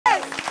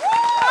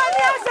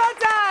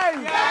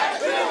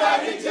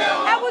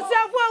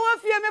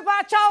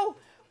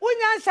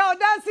Unya shall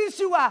dance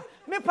shua,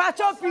 me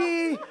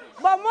pachopi,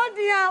 but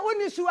modia,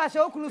 uni shua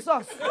shall okunu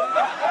socks.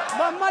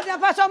 But modia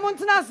pasha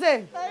montana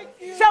say,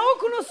 shall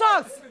okunu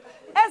socks.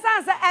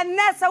 Essence and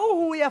Nessa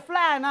who we are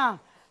flying now.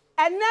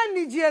 And then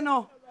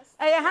Nigeno,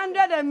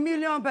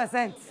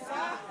 100,000,000%.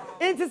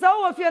 It is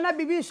all of you not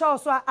be sure.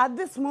 So at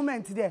this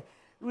moment today,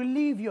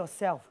 relieve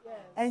yourself.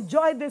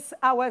 Enjoy this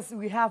hours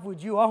we have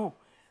with you. Oh,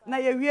 now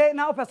you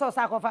now person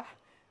sacrifice.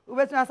 We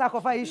better not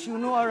sacrifice issue.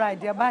 No, all right,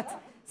 dear.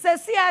 But say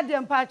see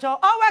Adam Pacho.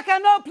 Oh, we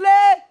cannot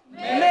play.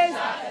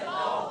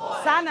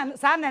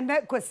 San and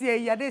that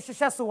kwesi ya de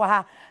shisha so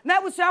ha.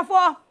 Na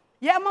busuafo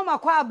ye mama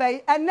kwa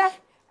bay ene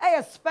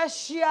a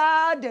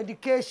special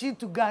dedication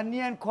to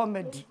Ghanaian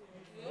comedy.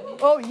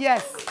 Oh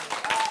yes.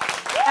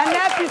 An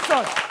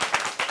episode.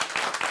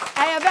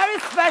 I am very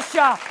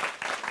special.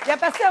 Ye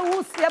person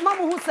who ye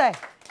mama who say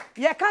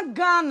ye can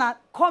Ghana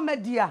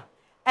comedy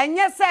and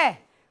yes say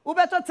we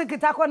better take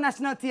it akwa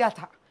National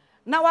Theatre.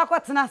 Na wakwa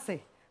tena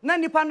say na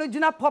nipa no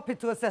gina puppet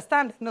to say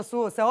stand no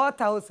so say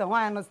altar o say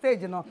why on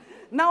stage no.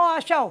 Now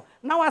our show,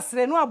 now our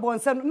no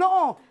abonsem.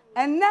 No,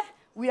 and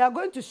we are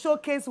going to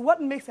showcase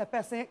what makes a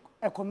person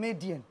a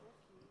comedian.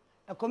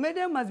 A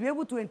comedian must be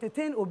able to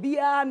entertain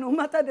Obia no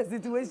matter the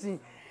situation.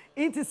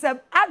 It is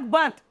an act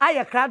band,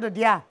 I crowd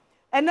there,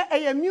 and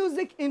a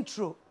music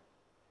intro.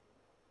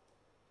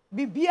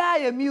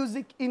 Bibia a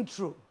music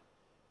intro.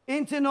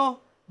 Into no,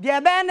 dear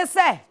Ben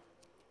say,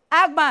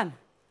 act band,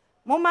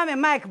 Mama me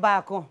mic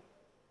back on.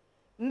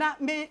 Na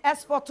me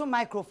export to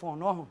microphone,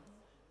 no,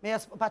 me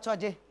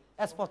patroje.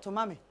 Export to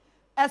mommy.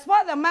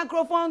 Export the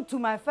microphone to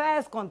my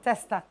first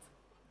contestant.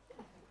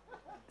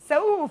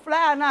 So who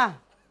fly na?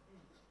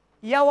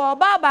 Ya wa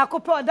baba ko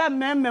po da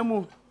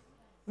mememu.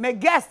 Me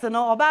guest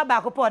no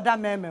baba ko po da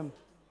mememu.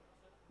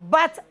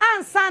 But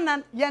ansa na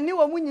ye ni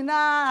wo mu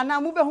nyina na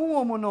mu be hu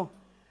wo mu no.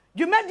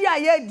 Dwumadi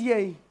aye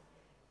die.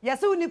 Ye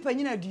se uni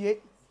panyina die.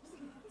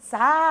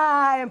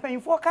 Sa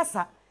empanyfo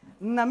kasa.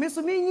 Na me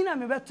so me nyina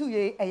me betu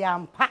ye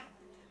eyampa.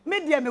 Me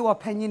die me wo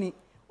panyini.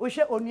 Wo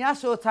hwe onua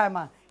show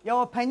time.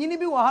 Your opinion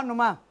be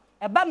wahanoma,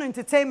 a band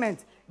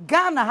entertainment,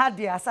 Ghana had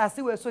the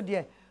assassi we so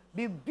dear.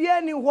 Be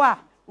any wa,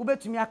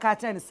 ubet me a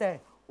cat and say,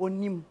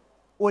 onim,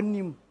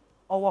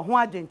 or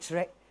one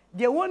dentre.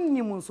 The one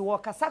nimus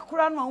walk a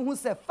sacran who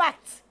say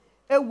fact,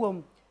 a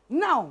woman.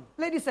 Now,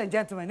 ladies and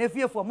gentlemen, if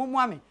you're for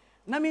Mumwami,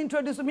 let me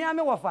introduce me, I'm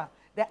a wafer,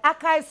 the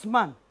archives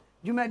man.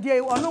 You may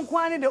dear or no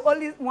quantity, the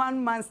only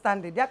one man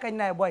standing, that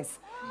kind of boys.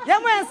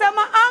 Young man, say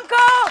my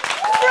uncle,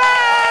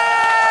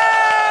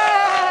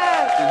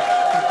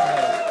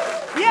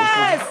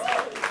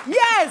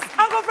 Yes,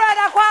 Uncle Fred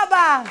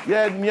Akwaba.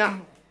 Yeah,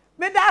 mia.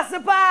 Me that's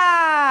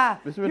pa.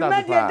 You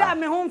made your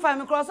dad home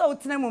from across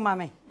out Tinemu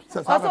Mammy.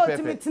 Also,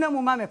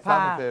 Tinemu Mammy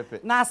pa.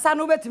 Now, son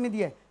over to me,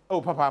 dear.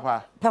 Oh,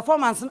 papa.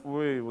 Performance.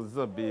 We was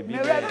a baby. Me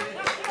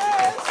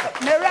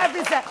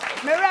rabbit said,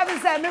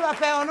 never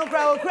pay on no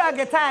crack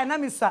guitar and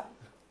I'm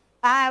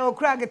I will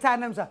crack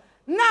guitar and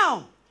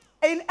now,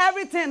 in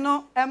everything,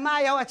 no, am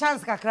I our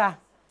chance kakra?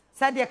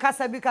 Said your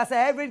casa because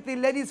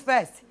everything ladies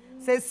first.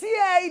 Say, see,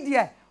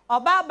 idea.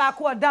 Oba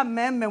bako da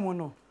mmemme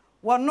no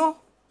wo no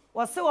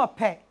wo se wo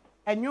pe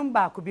enwum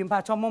ba ko bi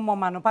mpacho mommo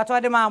ma no pacho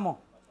de mamo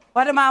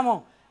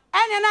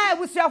enya na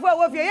ebusuafo e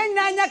wo fie ye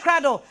nyina nya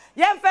krado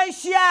ye mfa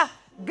hia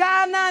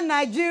Ghana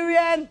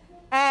Nigerian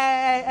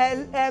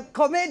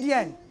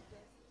comedian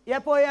ye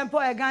po e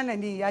Ghana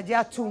ni ya je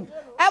atum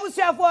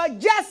ebusuafo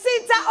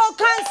Jacinta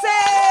Okanse.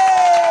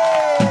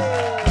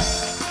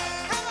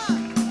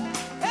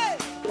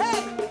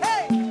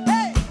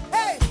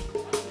 Hey.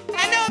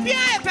 And obi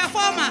a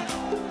performer.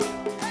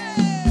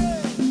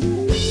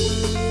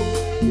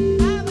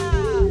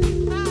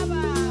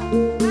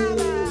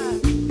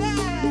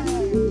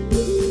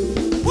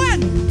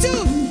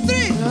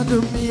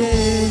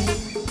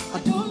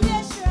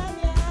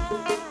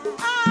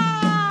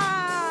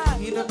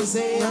 You know me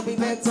say I'm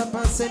better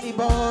past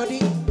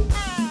anybody.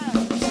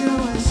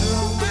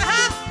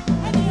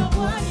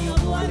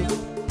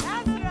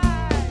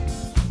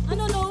 I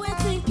don't know where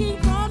thinking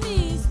from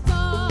is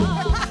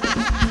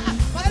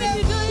but if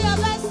you do your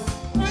best,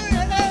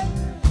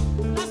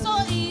 that's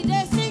all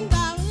they sing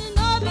down.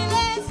 No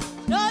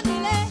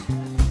delay.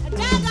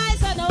 That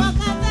guys are the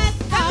workers.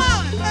 Come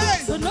on,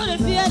 so no they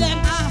fear them.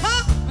 I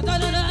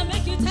don't know,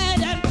 make you tell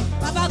them.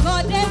 Papa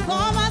God, they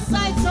for my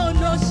side, so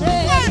no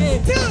shame.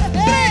 1, 2, 3, go!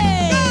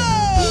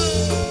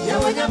 Yeah,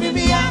 when you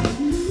be I'm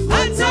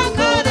so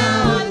cold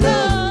now.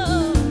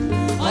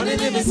 On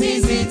the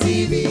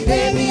CCTV,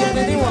 baby, and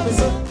anyone is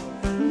so.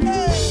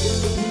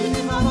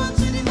 If I want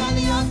you to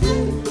valley of them,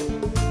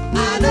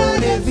 I know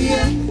they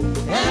fear.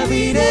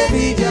 Every day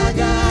be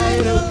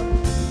Jagairo.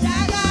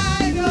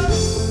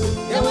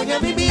 Yeah, when you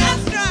be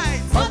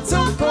I'm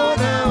so cold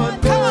now.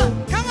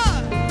 Come on.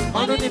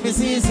 On the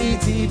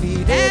CCTV,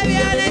 baby,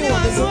 and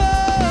anyone is so.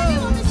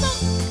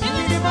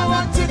 If I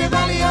want to the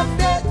valley of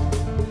death,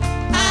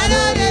 I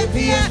know they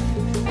fear.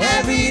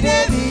 Every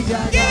day be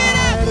Jagairo.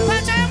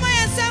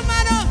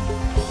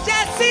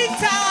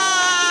 Jacinta.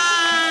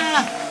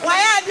 Why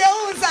are you,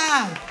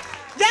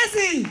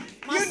 Jesse?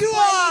 You do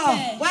all.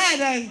 Why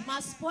they?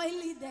 Must spoil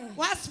it there.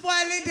 What spoil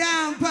it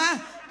down,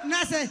 pa?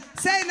 Nothing.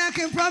 Say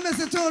nothing. Promise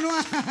to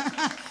Onua.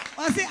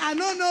 I say I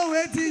don't know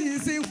what you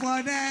sing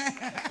for there.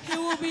 He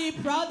will be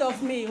proud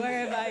of me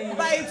wherever he is.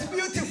 But it's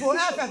beautiful,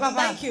 Papa.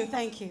 Thank you,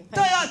 thank you.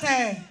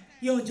 Toyota.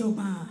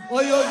 Yojoba.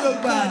 Oh,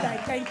 Yojoba. God, I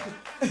thank you.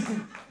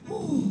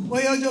 Oh,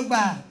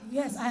 Yojoba.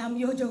 Yes, I am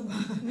Yojoba.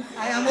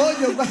 I am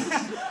Yojoba.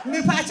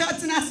 Me patch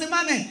out na se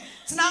mame.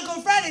 Tina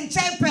go friend in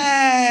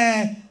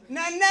chepe.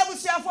 Na never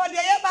share for the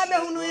yeba me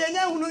hunu ye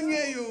nya hunu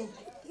nye yo.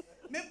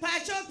 Me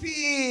patch up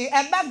e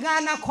ba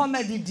Ghana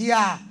comedy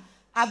dia.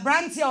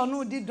 Abranti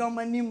onu di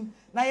domanim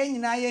na ye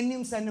nyina ye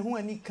nim se ne ho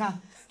anika.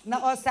 Na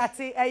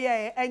osate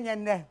eye enye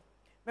ne.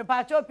 Me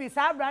patch up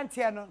sa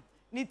abranti no.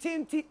 Ni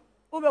tinti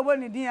ube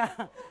woni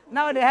dia.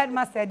 Now the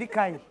headmaster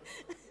dikai.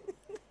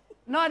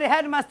 No, the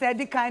headmaster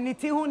dikai ni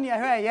ti hu ne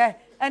hwe ye.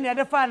 Ene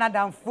de fa na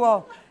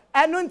damfo.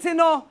 Enu nti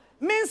no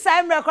means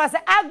I'm request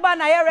Agba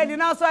na you ready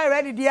now, so I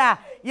ready there.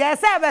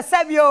 Yes, I have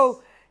a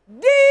yo.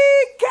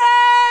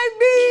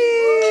 DKB.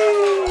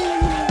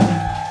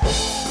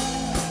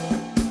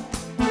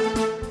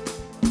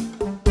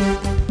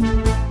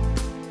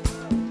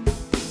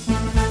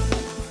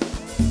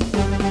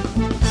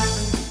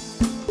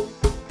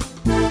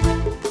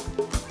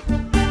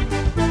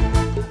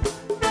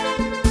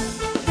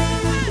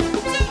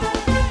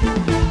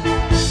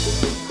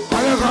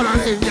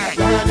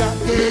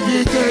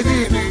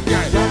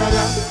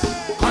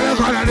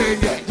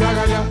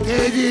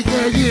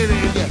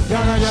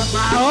 My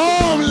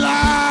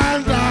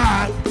homeland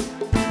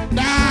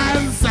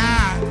dancer,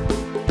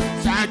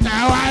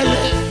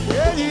 Shatawale.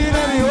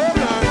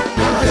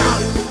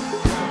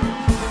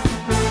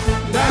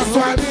 That's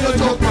why we don't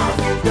talk about.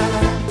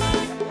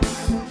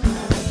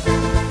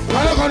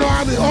 I'm going to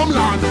have the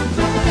homeland.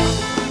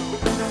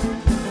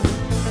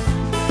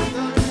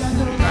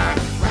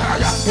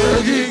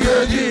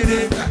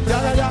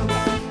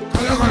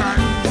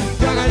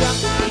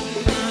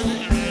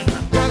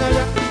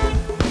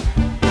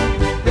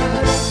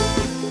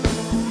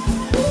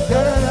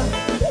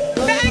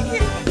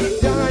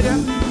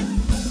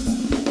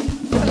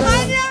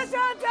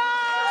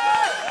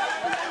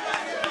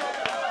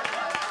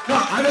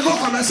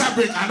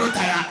 Break. I don't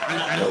tire.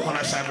 I don't want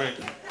to break.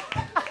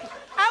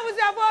 I was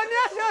about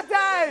your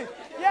time.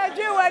 Yeah,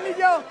 you and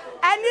you.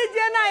 I need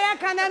you now. I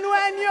can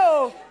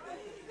you.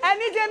 I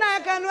need you now. I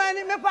can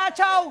me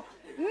pacho.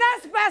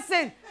 Next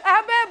person. I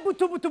have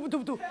butu.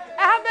 I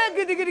have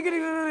giddy.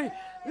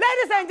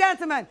 Ladies and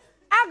gentlemen,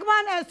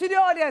 Agman and studio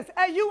audience,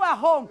 and you are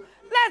home.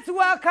 Let's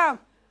welcome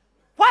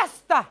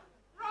Pastor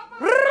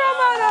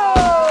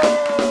Romanus.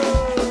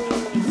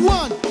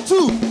 1,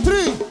 2,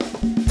 3.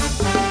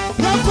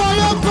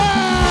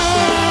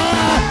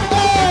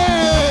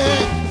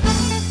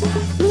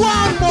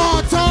 One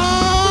more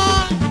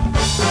time.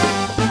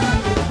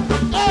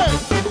 Hey.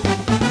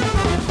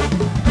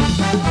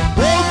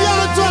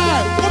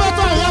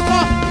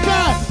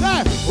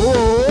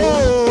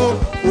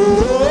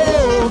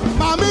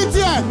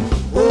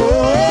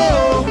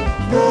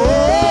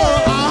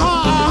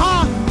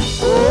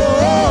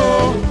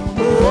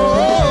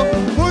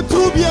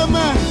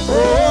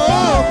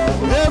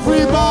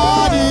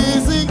 Everybody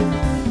sing.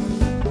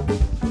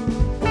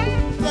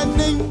 The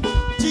name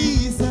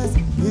Jesus,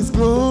 His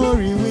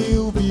glory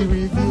will be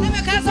revealed.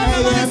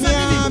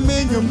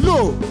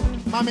 No,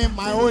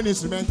 my own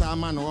instrumental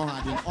man.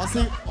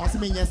 Also,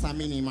 me yes, I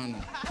mean man.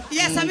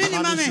 Yes, I mean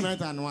man.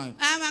 Instrumental one.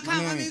 I'm a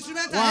come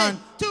instrumental. 1,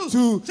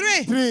 2,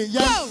 3.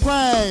 Yes,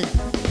 pray.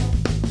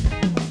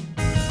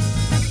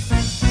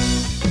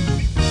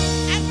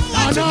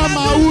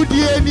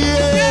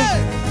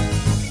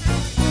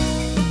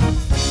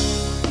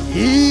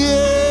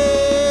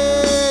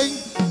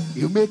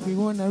 You make me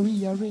wanna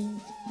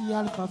rearrange the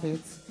alphabet.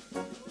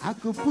 I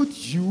could put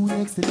you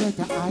next to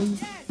letter I.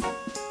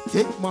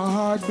 Take my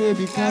heart,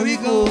 baby, can we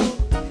go?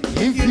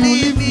 If you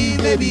leave me,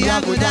 baby,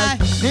 I could die.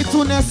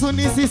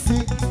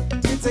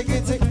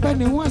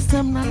 Penny wants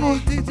them no.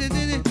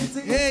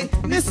 Hey,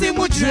 Missy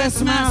much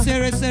dress, man.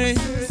 Sorry.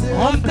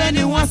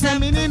 Penny wants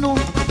them in no.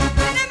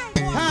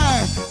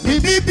 Hey,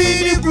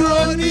 baby,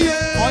 brownie,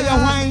 all your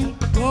wine.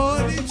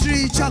 Holy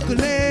tree chocolate.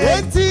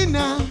 Every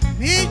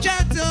day,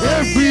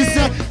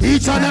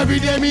 each and every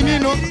day, me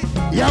no.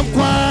 Young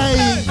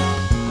quiet.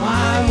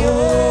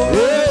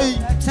 Hey,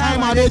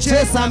 time I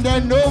chase and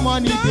then no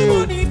money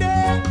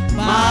day.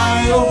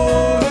 My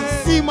own.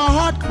 See my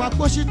heart, my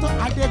poshito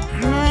at the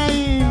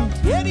crying.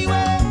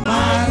 Anyway,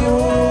 my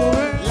own.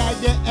 Like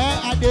the air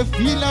at the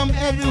film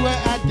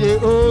everywhere at the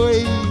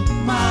oi.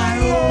 My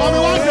own. Mommy,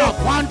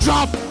 one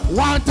drop,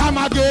 one time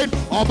again.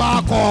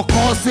 Oba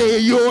koko say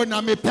yo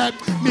na me pep.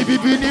 Me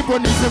bibi ni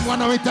bonism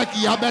wanna me take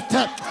ya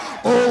better.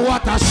 Oh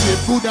what a shit,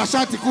 coulda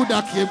shot,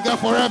 coulda keep girl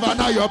forever.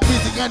 Now you're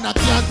pretty and I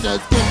can't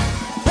escape.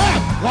 Hey,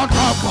 one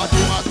drop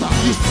body matter.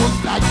 You look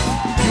like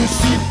you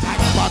see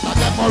like butter.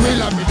 Therefore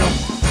real me know.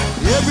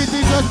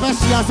 Everything's so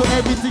special, so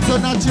everything's so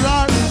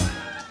natural.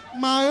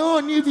 My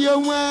own if you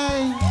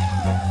way.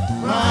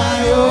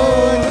 My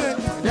own.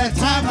 The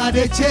time I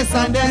dey chase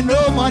and then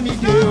no money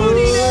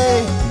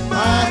dey. My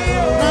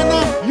Nana,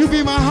 you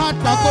be my heart,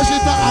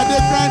 Bakoshita, I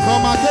dey grind for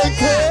my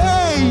KK.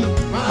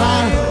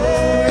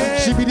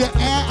 She be the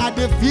air, I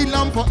dey feel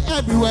them for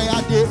everywhere,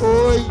 I dey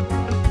oi.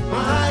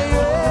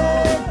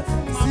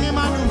 See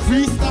man,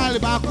 freestyle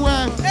back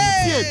where.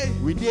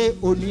 We dey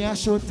Onua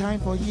show time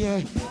for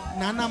here.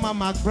 Nana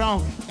Mama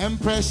Brown,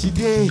 Empress she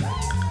dey.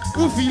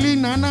 Who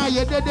feeling Nana,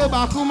 ye dede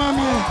baku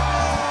mami.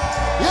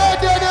 Ye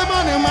dede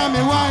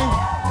mami, why?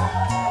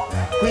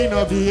 Queen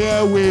of the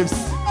airwaves.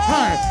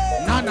 Hey,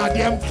 none of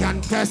them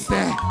can test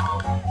her.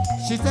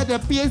 She said the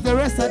PS, the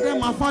rest of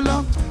them are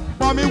follow.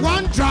 For me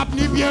one drop,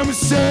 Nibium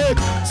said,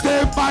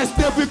 step by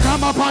step we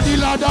come up on the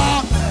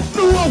ladder.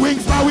 No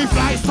wings, but we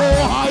fly so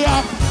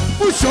higher.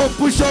 Push up,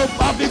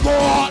 and we go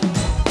on.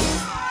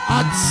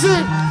 That's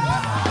it.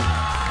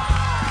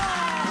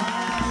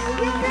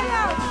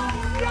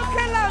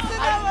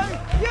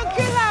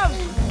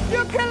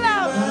 You kill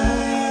him.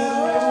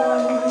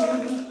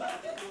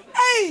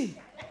 Hey,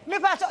 me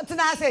pass up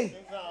tonight. Say,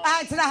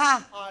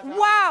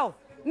 wow.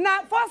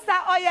 Now, first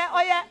oh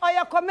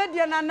yeah,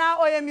 comedian and now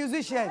oh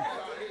musician.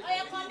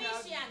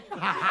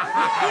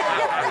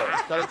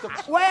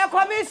 Why a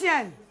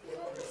commission?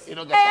 You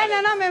don't get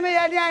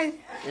talent.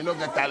 You don't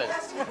get talent.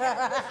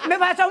 Me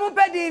pass up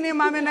pedini,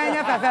 mama na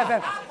nya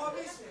pepe.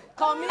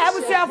 Come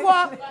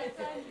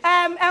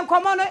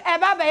on,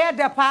 eba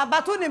the pa,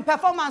 but in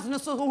performance no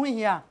so who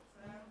here.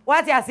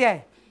 What you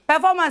say?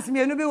 Performance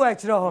me no be work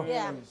through.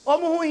 Yeah.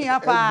 Omo here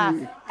pa.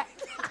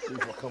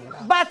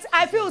 But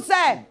I feel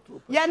say,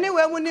 ya ni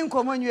we munim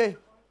komo nwe.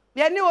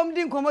 Ya ni wo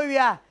mdim komo wi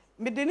a,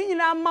 me de ni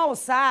nyina ma wo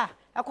saa.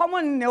 E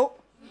komo nne o.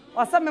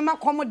 O sa me ma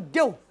komo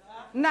dew.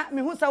 Na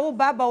me hu sa wo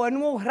baba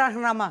wanu wo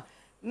hrahrama.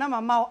 Na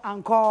mama wo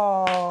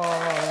anko.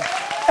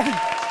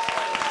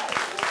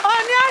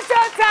 Onua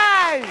show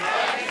time.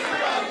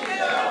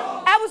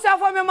 Abusa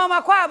for me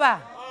mama kwaba.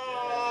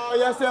 Oh,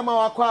 yes,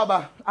 mama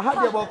kwaba. I had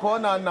your book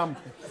on nam.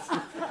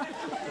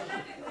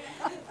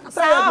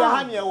 Say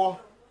behind you.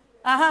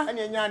 And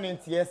your yan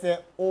into yes,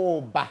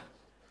 oh, ba.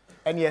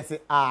 And yes,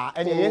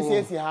 and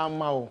yes, how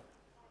mau.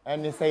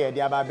 And you say,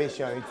 dear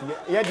Babisha,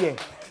 yeah,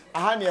 I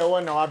had your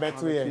one hour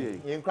better.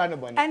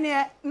 Incredible. And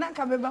yet, not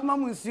come about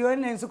Monsieur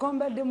and so come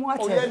back the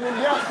watch.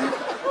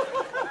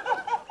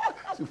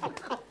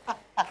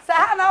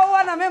 Sahana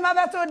one of them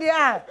about the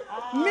air.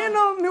 Me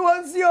no, me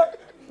was you.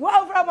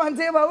 Wow, from on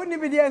table,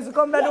 wouldn't be there to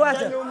come back the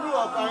water.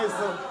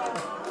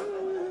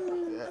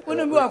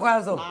 Wouldn't be a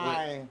quazo.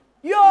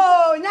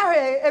 Yo, now,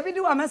 every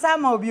do a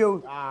massam of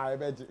you. I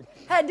bet you.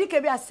 Hey,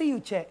 DKB, I see you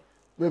check.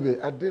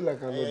 Baby, I did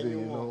like another day,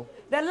 you know.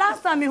 The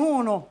last time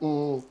you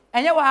know,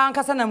 and you were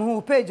Uncle Sanam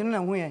who page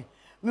and where.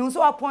 Me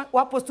also appoint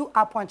what post to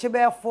appoint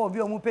Chebe for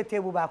your mupe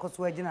table back of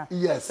Swagina.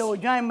 Yes. So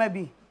join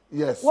maybe.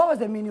 Yes. What was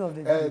the meaning of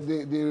this?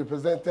 They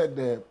represented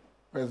the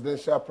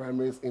presidential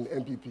primaries in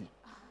MPP.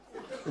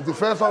 It's the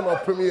first one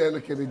of Premier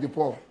and Kennedy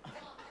Paul.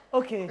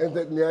 Okay. And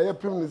the near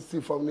Premier see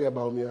from near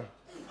about me.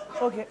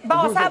 Okay.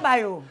 But what's up by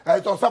you? I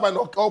thought someone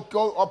up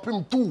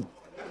him two.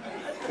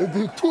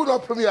 The two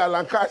not Premier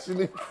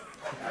Lancaster.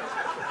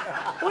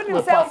 When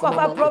you say of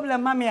a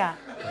problem, Mamia,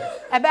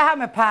 I bet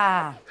have a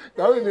pa.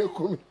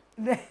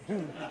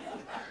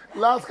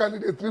 Last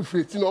candidate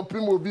 315 or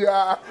Primo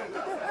Bia.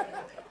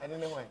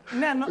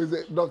 No. Is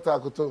it Dr.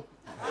 Akoto?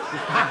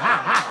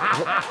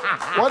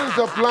 What is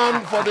the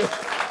plan for the?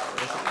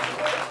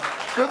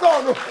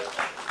 Because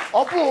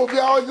Open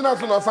Bia original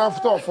to not sound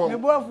for. I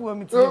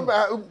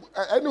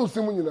know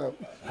Simon, you know.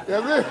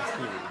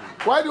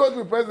 Why do you want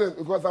to be president?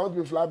 Because I want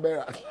to be flag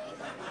bearer.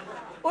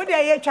 Oh,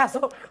 dear,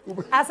 Chasso.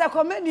 As a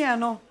comedian,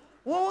 no.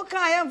 Who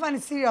can't find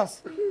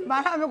serious?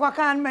 But I'm a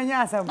can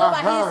manyasa. But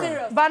he's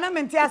serious. But I'm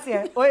in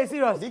Tiasia. Oh, it's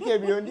serious.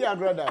 DKB on the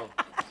agro.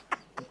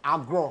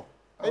 Agro.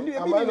 And you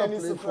have any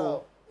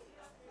support.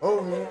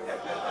 Oh,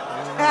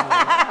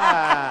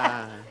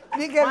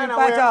 DKB,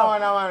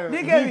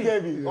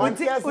 DKB.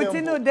 What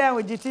you know there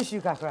with the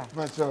tissue, Kakra?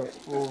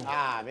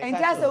 And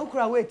just a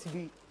ukra way to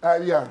be.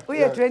 Yeah.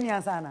 We are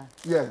training, Sana.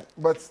 Yeah,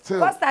 but still.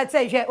 First, I'd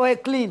say, oh,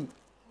 clean.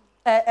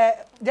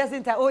 Just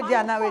in time, oh,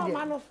 dear, now ready.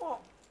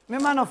 Me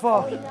man of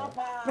four. You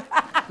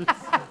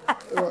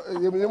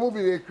move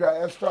it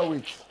extra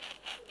week.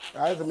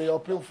 I have to be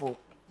open for,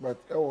 but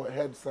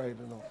head side,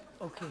 you know.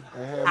 Okay.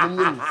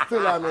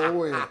 Still I'm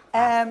away.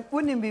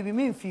 Wouldn't be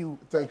me few.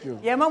 Thank you.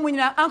 Yeah, Mom,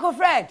 Uncle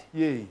Fred.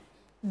 Yay.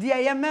 Dear,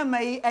 your member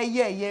a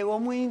year, or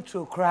more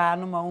intro cry,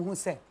 no man who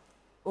said,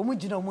 O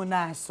Mujino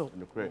Muna so.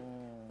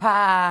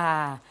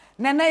 Pa.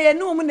 Nana, you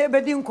know, when they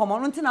didn't come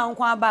on until I'm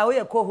quite by way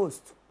a co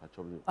host.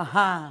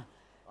 Aha.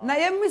 Na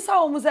ye misa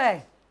o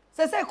muze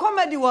se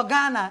comedy wo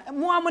Ghana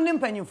mo amonim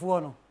panyimfo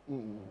no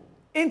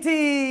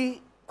inti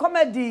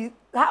comedy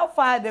how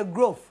far the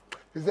growth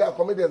is there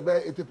comedians by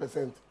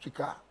 80%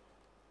 chika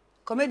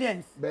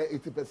comedians by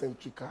 80%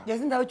 chika yes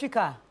nda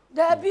chika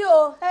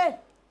Debio hey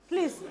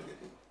please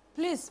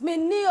me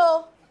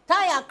neo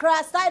tire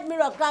crash side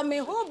mirror crash me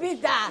who be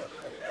that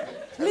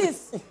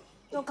please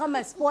don't come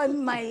and spoil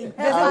my.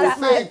 I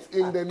say it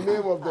in the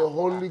name of the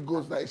Holy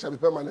Ghost that it shall be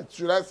permanent.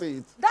 Should I say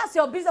it? That's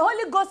your business.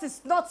 Holy Ghost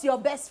is not your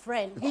best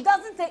friend. He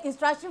doesn't take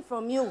instruction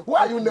from you.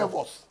 Why are you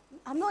nervous?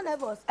 I'm not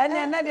nervous. And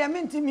then I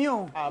mean to me.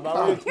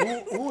 But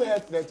wait, who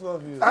hurt the two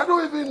of you? I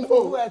don't even know.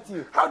 Who hurt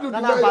you? How do you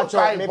deny your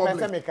child in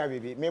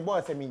public? Me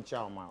boy say me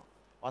child ma.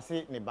 I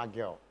say me bad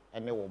girl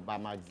and they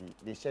Obama G.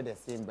 They share the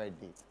same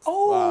birthday.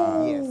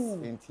 Oh. Yes.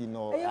 Into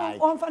no.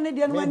 On funny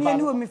the one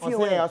you me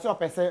feel. I saw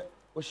person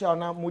o share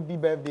na mudi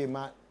birthday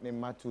ma ne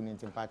ma tu ni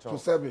timpacho. To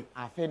serve.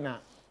 Afi na.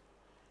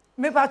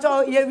 Me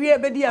pacho ye wie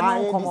be dia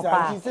no komo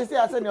pa. She say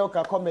I say no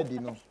ka comedy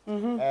no.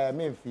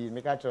 Me feel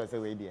me catch say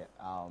we there.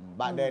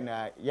 But then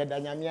ye da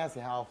nyame ase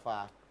how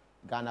far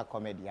Ghana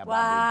comedy about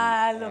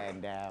wow,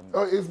 and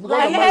oh, it's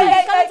because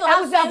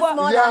yeah, of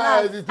marriage.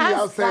 Yeah, it's the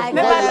outside.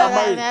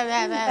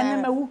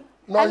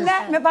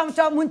 And me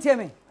pacho muntie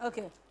me.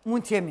 Okay.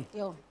 Muntie me.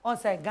 Yo. On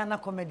say Ghana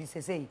comedy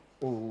say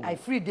I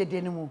free the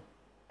day no mu.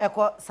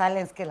 Eko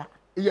silence killer.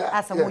 Yeah.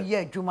 Asa mo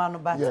ye adwuma no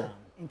ba. Yeah.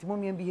 Nti mo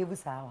me behave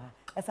sa wa.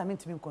 Asa me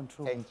ntimi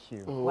control. thank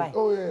you. Why?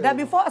 Oh, yeah. That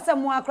before asa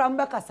mo akra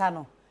mbekasa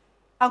no.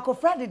 Uncle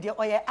Fred dey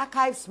oye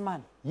archives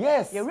man.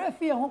 Yes. Ye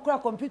refi ye ho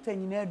kra computer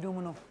nyina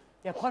adum no.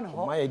 Ye kɔ no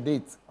ho. My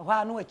date. Ho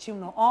anu achim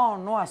no.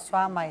 No aso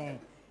ama ye.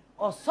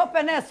 O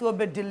sopeness will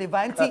be deliver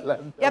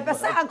nti. Ye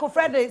pesa Uncle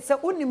Fred say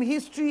unim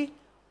history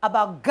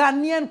about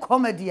Ghanaian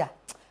comedy.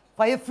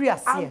 For you free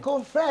as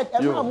Uncle Fred,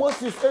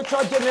 Moses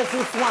H.R.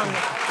 Genesis 1.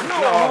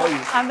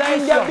 No, I'm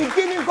very in sure. the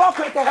beginning, God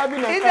created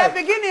heaven and In earth.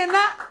 the beginning,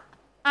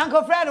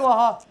 Uncle Fred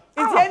was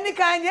it's any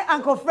kind of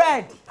Uncle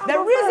Fred. The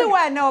reason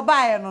why now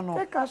buy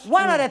no.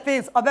 One of the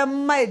things about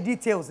my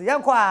details.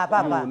 Young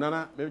Papa. No,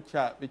 Nana,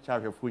 me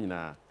charge your phone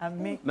now. And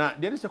me. Now,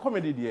 there is a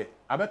comedy there.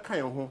 I bet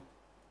kind of home.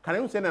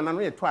 Can you say that I'm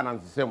not trying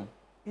to say?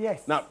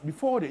 Yes. Now,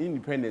 before the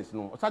independence,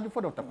 no, aside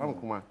for Dr.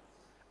 Pankuma,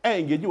 I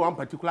engage one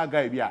particular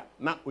guy here.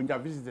 Now, when you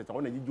visited, I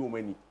want to give you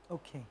money.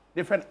 Okay.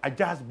 Different a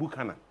jazz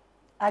Buchanan.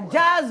 A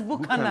jazz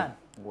Buchanan.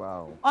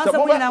 Wow.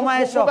 Also, we na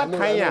my shop.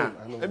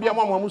 Maybe I'm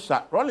one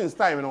Musa. Rolling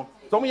time, you know.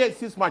 Some years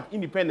 6 months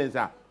independence.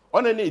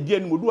 On an idea,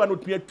 we do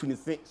not pay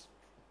 26.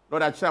 Not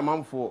that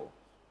chairman for.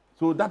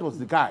 So that was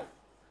the guy.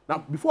 Now,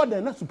 before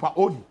then, not super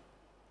old.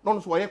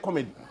 Non so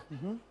comedy.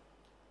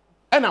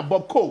 And a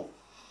Bob Cole.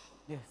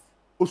 Yes.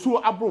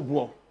 Also,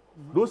 Abro.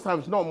 Those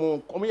times, no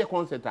more comedy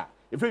concert.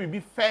 If it be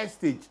first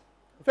stage,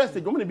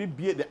 I'm going to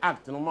be the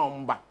act, no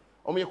more.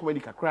 Omo comedy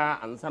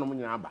kakra and san omo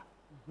nyaba.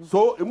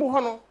 So emu ho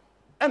no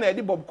and I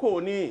did Bob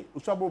Cole ni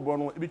Usabro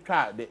no e bi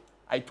twa the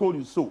I told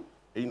you so,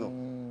 you know.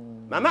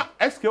 Nana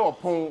SK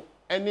upon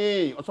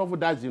any osofo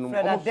dazi no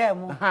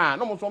ha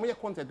no mo so omo ye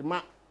content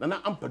ma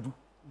Nana Ampadu.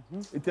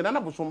 Iti Nana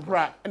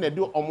bosompra and I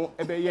do omo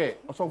ebe ye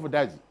osofo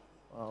dazi.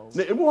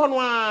 Na emu ho no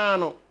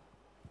ano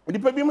e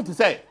dipa bi mu te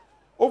say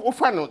o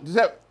fa no te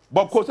say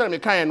Bob Cole say me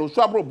kan no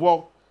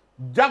Usabro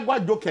Jaguar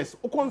Jokers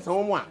o kon san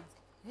omo a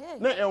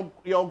na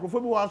your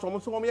grofo bi wa so mo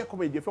so mo ye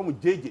comedy from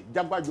JJ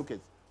Jaguar Jokers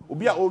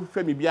obi a o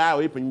hwe me bia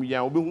o epanyi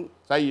bia obi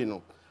say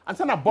no and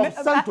say na Bob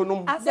Santo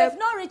no they've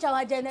not reached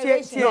our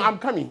generation. No, I'm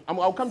coming.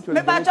 I'll come to you.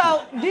 Me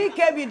pacho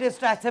DKB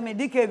distract me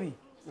DKB.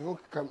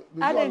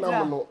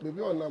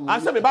 Baby on I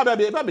say me baba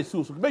be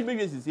so make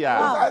me see here.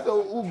 I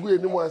don't who go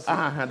anymore.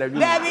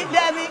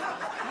 Debbie.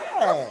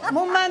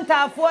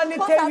 Mumanta for ni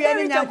tewi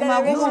ni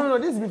nyankuma. No,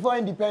 this is before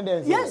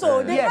independence. Yes,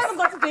 so they haven't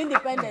got to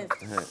independence.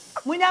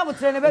 Munya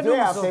butre ne be do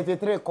so.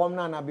 33 come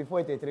now before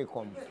 83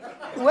 come.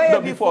 Way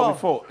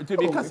before. It will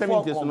be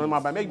 70s no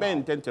but make be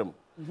intentum.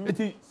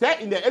 It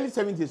say in the early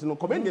 70s no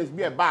comedians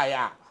be a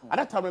buyer. At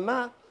that time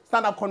na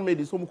stand up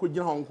comedy so mo ko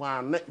gina ho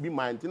kwa na be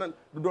mind na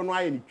do no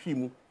aye ni twi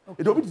mu.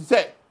 It will be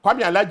say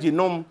Kwame Alaji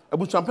nom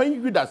abu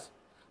champagne Judas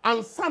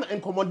and son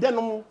and commode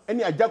nom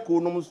any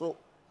ajako nom so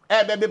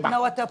be ba.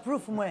 Na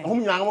waterproof mo e.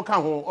 Hom nyana mo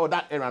ka ho or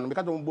that era no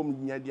because mo bom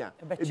nya dia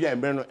e bia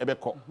emre no e be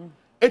ko.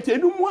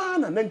 Etenu mu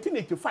ana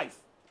 1985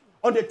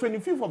 on the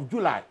 25th of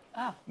July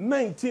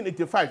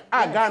 1985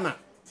 Ghana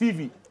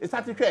TV it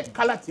started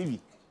color TV.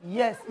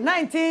 Yes,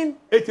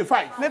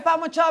 1985. Me pa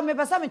mo chaw me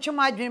pesa me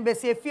twema adwen be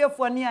se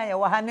fiefo ni aye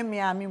wa ha ne me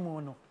ami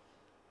mu no.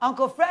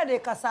 Uncle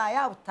Fred kasa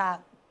ya ta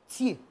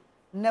tie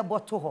ne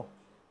boto ho.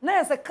 Na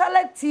yes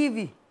color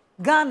TV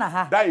Ghana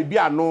ha. That e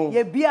bia no.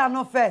 Ye bia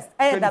no first.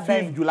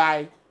 25th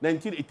July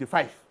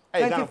 1985.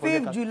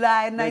 25th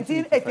July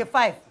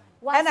 1985.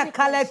 And a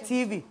color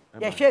TV.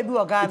 Ye share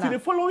do Ghana. The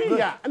following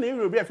year and you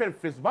will be a friend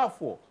first bar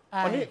for.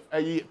 Only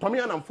Tommy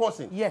and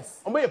Enforcing.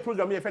 Yes. On my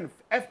program your friend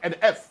F and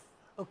F.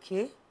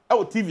 Okay.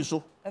 Our TV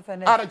show.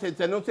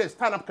 FNF. No say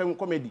stand up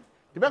comedy.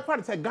 The back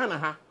part say Ghana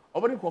ha.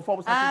 Obody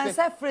conform say.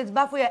 Say Fritz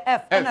Bafo your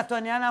F. And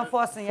Tony and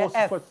Enforcing your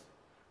F.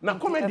 Now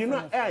comedy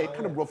no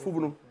kind of bro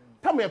no.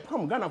 Tell me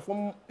pam Ghana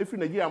from if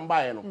in a year and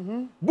buy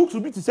no. Books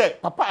will be to say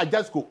Papa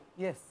Ajasko.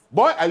 Yes.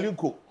 Boy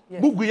Alinko.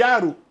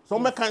 Buguyaru.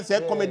 Some can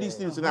say comedy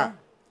still now.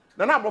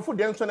 Now before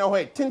the answer now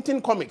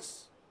Tintin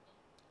Comics.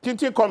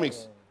 Tintin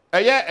Comics.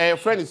 A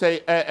friend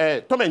say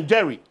Tom and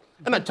Jerry.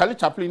 And a Charlie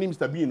Chaplin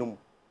Mr. Bean.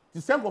 The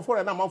same for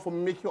an amount for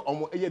make you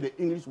almost the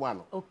English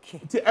one.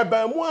 Okay. It's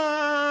about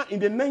more in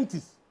the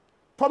 90s.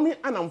 Tommy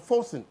and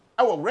Enforcing.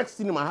 Our Rex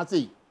Cinema has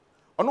say.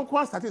 On no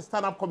one started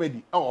stand-up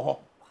comedy. Oh,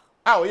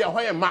 yeah,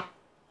 why a map?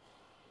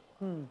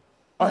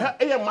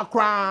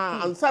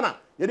 makra ansana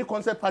ye the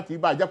concert party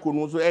ba Jacko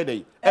no so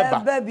dey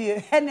eba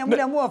baby ene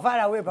mo far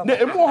away papa na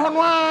emu ho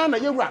no na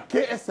yewura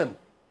KSM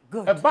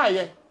eba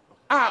ye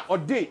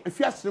ode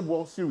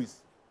efiasrebo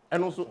series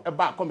and also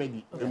eba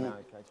comedy emu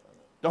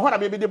the hora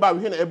baby dey ba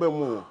we na eba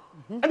mu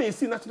and you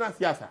see national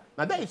theater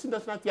na that you see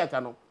national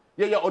theater no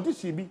ye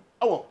audition bi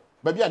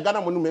baby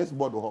Ghana Monuments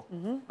Board ho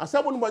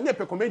asabo no nye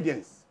pe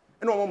comedians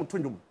ene o mo to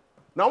ndum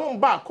na o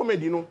ba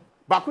comedy no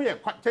ba ko ye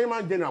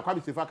chairman general kwa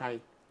bi sefa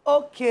kan.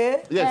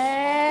 Okay. Yes.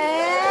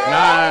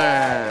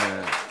 Nice.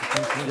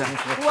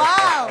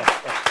 Wow.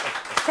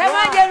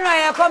 Chairman general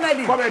ya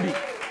comedy. Comedy.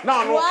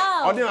 Now no.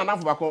 Wow. Odi na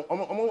nafu bako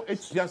omo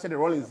etuan say the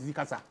Rollins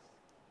zikasa.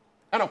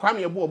 And kwa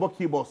me ebo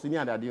keyboards ni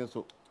adade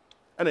nso.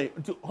 And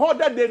hold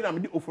that day na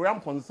me di ofori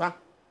Amponsah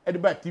e de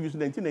ba TV so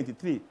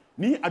 1993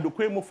 ni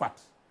adokwe mo fat.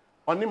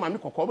 Oni ma me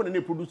kokko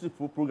na produce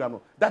program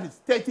no. That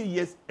is 30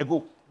 years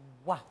ago.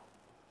 Wow.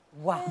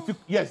 Wow.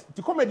 Yes,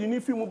 the comedy ni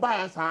film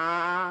ba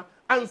sa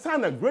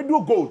ansana radio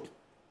gold.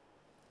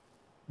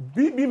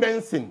 BB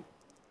Benson.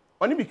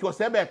 Only because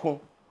Ebeko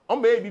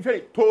on be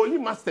very totally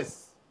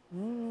masters.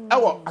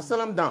 Ewo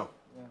asalam down.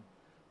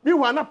 Bi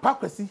wana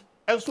pakwasi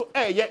enso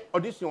ye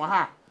audition wa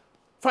ha.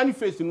 Funny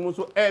face no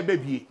so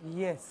baby.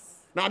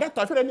 Yes. Now that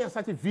time any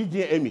start VJ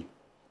Emmy.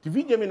 The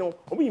VJ Emmy no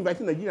o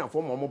invite Nigerian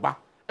for mo ba.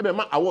 Ebe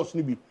ma awards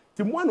ni bi.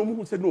 Ti mo anu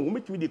hu say no o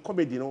metimi the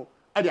comedy no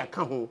e dey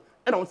aka ho.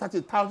 E na on start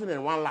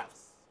 1001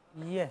 laughs.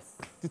 Yes.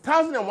 The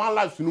 1001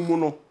 laughs no mo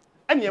no.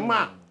 Ene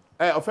ma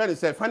offend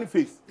say funny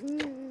face.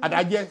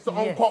 Adaje so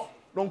onko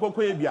donko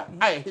ko ebia.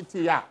 Ai hit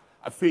ya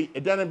afei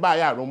edane ba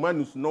ya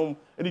Romanus no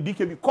and the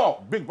DKB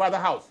call Big Brother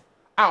House.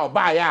 Ah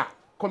ba ya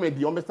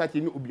comedy on start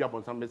ni obi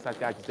abonsan be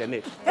start ya say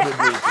ne. So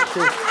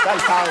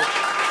that's how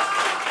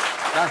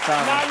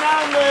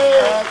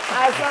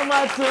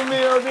Asama to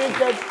me obi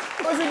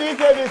what's the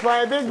DKB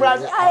for Big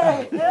Brother?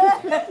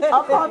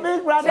 Up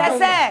Big Brother.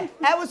 Say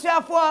I was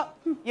here for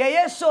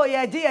ye show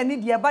ye di ani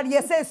de but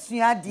ye say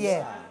sua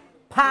de.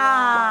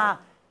 Pa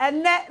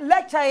and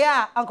lecture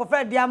ya Uncle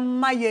Fred dia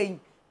maye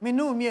me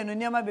no me no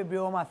niam bebre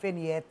o ma fe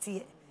ne ye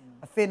tie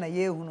afe na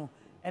ye hunu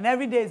and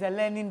every day is a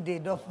learning day.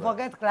 Don't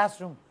forget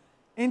classroom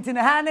into the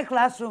hand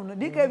classroom no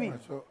DKB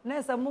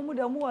next mumu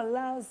de mu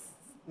last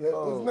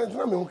it's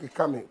not me who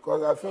coming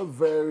because I felt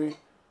very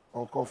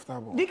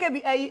uncomfortable.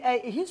 DKB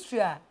a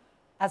history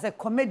as a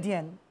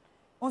comedian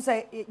on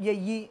say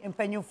ye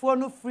empenyufo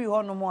no free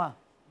ho no mo a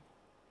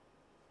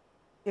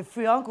e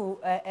free uncle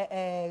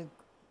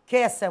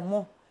KSM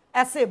mo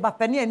ese ba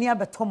pani ani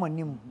abetomo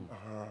nim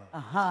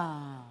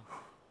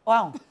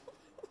wow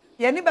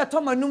ye ni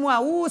betomo nim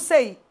a wo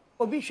say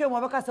obi hwe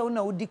mo beka say wo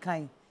na wodi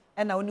kan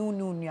e na wo ni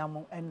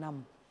nuam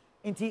enam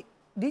nti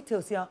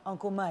details ya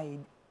uncle mai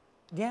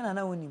dia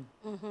na wonim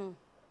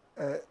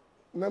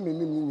na me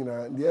nim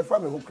nyina the efa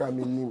me who can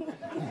me nim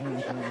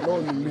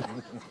no me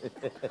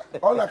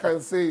all I can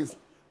say is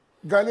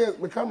Ghana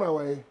me camera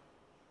away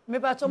me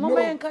ba to mo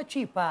me nka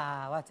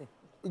cheaper what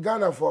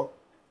Ghana for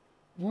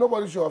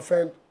nobody should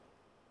offend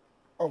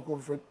Uncle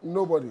Fred.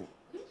 Nobody.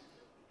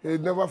 He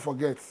never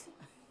forgets.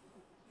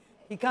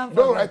 He can't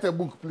Don't write a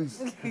book, please.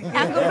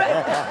 Uncle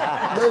Fred.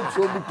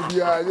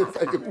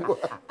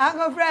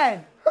 Uncle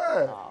Fred.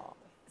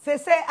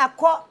 Say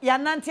akọ ya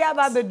nanti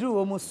aba bedru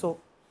wo mu so.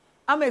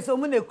 Ama so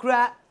mu na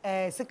kura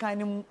sekan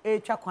ni mu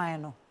etwa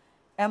kwan no.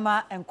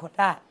 Ema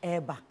enkoda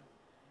eba.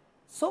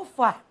 So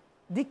far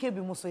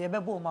DKB mu so ye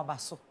bebo ma ba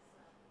so.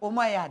 O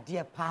ma ya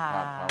de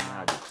pa.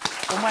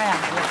 O ma ya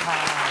de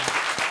pa.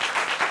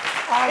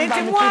 It's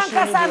one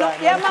kasano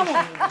ye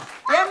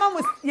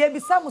mamu ye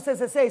bisa mu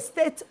say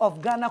state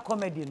of Ghana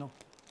comedy no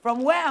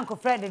from where Uncle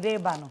Fred dey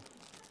ba no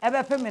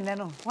ebe pe me ne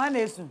no one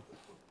esu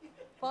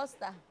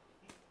Foster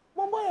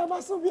Mama ya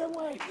maso bi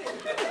enwa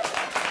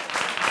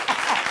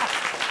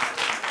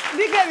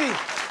DKB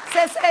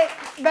say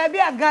baby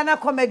a Ghana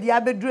comedy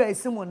abedru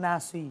esimu na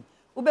so yi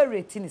wo be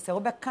rate ni say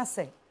wo be ka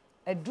say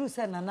edru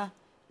say nana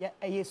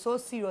ye so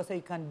serious that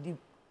you can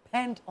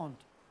depend on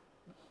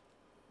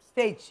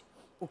stage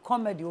or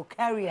comedy or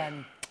carry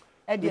and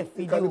you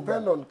can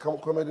depend on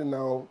comedy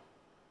now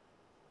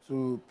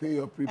to pay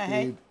your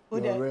prepaid,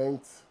 your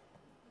rent,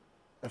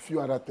 a few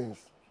other things.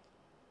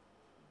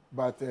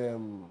 But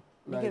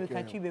like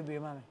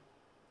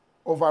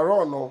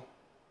overall, no.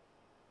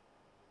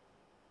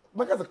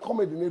 Because the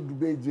comedy need to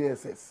be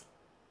JSS.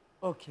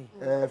 Okay.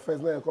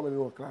 First night comedy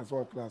was class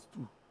 1, class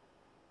 2.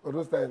 But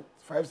those times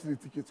 5 city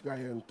tickets go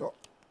here on top.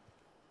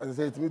 As I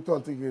say, it's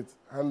me-turn tickets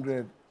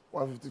 100,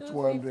 150,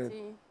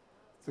 200.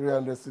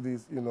 300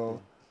 cities, you know.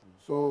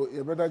 So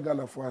you better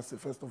Ghana for us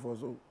first of all.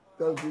 So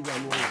thank you,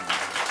 Ghana.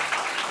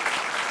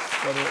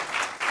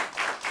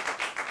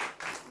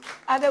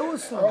 How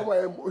am I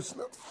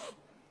emotional?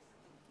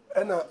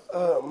 And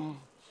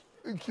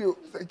thank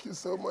you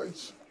so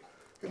much.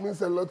 It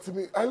means a lot to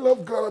me. I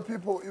love Ghana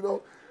people, you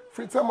know.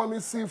 Every time I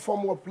see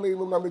Formula playing,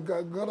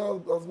 Ghana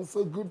has been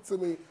so good to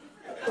me.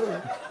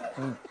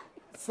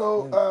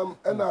 So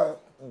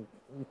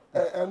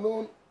I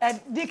know.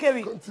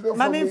 DKB,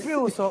 Mami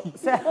feel so.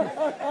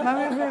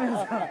 Mami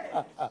feel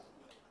so.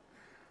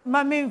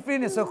 Mami free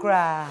ni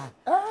sokra.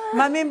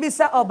 Mami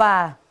bisa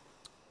oba.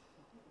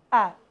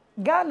 Ah,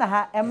 Ghana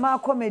ha ema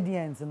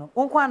comedians no.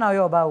 Unkwa na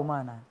yo oba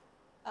woman.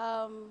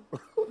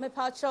 Me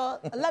pacho,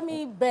 let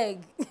me beg.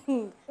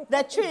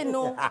 The tree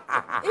no.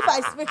 If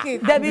I speak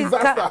it, Debbie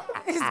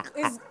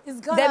it's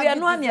gonna Debbie be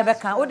anu ami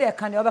ebeka. O de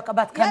kan obeka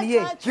but kan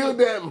ye. Kill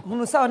them.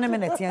 Hunu sa one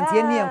minute ante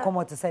eni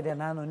enkomo te say de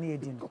na no na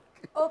edi no.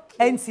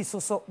 okay. Ensi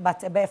so but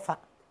ebefa.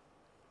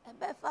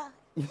 Ebefa,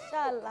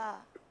 inshallah.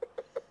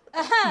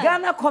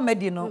 Ghana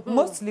comedy no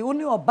mostly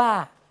uni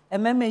oba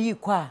ememe yi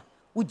kwa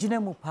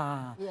ugina mu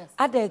pa. Yes.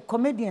 Ade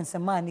comedians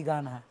man ni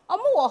Ghana.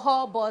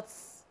 WOHO, but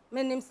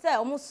me name say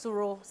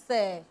suro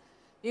say,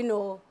 you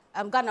know,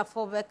 I'm Ghana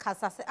for the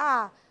casa say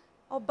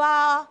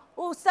oba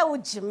who say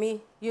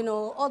Jimmy, you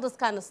know, all those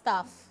kind of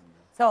stuff.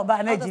 So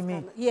oba na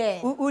Jimmy.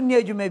 Yeah. Uni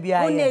ejume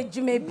bia ye. Uni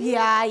ejume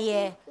bia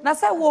ye. Na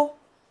say wo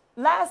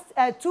last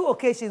 2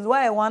 occasions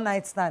why a one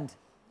night stand.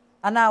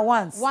 And now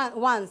once.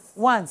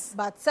 Once.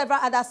 But several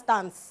other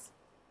stands.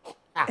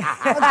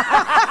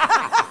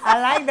 I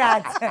like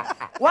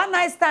that. One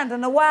night stand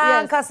and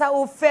one kasa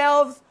who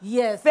felt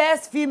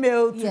first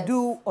female to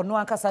do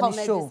Onua kasa the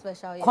show.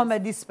 Special, yes.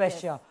 Comedy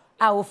special.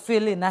 I will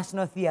feel in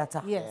National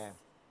Theatre. Yes.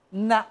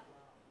 Na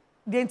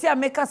the entire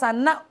makers are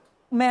not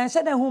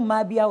mentioned who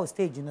might be our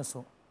stage in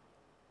so.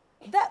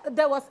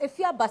 There was a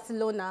fear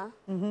Barcelona.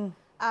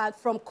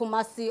 From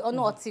Kumasi, or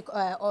not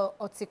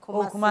Kumasi.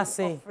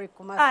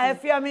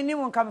 If you are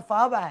minimum come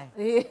far by.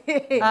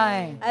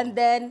 And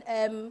then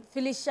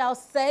Felicia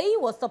Say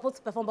was supposed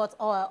to perform, but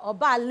or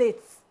late.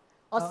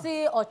 Or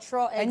say or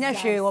try. And yes,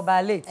 she was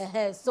late.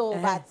 So,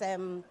 but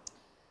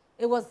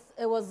it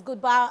was good.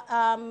 But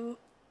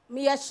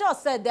Mia Shaw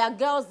said there are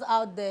girls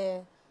out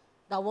there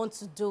that want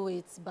to do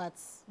it, but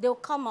they'll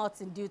come out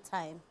in due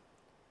time.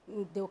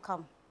 They'll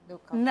come.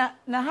 Now,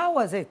 how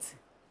was it?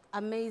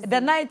 Amazing. The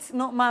night,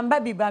 no, my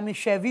baby, by me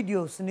share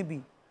videos,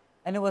 nibi,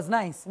 and it was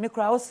nice. Me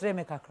cry,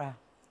 make a cry.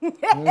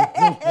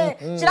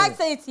 Should I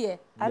say it here?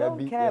 I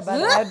don't care,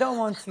 but I don't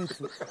want you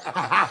to.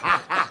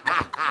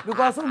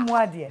 Because I'm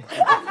more dear.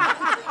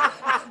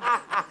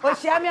 But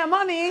share me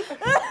mommy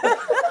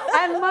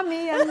and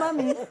mommy.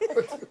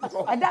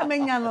 I don't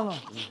mean no.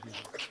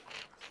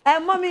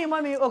 And mommy,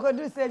 okay,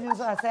 do say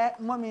so. I said,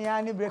 mommy,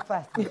 I need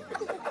breakfast.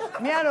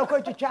 Me and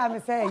Oko to try me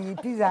say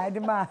pizza. I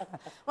demand.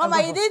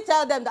 Mama, you didn't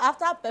tell them that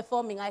after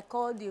performing, I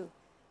called you.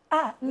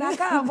 Na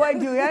can't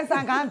avoid you. Yes,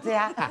 I can't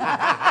hear.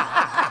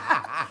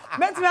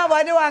 Met me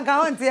avoid you. I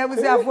can't hear. We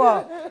say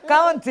for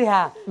can't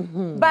hear.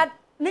 But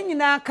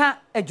Nina can't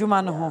a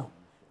Jumano home.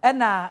 And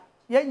now,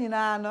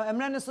 Yenina no, I'm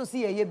not so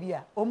see a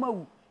yebia.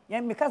 Omo,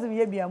 yen because of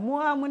yebia.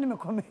 More money me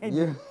come.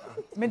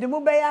 Me the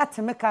mobile at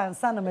me can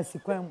son of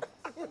Messiquem.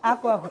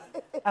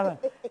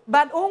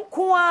 But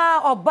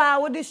unkwa or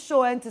bar with this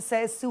show and to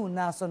say soon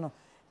now so no.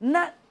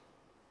 Not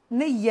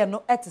ne ye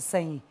no at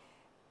saying.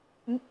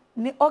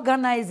 Ne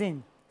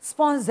organizing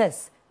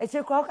sponsors. A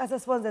check as a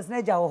sponsors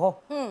neja ho.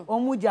 O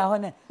muja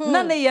hone.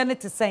 None ye ne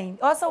to saying.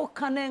 Also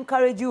can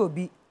encourage you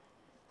be.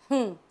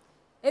 A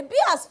be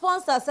a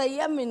sponsor say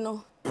yemi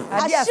no.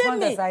 I be a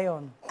sponsor I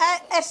own.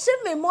 I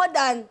should me more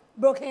than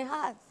broken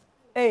hearts.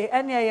 Hey,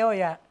 any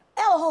ya.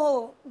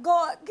 Oh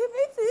God, give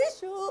me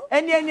tissue.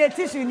 Any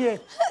tissue here.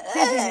 Wait, I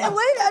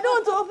don't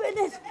want to open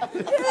it.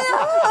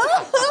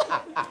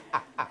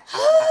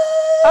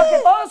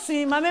 Okay,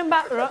 also, my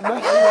member.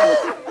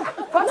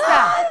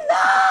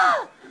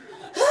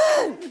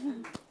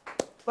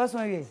 What's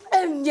my way?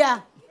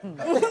 Yeah.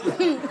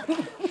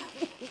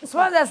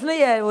 Sponsors, no,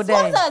 yeah,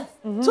 sponsors.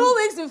 2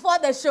 weeks before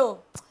the show.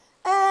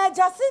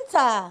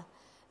 Jacinta.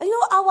 You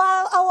know,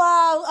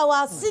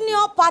 our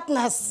senior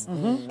partners.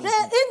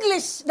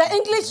 The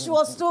English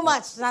was too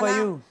much. Nana. For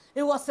you.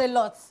 It was a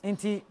lot.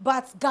 Indeed.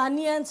 But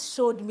Ghanaians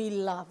showed me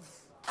love.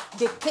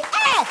 They came.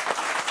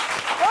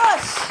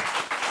 Gosh!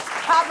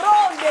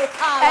 Cabron, they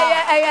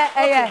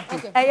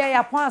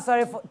came.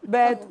 Sorry for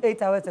bed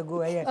 8 hours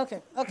ago.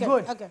 Okay.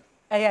 Good.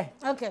 Okay.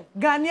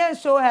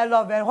 Ghanaians show her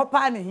love and hop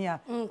on here.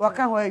 What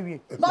can we?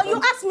 But you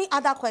ask me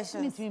other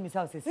questions.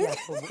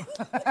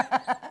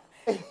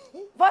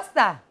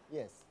 Foster.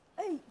 Yes.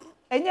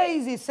 And you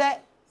easy say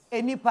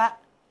any part.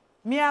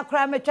 Me a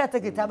cry me chat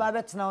take it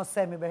about now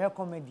say me be her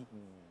comedy.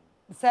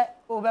 Say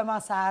over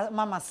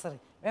mama sorry.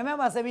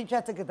 Remember say me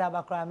chat take it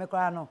about cry me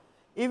cry no.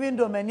 Even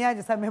though many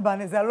just say me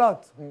ban is a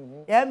lot.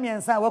 Yeah me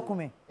and say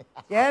wakume.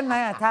 Yeah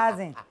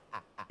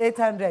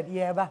 9,800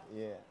 yeah ba.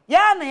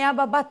 Yeah na yeah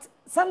but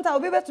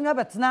sometimes we better me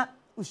but na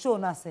we show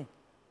na say.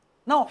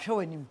 Now show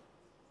him.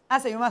 I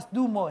say you must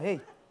do more. Hey.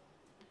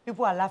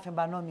 People are laughing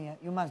but not me.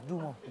 You must do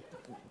more.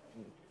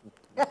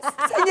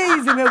 Say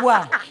easy me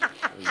boy.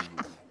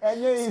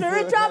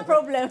 Spiritual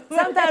problem.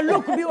 Sometimes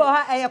look be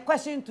a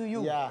question to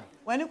you. Yeah.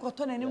 When you got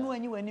on anymore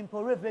when you went in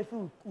for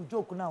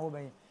joke now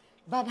over.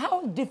 But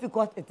how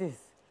difficult it is.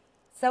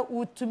 So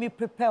would to me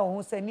prepare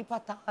who say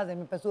nipa 1,000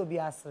 me person be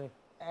asking.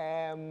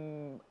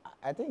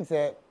 I think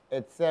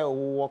it's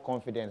a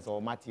confidence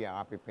or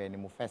material prepare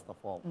first of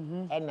all.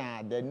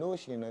 And the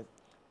notion is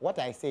what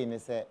I say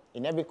is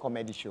in every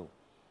comedy show,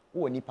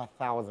 who nipa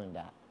 1,000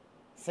 that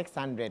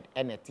 600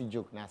 and a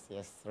joke na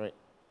yes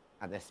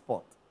at the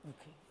spot.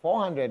 Okay.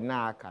 400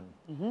 na can.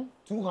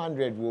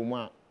 200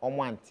 woman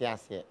on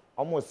tiase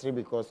almost 3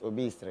 because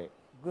obesity.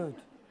 Good.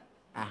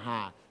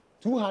 Aha.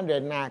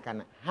 200 na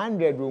can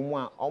 100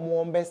 woman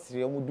on best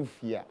 3 do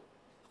fear.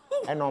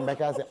 And on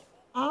because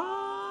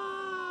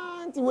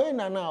auntie we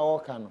na all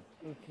can.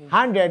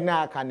 100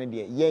 na can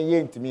dey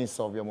yen to me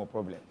solve your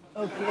problem.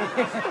 Okay.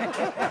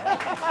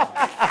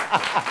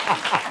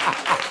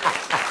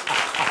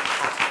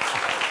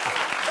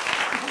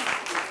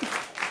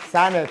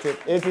 Sanity,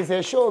 it is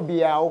a show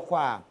be a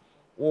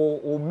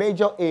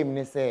major aim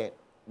is say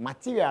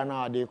material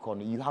nowadays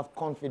you have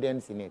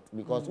confidence in it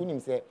because when you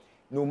say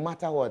no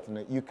matter what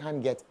you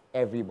can't get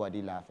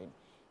everybody laughing.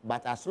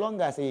 But as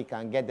long as you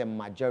can get the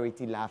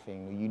majority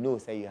laughing, you know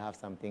say you have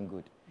something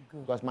good.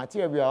 Because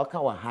material be all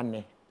kind of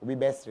honey, will be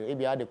best. If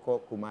you have the call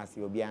Kumasi,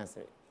 will be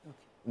answered.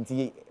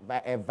 Into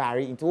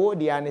vary into all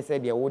the answer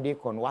said the what they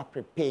can what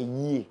prepare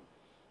ye.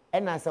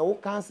 And as a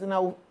cancel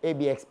now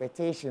be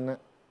expectation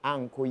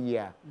anko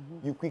year,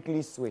 you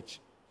quickly switch.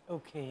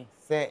 Okay.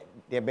 Say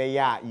the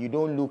beya you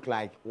don't look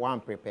like one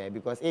prepared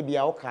because be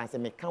all cancel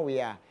me can we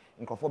are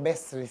in for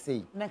best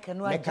say. Make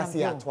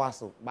see at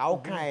twice. But all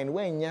kind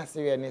when you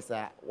serious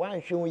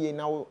one show you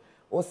now.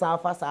 O sa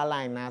first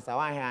line na sa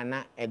wan ha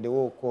na e de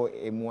wo ko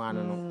emu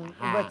anu no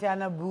but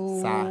na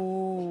bu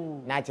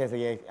na che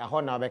say a ho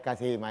na obeka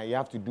say you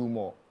have to do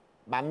more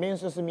but me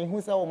so me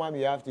who say o ma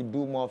you have to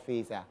do more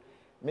face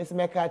miss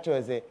make catch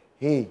say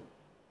hey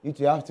you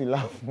two have to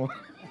laugh more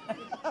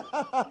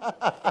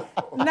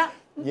na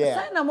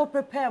say na mo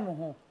prepare mo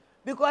ho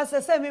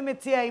because say me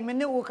tie me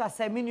ne wo ka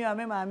say me nua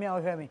me ma me a wo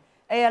hwe me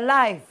e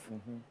live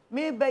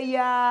me be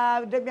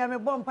ya de bia me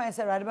bom pan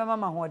say rade be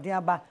mama ho den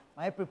aba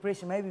my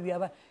preparation maybe we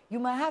have you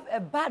might have a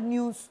bad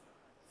news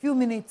few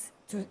minutes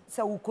to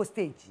say we go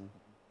stage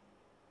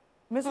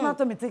Miss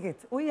Mato me ticket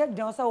we had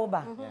don say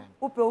oba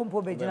upe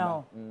umpo be gina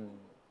ho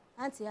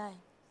auntie ai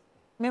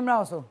memra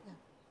also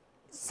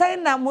say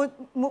na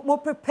mo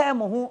prepare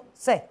mo ho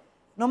say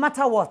no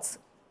matter what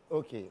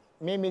okay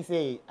me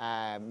say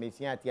me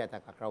see at theater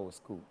kakra wo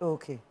school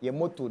okay your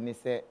motto ni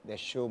say the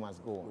show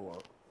must go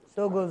on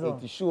so goes on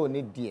it show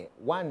ni there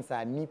once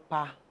a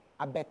nipa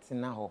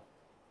abetina ho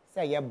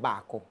say ye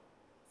baako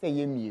say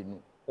ye mienu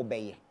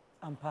obeye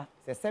ampa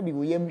say sabi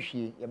wo yem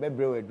hwie ye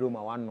bebre we drama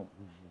wanom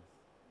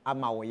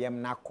ama wo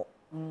yem nako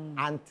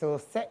until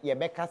say ye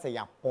beka say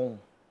yapon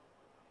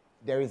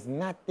there is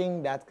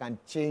nothing that can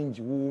change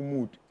wo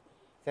mood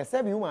say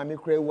sabi wo ma me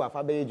kra wu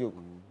afa be joke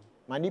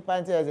mani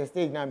pante as a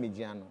stage na me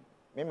gina no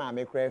me ma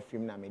me kra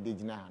film na me de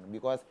gina ha no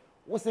because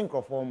wo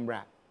synchrophone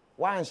bra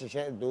one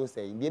share those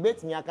say the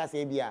betimi aka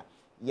say bia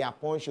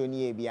yapon show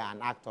ni be an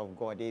act of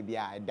God be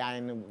a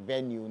dining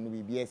venue no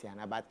be BS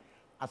and but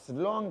as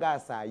long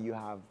as you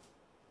have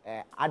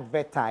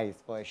advertised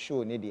for a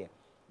show the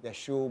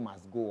show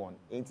must go on.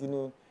 And you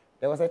know,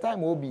 there was a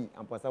time Obi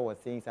Amponsah was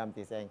saying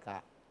something saying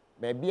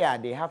baby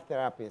they have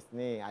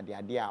therapists at the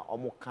idea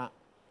almost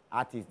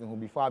artists who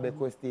before they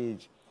go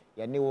stage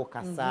you know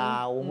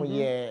kasa who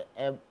ye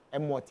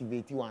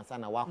motivate you and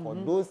sana work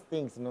on those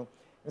things you know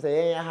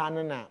say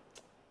na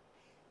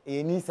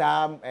you need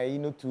some you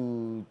know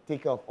to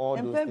take care of all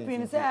those things.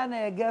 And say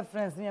na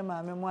girlfriends near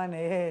my mama na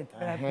head.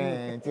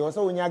 Ti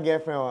also when your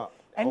girlfriend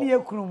and you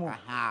krumu.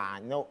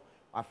 No,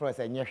 my friend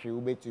say nyehwe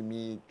we be to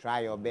me try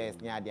your best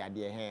near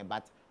the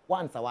but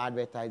once our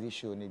advertising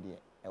show ni there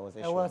it was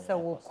a show. It was a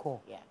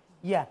walk.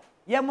 Yeah.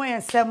 Yeah mo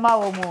yen sema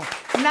wo mo.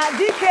 Na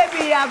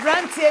DKB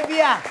abrantie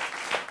bi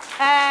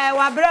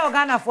wa bre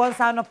Ghana for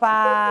san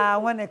pa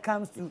when it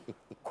comes to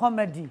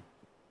comedy.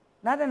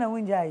 Nada na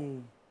winja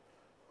yi.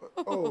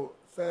 Oh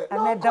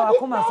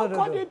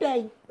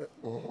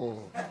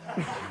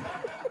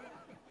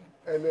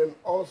and then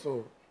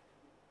also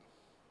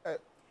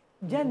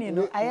Jenny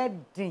no I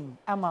had thing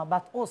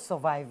but all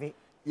survive it.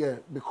 Yeah,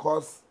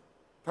 because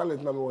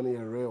talent number one is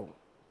real.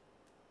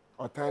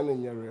 Or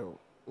talent is real.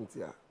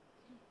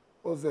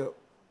 Also,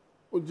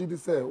 Ojidi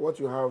say what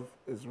you have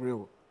is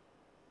real.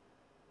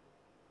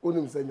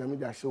 Onim say nyame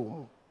da show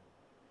mu.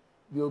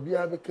 The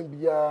obi can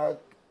be a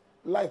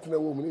light na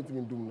woman need to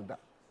be doing that.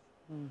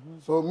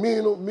 So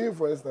me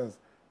for instance,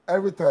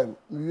 every time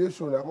we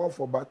show I'm on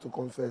for back to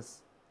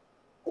confess.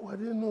 Oh, I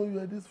didn't know you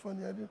were this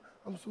funny.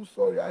 I'm so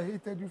sorry. I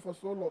hated you for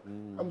so long.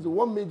 I'm the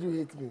one made you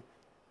hate me.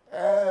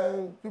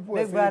 And people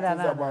were saying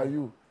things about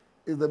you.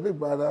 It's the big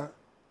brother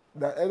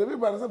and the big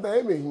brother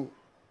sometimes me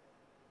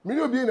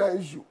no be an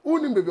issue.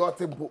 Only baby or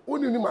tempo.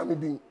 Only ni mami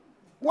being.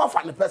 What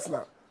funny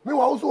personal. Me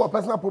also a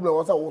personal problem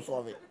was I will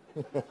solve it.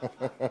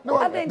 No,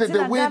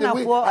 the way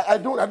I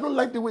don't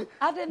like the way.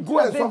 I didn't go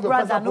and solve your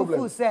personal problem.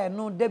 No, say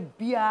no, the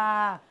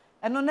beer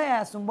and no na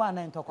asumbo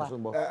na ntokwa.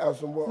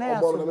 Asumbo, na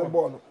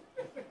born.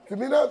 To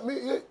me na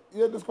me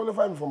you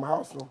disqualify me from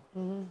house no.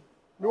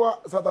 Me wa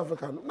South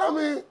African. Na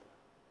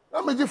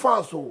me ji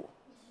fans so.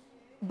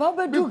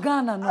 Baba do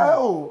Ghana no.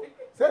 Oh,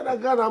 say na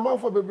Ghana man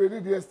for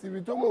bebre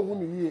DSTV to mo hu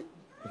me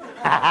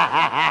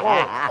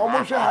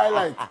almost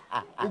highlight.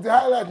 It's the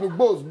highlight me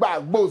bows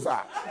back, bows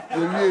are.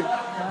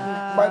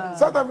 But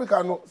South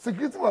Africa no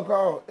security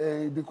macro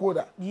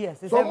decoder.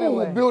 Yes, it's so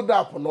everywhere. So build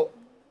up no.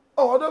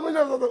 Oh, I don't mean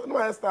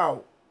no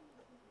style.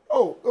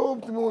 Oh,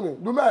 to morning.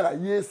 Do matter.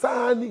 Yes,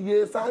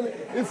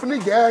 if ni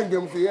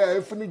gang say yeah,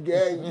 if ni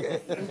gang.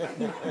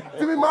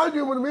 To me mind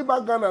you when me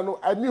back Ghana no,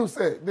 I knew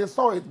say they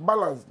saw it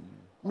balanced.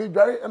 Me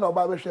very and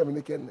about share me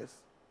nakedness.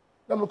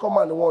 Let me come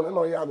and one and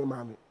no ya me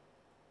mommy.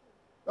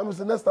 Let me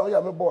say next time ya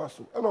me boss.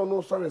 And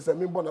no sorry say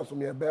me born as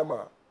me a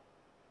bema.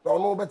 No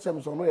no better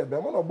me so no ya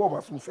bema no bomb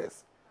as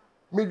first.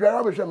 Me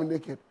very share me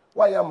naked.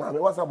 Why ya mommy?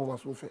 What's up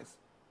as first?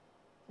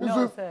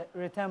 No, sir,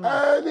 return.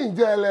 In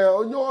jail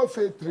on your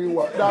face 3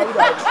 1. I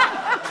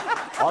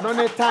don't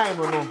need time,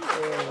 no.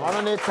 I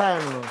don't need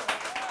time, no.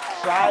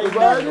 Try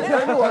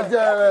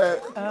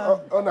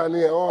on a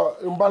near or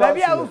imbalance.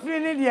 Maybe I will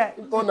feel it yet.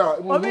 Oh, no.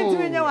 Obi to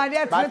me now, I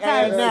dare 3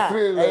 times.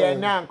 Hey,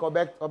 now, go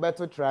back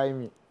to try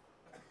me.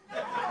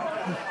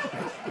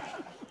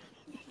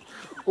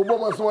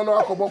 Obama so no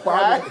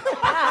akobokwa.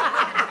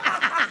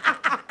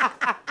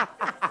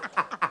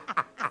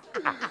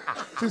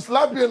 She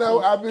slapped me now.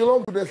 I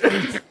belong to the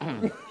street.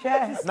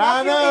 Yes. No.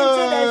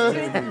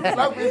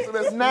 Slap me to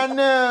the street.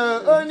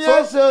 No. On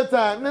your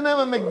showtime.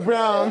 No,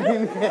 McBrown.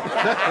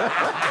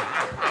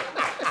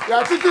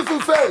 Yeah, teachers who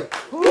say.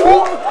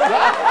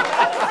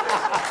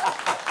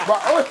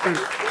 But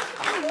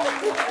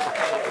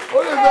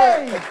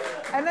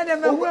and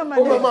then the woman.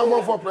 Oh, my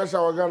mom for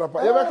pressure. We're gonna.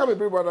 You ever come and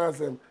bring one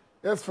answer?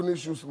 Let's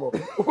finish you small.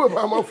 Oh,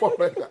 my mom for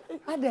pressure.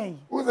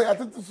 Who say? I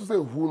think to say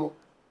who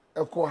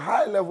no. A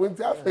high level in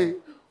the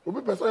we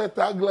person a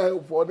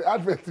tagline for the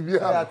advert to be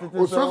here.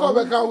 We so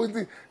we can with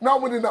it. Now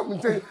we need to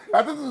change.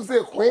 I think to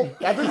say queen.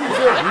 I think to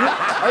say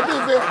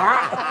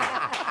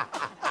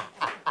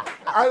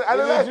I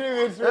don't know.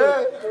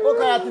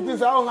 Okay, I think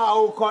it's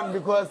how con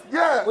because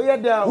yeah. We are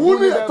there. Who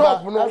need the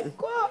top? No. I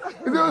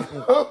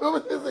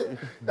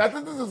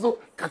think this is so.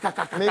 I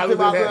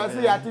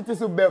think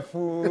this is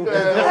befu.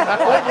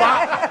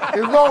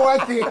 It's not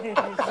working.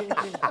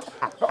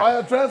 I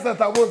am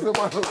trendsetter. I want to.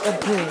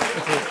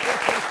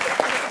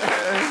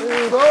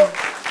 So,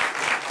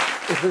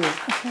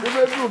 you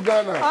may do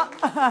Ghana.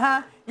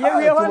 Yeah,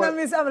 we want to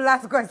miss our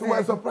last question. To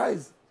my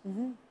surprise,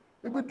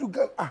 maybe do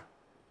Ghana.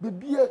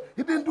 Baby,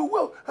 he didn't do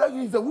well.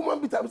 He's a woman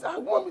beater. I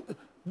woman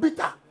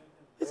beater.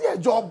 Is he a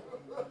job?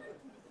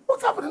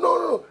 What's happening?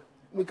 No.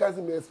 My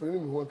cousin may explain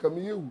me. Come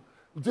here.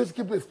 Just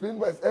keep explaining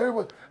myself.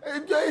 Everyone, I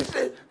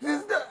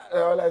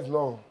realize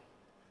no.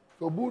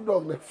 So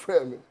Bulldog, my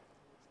friend,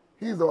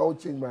 he's the one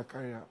who changed my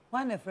career.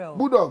 One friend.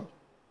 Bulldog.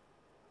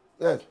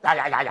 Yes.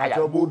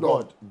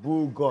 Bulldog.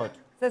 Bulldog.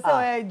 So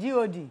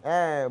G-O-D.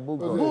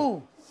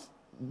 Bulldog.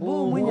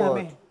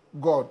 Boo.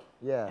 God.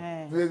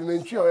 Yeah.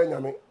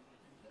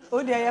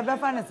 Oh, dear, you're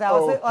better than I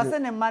was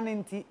a man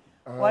in tea.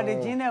 What the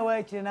Gina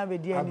work in a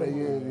video.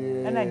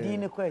 And I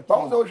didn't quit.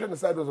 But the ocean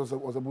side was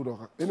a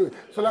Bulldog. Anyway,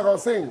 so like I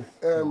was saying,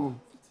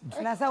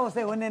 and as I was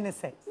saying, when any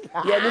say.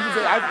 Yeah,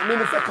 I mean,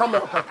 it's a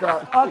camera.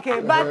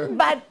 Okay,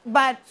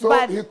 but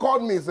so he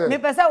called me, said, me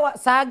pesa what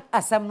sag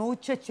asam no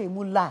cheche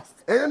mu last.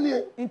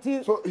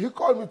 So he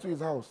called me to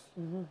his house.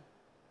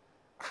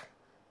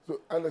 So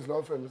Alex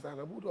love friend said,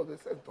 "Na Bulldog they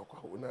sent to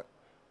Kahuna.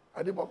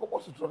 I did my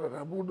purpose to try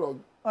that Bulldog.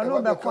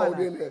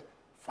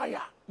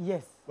 Fire.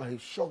 Yes. But he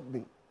shocked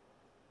me.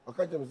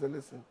 Okay, James said,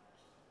 listen,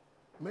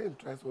 men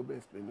try to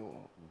explain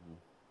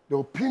the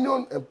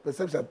opinion and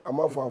perception I'm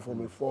out for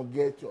me.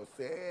 Forget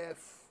yourself.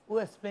 Who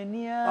explain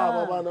here?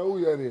 Baba, now who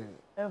you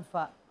there?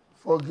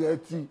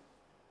 Forget it.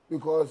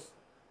 Because,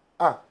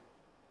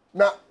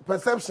 now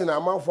perception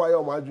I'm out for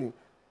your dream.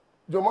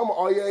 Your mama,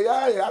 oh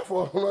yeah,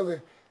 for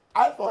nothing.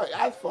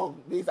 I for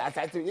this,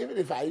 even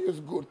if I use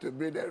good to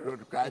bring the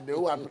road cry, they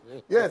want.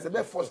 Yes,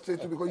 they're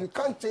frustrated because you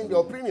can't change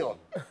your opinion.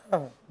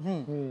 So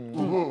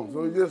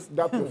you just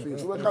dap your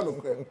face. What kind of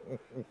care?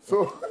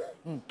 So,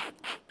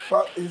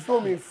 but he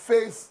told me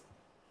face.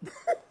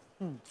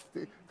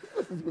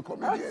 He's a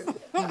comedian.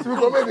 He's a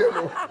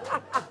comedian.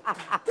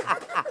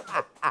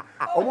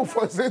 Almost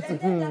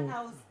frustrated. I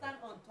will stand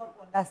on top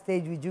of that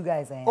stage with you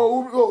guys.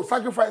 Oh,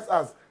 sacrifice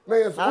us. 10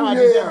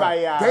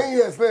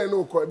 years,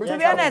 no. To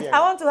be honest, I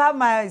want to have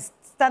my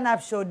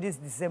stand-up show this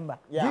December.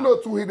 Yeah. You know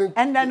 2 hidden.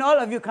 And then all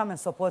of you come and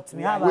support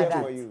me. How about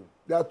that? For you.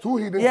 There are 2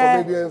 hidden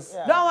comedians.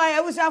 Yeah. Don't worry,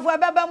 I wish I for a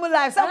Baba Mu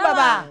life. Some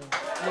Baba.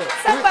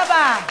 Some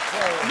Baba.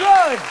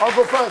 Good.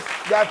 Uncle first,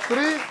 there are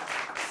 3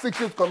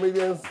 secret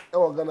comedians in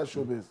our Ghana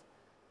showbiz.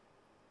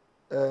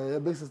 Your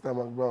big sister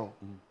Mark Brown,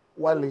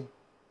 Wale,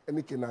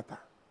 and Kenata.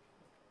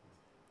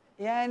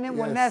 Yeah, and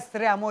then next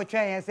 3 I'm more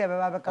trying and say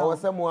Baba come. Or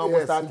someone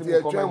will start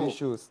to comedy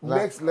shows.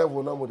 Next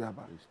level, no more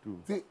about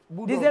it.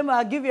 December,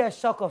 I'll give you a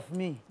shock of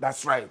me.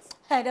 That's right.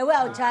 Hey, the way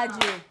I'll charge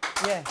you.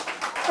 Yeah.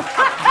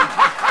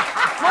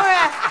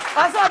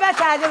 Also, I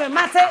charge you.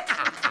 Mate.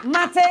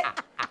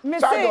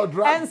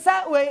 And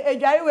that way, a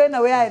dry way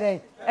no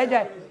way.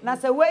 Now,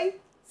 say, wait,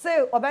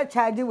 say, about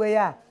charge you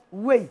way.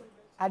 Wait.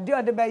 I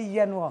do the baby,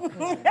 you know.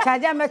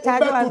 Charge me,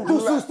 charge you.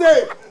 To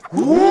stay.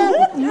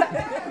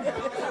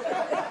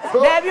 So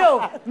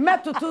Debio,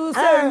 meto to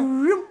say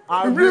rim.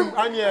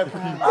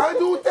 I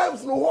do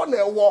temps no one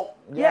a walk.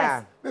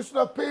 Yes. They should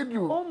have paid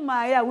you. Oh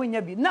my, yeah, when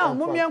you be. Now,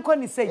 Mummy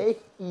Uncle say.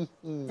 You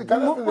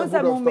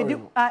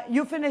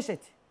finish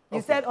it.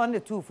 You said on the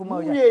 2 for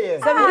Moja.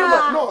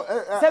 No,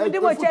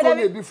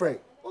 70 different.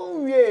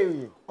 Oh,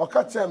 yeah. Or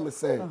catch him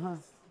say.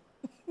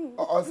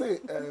 I say,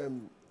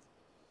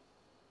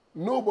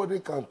 nobody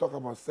can talk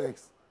about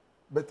sex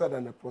better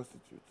than a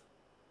prostitute.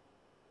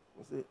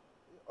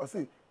 I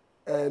say,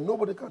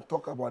 nobody can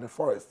talk about the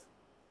forest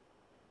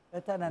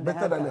better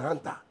than the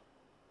hunter.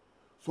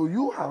 So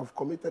you have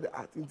committed the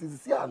act. It is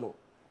Siano.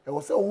 And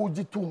was say,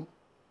 Ujitum.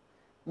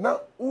 Now,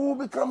 who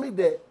becoming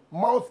the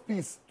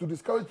mouthpiece to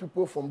discourage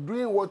people from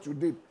doing what you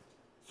did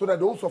so that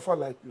they don't suffer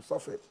like you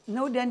suffered?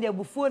 No, then they're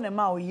before the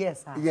mouth,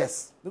 yes.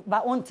 Yes.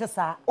 But on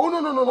Tessa. Oh,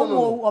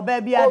 no. Or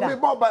baby other.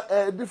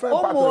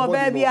 Different part of the body.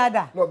 Baby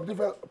other. No,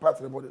 different parts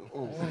of the body.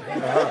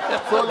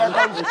 So,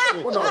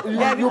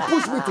 like, you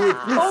push me to it,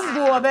 please.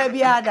 Or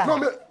baby other. No,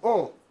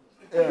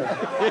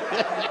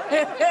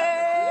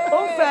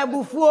 fair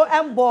before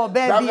and ball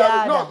baby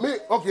other. No, me,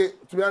 okay,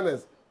 to be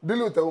honest,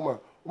 dealing with a woman.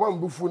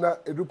 One bufuna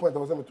a do point I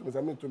was saying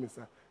to me,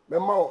 sir. My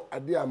mouth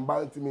at the I'm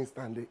bound to me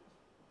standing.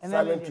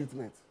 Silent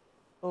treatment.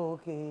 Oh,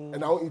 okay.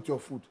 And I won't eat your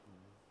food.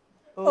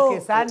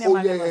 Okay, yeah. And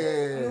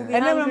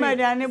then my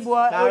daddy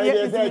boy.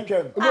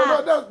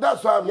 No,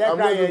 that's why I'm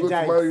going to go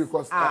to marry you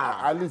because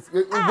at least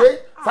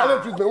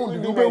silent treatment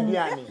won't do me.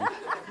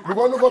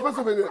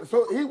 Because so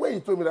when he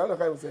told me that, I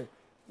kind of say,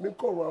 me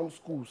go around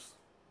schools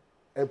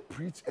and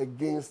preach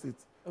against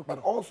it. But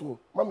also,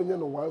 mommy, you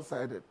know,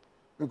 one-sided.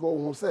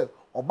 Because who said,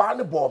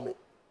 Obani bought me.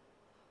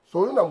 So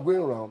when I'm going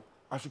around,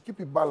 I should keep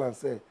it balanced.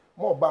 Say,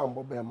 more bam,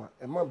 Bema,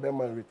 and man,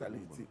 Bema in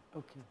retaliate.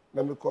 Okay.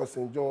 Let me call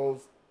St.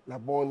 John's,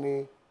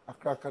 Laboni,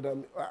 Accra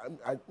Academy. I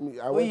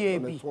went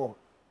on the tour.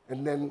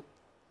 And then,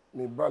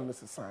 my brother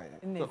is a sign.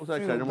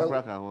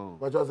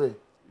 What you say?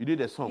 You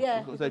did a song.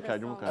 Yeah,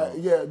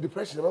 yeah,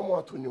 depression. I'm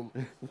more to you.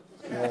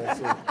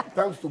 So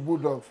thanks to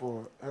Bulldog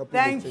for helping.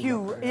 Thank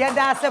you. Yeah,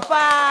 that's a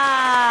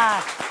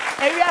part.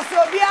 And we are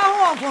so be a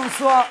home from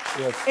so.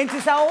 It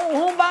is our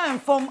home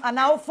and from and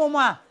now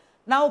former.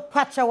 Now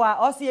Pachawa,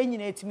 also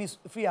you to me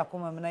free a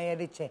come and I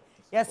had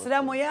yes,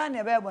 Ramoya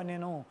never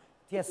no.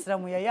 Yes,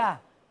 Ramoya,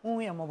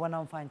 who am one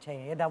on fan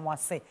chair. That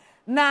was say.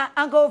 Now,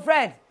 Uncle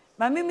Fred,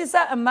 my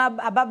mimisa and my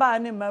baba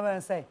and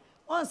mother say.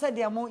 One said,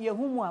 "Dear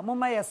Yahuma,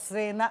 Mama, yes,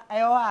 na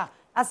I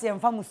as am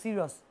famous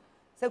serious.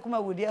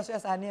 Sekuma would yes,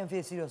 I am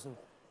face serious.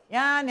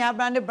 Ya, near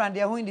brand,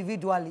 who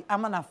individually,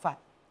 I'm an affair,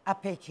 a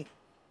paycheck.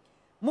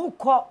 Mo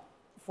call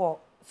for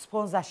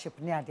sponsorship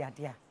near the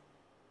idea.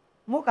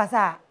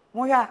 Mokasa,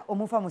 Moya, or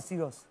Mufamo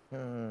serious.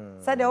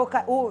 Said the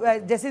Oka,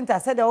 Jacinta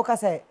said the Oka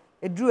say,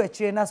 a drew a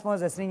chain as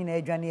sponsor singing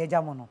a Johnny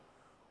Jamono.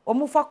 Or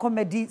Mufa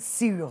comedy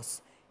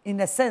serious, in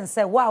the sense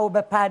that wow,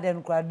 be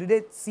pardon, do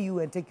they see you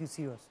and take you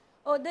serious?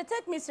 Oh, they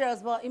take me serious,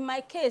 but in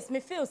my case, me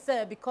feel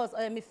sad because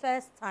it's my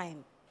first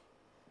time.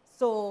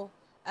 So,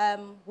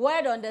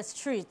 word on the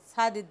streets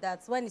had it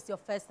that when it's your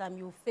first time,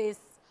 you face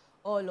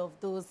all of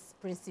those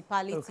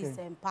principalities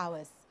and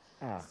powers.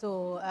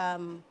 So,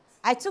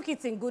 I took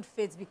it in good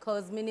faith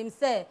because meaning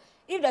say,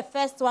 if the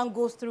first one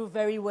goes through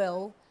very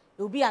well,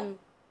 it will be an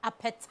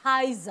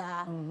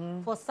appetizer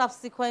for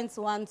subsequent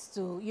ones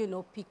to, you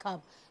know, pick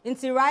up.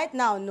 Until right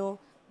now, no,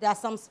 there are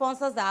some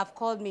sponsors that have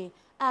called me.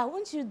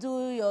 Won't you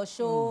do your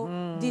show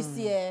this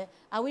year?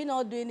 Are we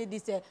not doing it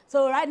this year?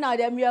 So right now,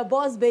 they're your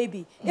boss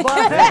baby. Now,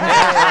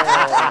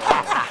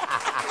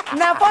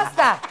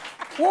 Pastor,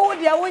 who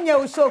would you win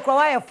your show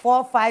 4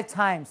 or 5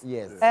 times?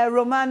 Yes.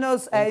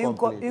 Romanus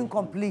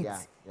incomplete.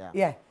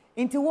 Yeah.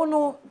 Into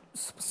one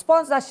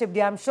sponsorship,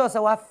 I'm sure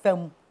so what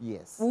film.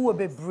 Yes. Who will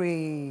be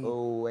brave?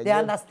 Oh, they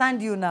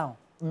understand you now.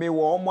 Me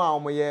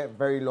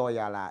very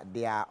loyal.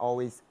 They are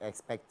always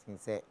expecting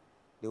say.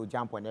 They will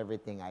jump on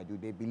everything I do.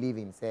 They believe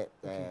in say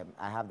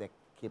I have the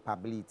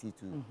capability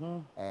to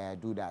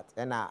do that.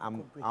 And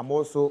I'm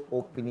also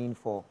open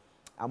for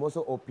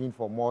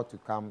more to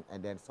come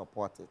and then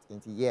support it.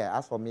 Yeah,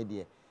 as for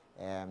media,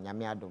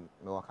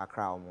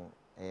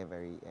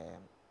 very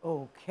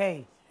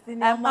okay.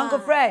 Uncle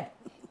Fred,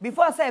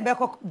 before I say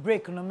a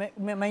break, no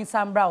me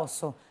some brow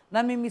so.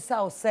 Na me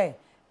misa say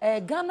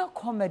Ghana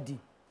comedy.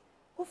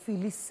 Who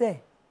feel say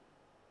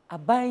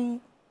abai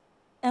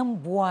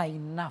emboa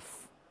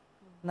enough.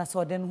 Na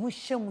so then who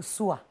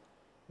shemusua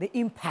the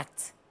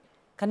impact.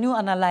 Can you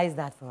analyze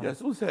that for us? Yes,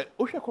 who said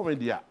Osha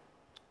comedy?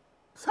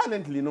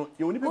 Silently, no,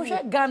 you only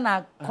Osha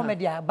Ghana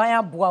comedy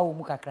baya boa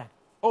mu kakra.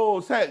 Oh,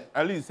 say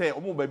at least say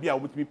omo baby I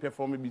would me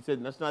perform maybe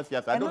said national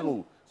theater. I don't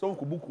know. Some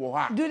could book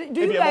or do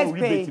you guys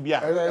pay?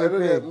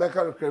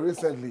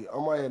 Recently,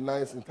 a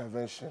nice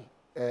intervention.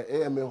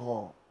 AMA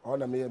Hall,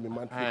 on a me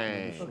man.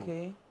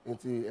 Okay.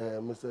 Into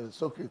Mr.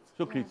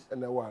 Socrates.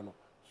 And the one.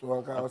 So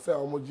I can say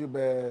Omoji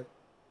be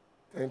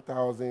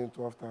 10,000,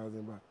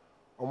 12,000 baht.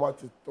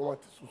 Omati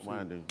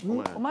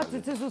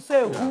to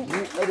say who?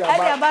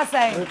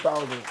 Eddie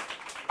 3,000.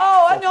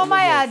 Oh, on your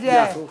my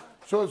idea.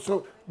 So,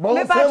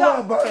 Bobo.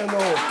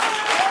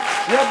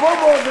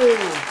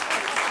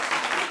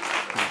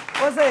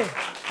 What's it?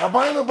 I'm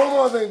buying the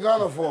bombers in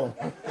Ghana for.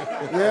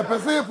 Yeah, per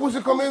se,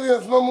 push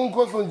comedians, no moon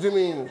cost on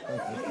Jimmy.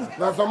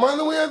 That's a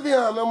man we have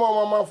here. No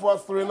more mama for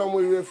us three, no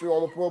more referee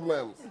on the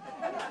problems.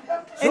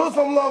 Show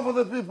some love for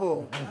the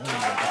people.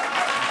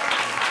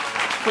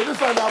 So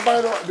this one I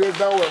buy the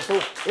down well. So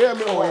here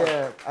me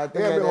I think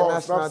the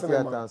National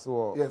Theatre as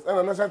well. Yes, and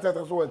the National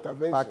Theatre as well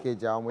intervention.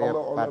 Package and we have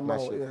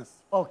partnership. Yes.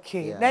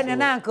 Okay. Then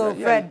so, Uncle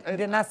Fred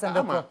the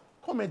National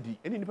comedy.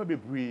 Any nipa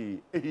bebree,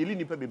 any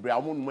nipa bebree. I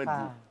won't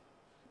do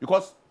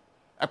because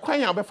a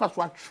kwanya obe fast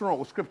wa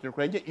tron script no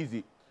kwanya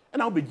easy.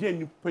 And I'll be gen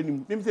nipa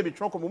nim say be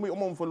tron come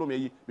me follow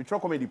me be tron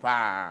comedy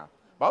pa.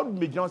 But I would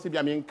be John say be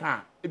me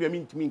nka, e be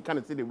me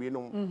nka say the way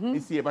no. You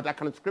see, but I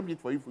can script it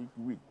for you for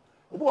week.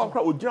 Obo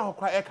akra ogyina hɔ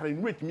kwa e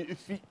kan rate me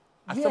efi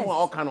asɛm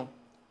a ɔka no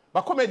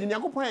ba comedy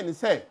nyakopon en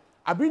say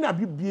abiri na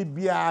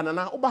bibia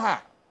na oba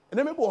ha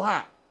na me bo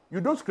ha you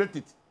don't script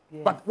it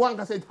but one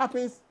can say it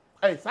happens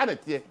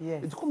sanity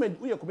it's comedy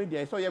we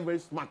comedian so you're very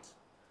smart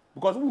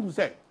because who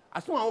say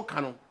asɛm a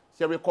ɔka no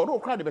say record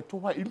okra de beto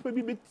ha impa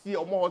bi betie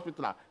omo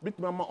hospital bit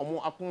mama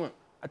omo akon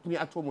atumi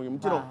ato mo yim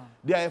tino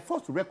they are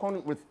forced to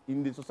reckon with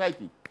in the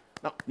society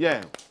now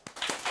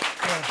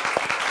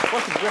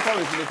forced to reckon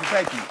with in the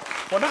society.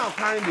 For now,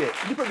 kind there,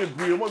 people be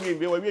bring more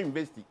we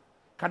invest.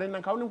 Can na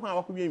ka woni ho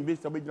a we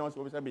invest obegina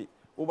so be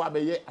over be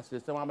ye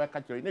asese ma be ka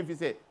kire. Na fi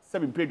say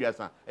 7 period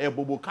san e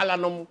bobo kala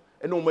nom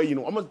e no ma yi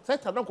no. Almost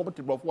set na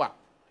competitive before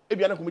a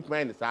bia na commit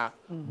mind sa.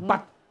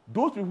 But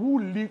those people who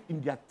live in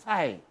their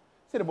time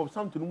say about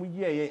something mu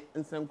ye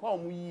nsenko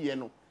mu yi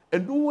no.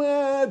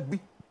 Enduwa bi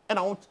e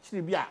na won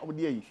kire bi a wo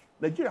de yi.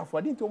 Nigeria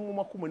for didn't mo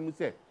ma come mu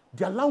say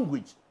their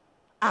language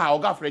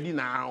oga Freddy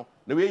now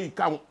the way he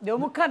come they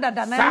mu ka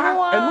dada na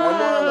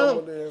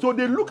so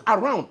they look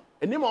around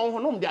and them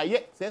on they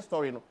are say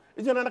story no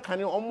it's another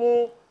kind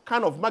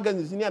of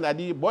magazines near that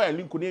the boy and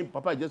link name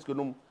papa just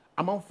no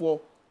amount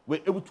for were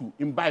able to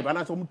imbibe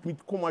and so meet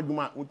come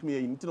aduma me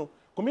you know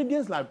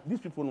comedians like these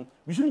people no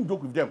we shouldn't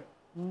joke with them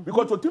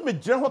because to tell me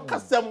general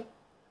custom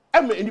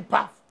am in the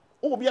path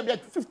be about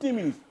 15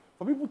 minutes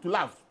for people to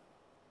laugh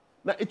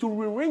now it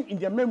will ring in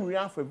their memory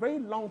for a very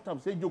long time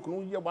say joke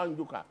no hear one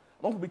joker.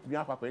 Don't be me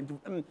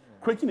and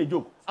creating a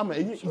joke. I'm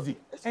easy.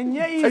 And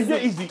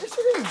easy.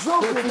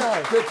 Joke with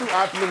that. Creative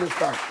art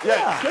minister.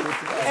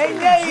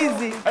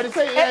 Easy. And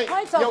say,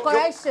 point of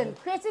correction.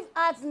 Creative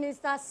arts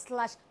minister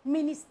 /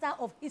 Minister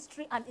of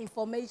History and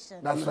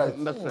Information. That's right.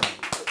 Nana,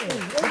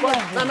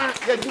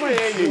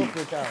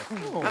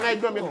 and I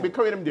don't be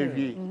carrying them there.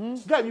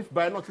 Guy, if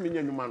by not me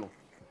and man.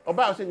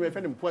 About saying we're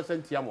offending poor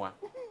Santiamoa.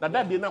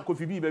 That day not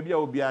coffee baby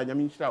will be a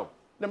yamin shout.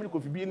 Let me go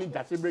be any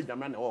just break the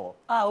man or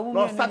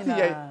no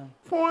Saturday.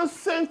 4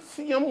 cents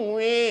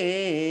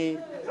way.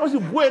 Also,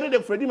 boy,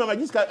 the Freddy Mama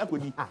just got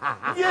equity.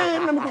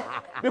 Yeah,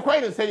 be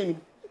quiet saying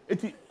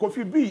it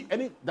coffee be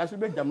any that's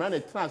break the man a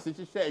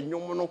transition share in your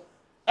mono.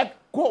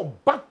 Go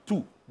back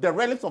to the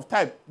relics of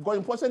time. Go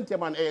important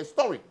man a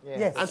story.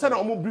 Yes. And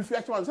some more brief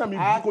actual and some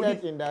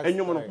and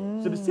your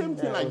mono. So the same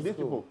thing like this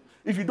people.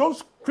 If you don't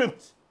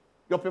script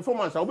your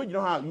performance, I will you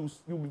know how you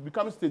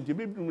become stage.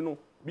 Maybe you know.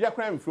 Be a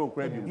crime film,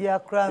 be a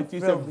crime. It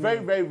is a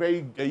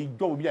very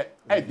job. Be a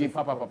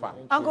papa.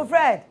 Uncle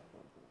Fred,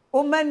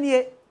 o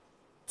manie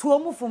to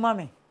omu for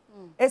mami.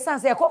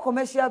 Essence a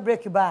commercial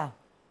break bar.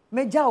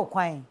 Me ja o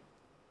kwan.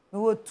 Me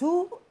were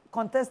 2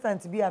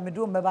 contestants be a me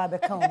do me ba be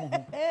kan omu.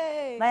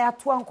 Na ya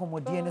to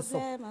ankomodie ne so.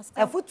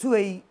 E futu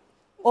yi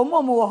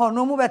omo mo wo ho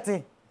no mu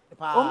bete.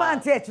 O man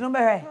tie chi no be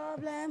hwe.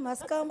 Problem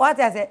must come. What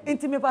I say,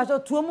 intimate pastor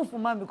to omu for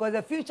mami because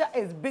the future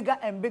is bigger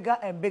and bigger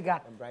and bigger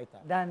and brighter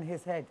than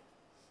his head.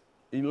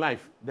 In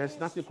life, there's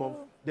nothing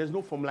there's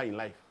no formula in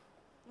life.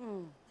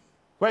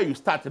 Where you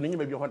start and then you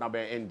may be on about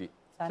end it.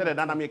 Say that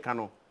I make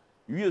no.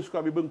 You use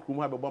scrub be krum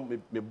ha be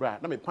me bra.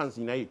 Na me pants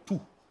in here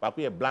 2. Back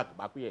here black,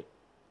 back here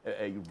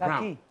you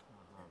brown.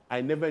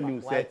 I never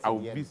knew say I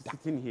would be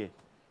sitting here.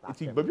 It's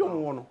baby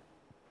omo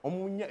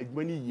nya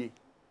adwani ye.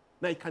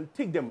 Now you can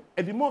take them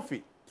Eddie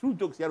Murphy through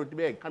jokes here to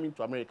be coming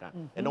to America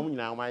and omo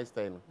nyina my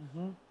style.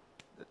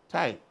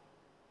 Time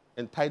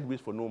and tide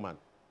waits for no man.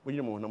 Thank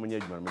you,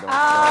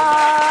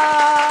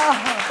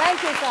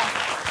 sir.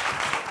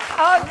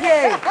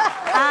 Okay.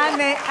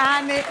 Annie.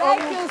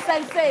 Thank you,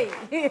 Sensei.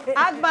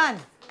 Agman,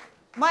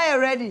 my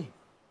ready.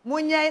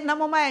 Munye na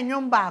mama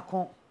enyom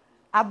baako.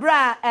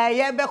 Abra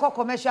ye be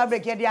commercial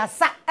break ye dia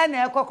sa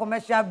na ye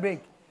commercial break.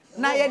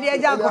 Na ye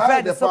dia Uncle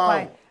Fred so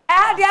fine.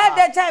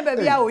 The time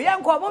baby ya o. Ye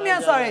nko mo me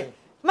sorry.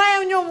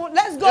 My enyom,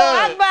 let's go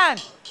Agman.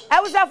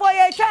 I was for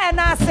ye try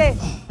na say.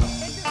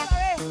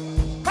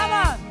 Come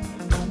on.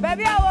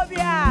 Baby, I will be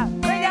here.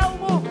 Baby, I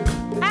will move.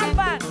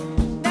 Alban,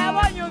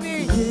 never you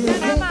me. Into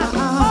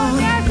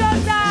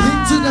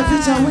the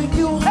future with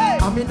you.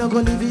 I'm not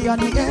gonna leave you at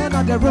the end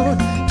of the road.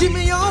 Give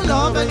me your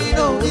love and you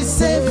know it's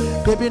safe.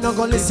 Baby, not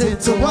gonna listen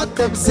to what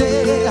them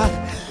say.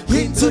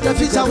 Into the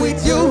future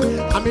with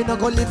you. I'm not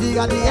gonna leave you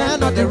at the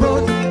end of the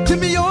road. Give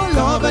me your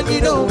love and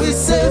you know it's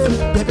safe.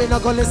 Baby,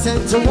 not gonna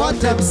listen to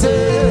what them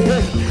say.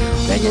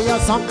 Then you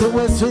have something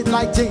with sweet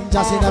like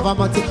ginger. She never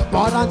want it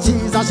more than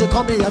cheese. And she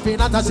come here every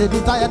night and she be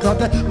tired of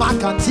the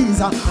mac and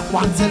cheese.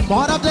 Wanting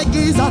more of the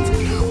gizzard.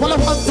 Well, a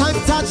one-time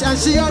touch and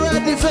she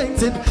already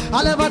fainting.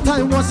 All ever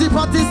time was she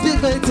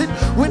participating.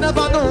 We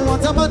never know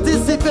what I'm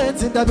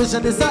anticipating. The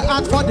vision is the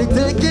art for the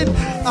taking.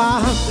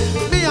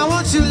 Me, I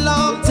want you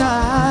long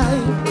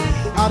time.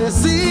 I don't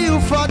see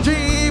you for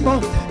dream.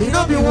 It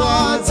don't be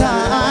one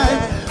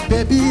time.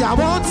 Baby, I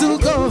want to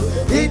go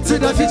into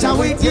the future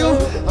with you.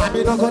 I'm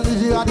not gonna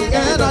leave you at the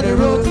end of the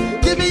road.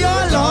 Give me your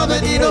love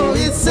and you know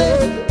it's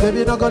safe.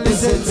 Baby, not gonna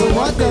listen to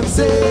what them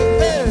say.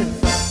 Hey.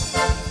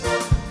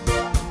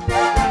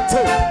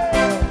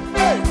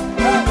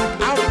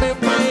 I'm in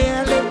my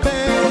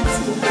element.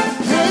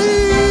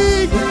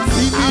 Hey,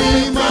 I'm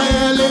in my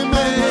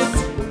element.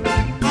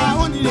 I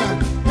want you there.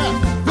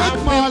 I'm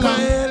in my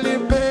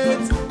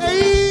element.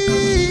 Hey,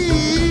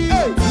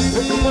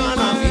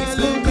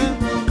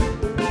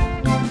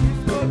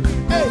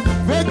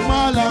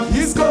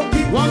 he's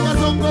cooking. Wanga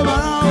zongo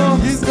barao.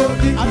 He's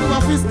cooking. Aduba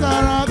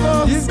fiskarago.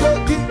 He's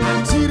cooking.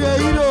 Achire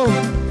hiro.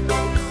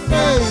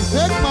 Hey,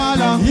 Big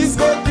Mala. He's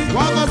cooking.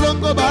 Wanga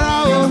zongo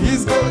barao.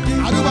 He's cooking.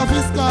 Aduba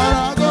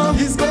fiskarago.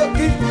 He's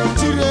cooking.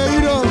 Achire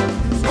hiro.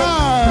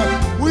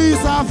 We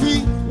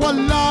safi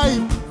wallahi.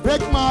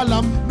 Big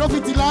Malam. No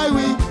fiti lie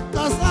we.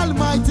 Cause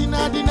Almighty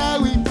not deny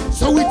we.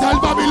 So we tell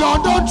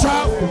Babylon don't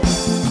try.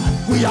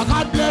 We are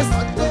God blessed.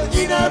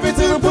 In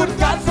everything we put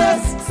God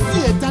first.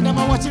 Satan them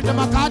are watching them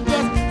a God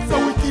blessed. So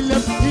we kill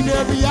them in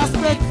every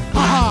aspect.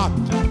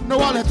 No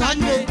one let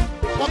Tanya.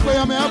 What way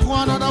I may have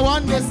one another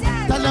one this.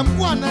 Tell them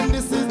one and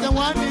this is the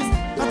one this.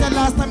 But the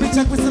last time we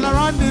check we still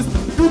around this.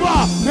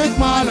 Duba, make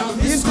Malam.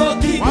 He's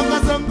cooking.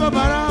 Wanga zongo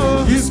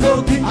barao. He's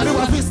cooking.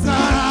 Aduba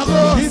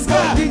fiskarago. He's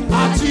cooking.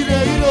 Achire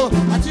hiro.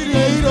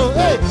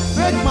 Hey,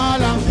 make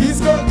Malam. He's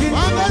cooking.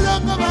 Wanga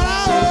zongo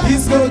barao.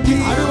 He's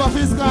cooking. Aduba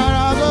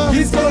fiskarago.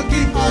 He's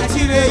cooking.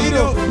 Achire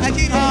hiro.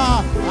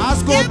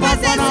 Ask go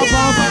papa na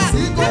papa.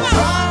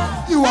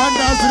 You want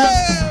dance?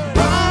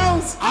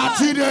 Bounce.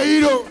 Achire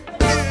hiro.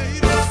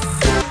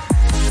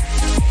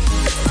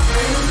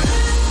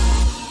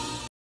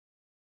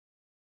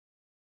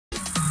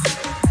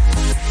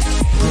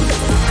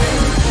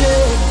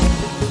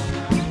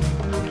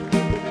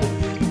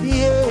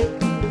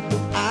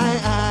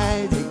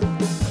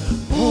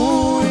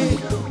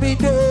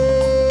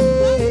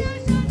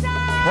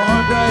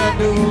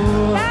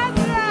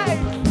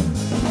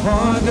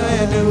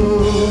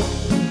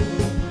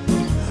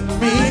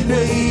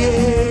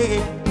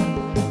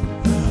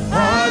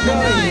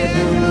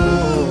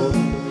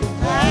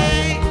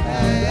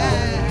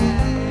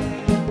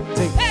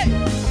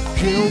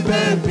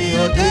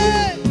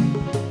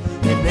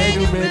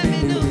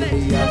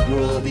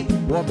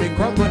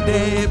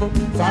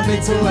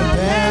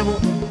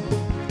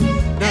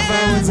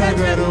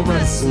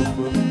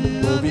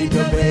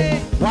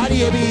 What do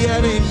you be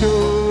having to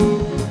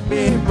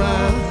me,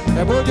 man?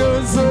 The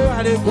bojo so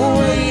I dey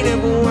go in the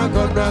moon. I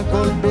got drunk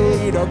all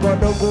day. Don't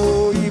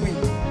go even.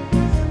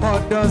 Oh,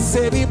 don't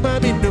say me,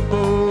 man, in the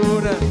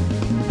moon.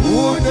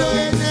 Who do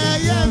it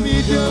there,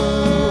 me do?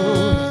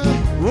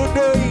 Who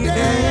do it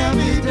there,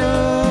 me do?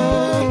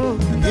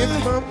 If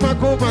mama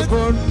go my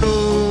condo,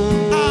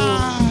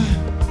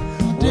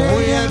 oh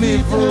yeah, me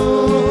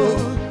fool.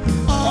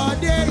 All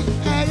day,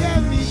 I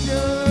am me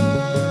do.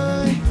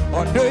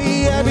 All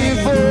day, I am me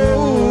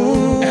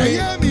fool. I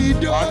am me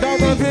do. I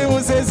don't feel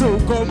say so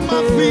come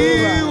my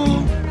feel.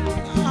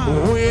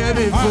 Oh yeah,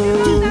 me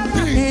fool.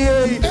 Hey,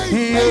 hey,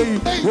 hey, hey.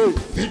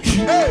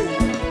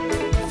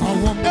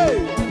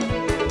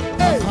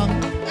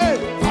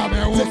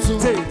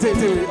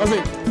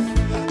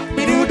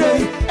 Me do day,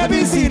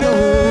 every no.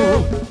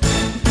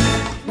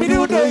 Me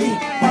do day,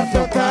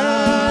 after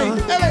time.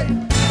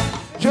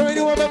 Show me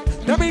the woman,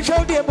 let me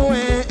show the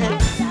boy.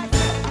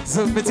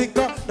 So me think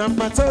up,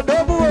 number two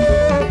double.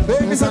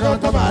 Baby, so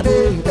don't come out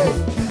there.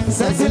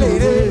 Sexy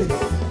lady,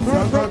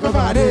 rock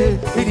about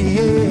it.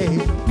 Baby,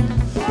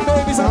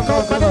 so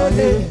come out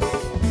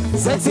there.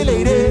 Sexy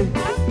lady,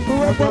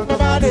 rock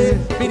about it.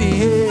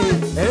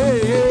 Hey.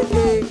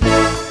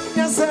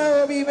 Yes,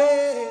 sir, baby.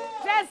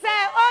 Just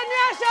say,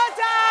 Onua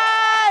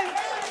showtime.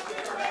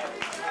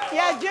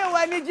 Yeah,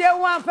 J1,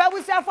 J1.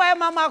 Pebble say for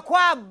Mama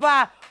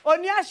Kwaba.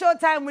 Onua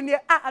showtime when you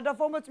I don't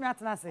forget me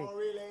at say.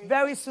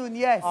 Very soon,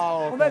 yes.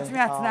 Forget me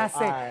at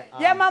say.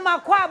 Yeah,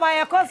 Mama Kwaba,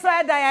 ya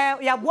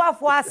consider ya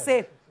boafo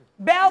say.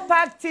 Bell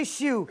pack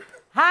tissue,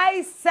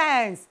 high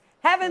sense,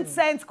 heaven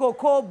sent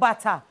cocoa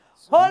butter,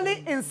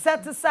 holy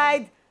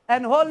insecticide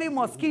and holy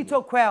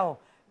mosquito quail,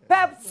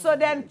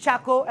 Pepsodent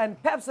charcoal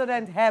and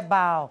Pepsodent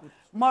herbal,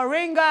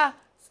 moringa,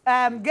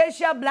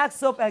 geisha black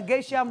soap and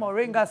geisha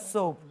moringa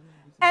soap,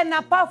 and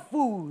Napa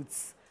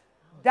Foods,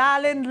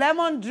 darling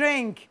lemon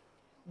drink,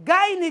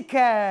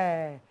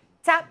 Gainike,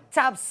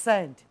 tap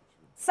scent,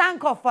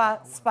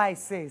 Sankofa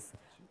spices,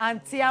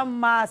 and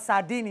Tiama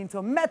sardine in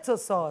tomato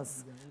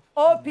sauce,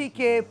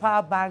 OPK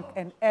power bank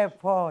and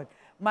airport,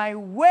 my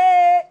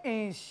way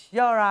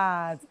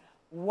insurance,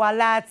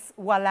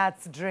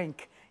 wallet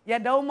drink. Ya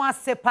don't want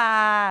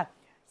sepa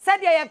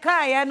said ya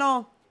car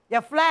no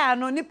ya flyer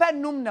no nipa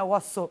num na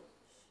waso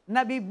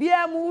na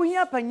bibia mu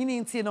hia panyini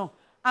nti no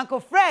Uncle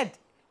Fred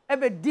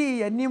ebe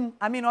di anim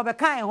I mean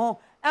obekan ho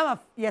ema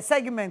ye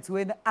segment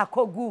we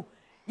akogu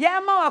ye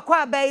ma wakwa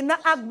abai na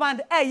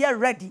agband ye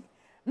ready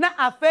na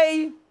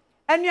afei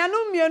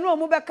anuanu mienu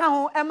omu beka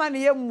ho ema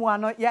ne ye mua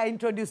no ya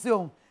introduce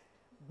him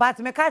but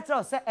me ka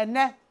tell say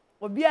ene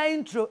obi a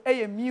intro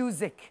ye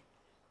music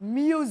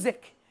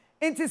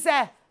inti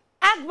say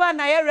agband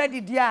na ye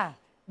ready dia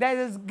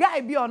there is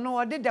guy be on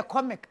no did the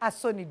comic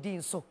aso ni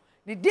din so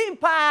the din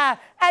pa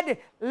ede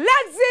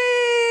Lexi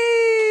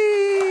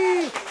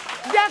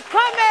the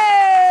comic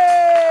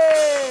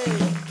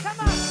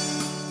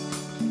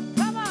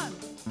come on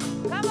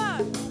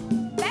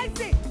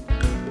Lexi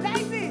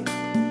hey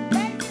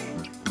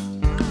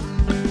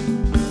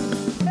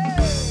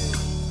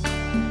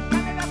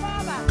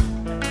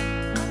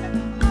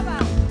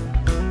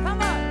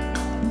come on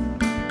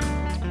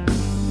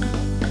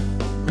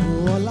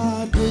all I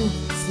do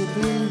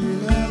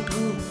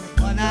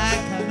what I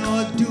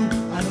cannot do,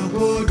 I don't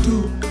go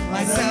do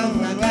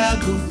myself. I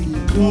gotta go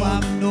feed. No,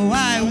 I'm no,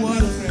 I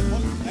want.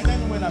 And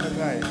then when I'm a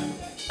guy,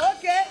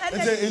 okay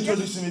let's say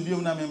introduce me to you,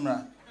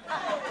 Namimra.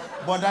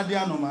 But Daddy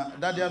Anoma,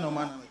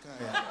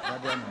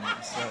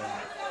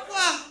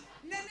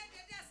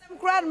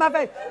 crowd my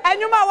face. And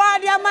you ma wa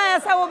dia ma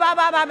esa wo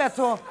baba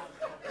beto.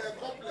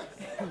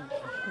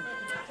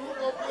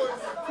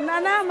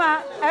 Nana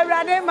ma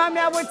everade ma me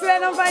abotire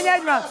no fanya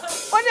adwa.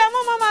 O de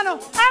mo mama no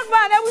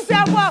agba na wusi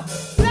agbo.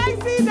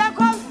 Lexi the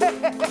come.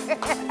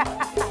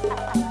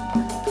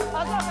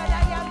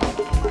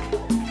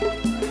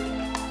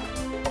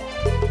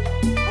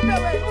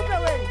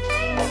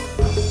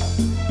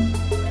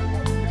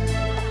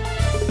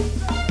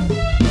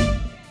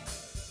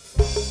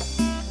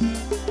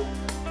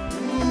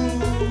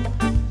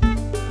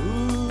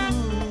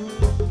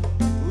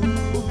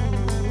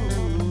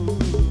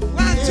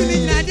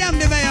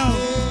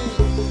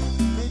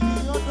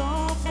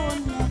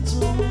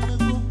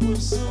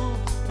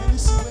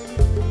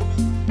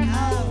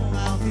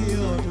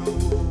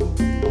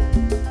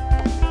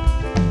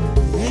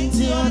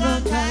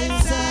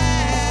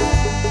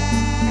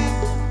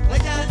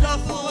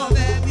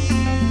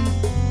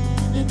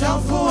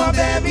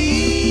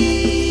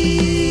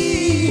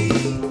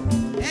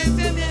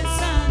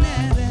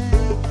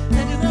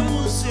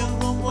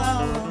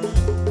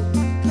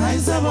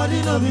 Somebody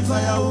know me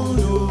firewood.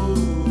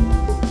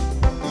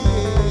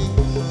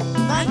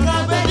 I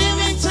can't believe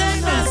in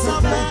China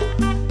somewhere.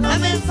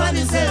 I'm in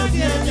funny self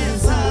here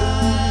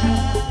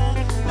inside.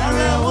 I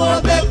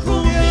will be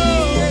cool.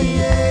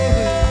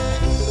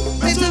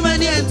 Me too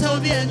many and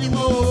told me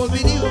anymore.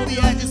 Me will be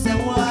at the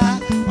same way.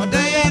 Or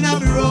Diana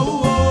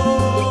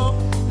Bro.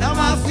 Now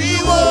my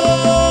feel.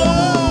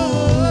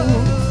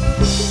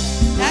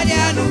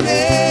 Diana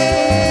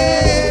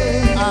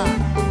May.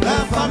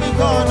 That family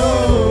gone.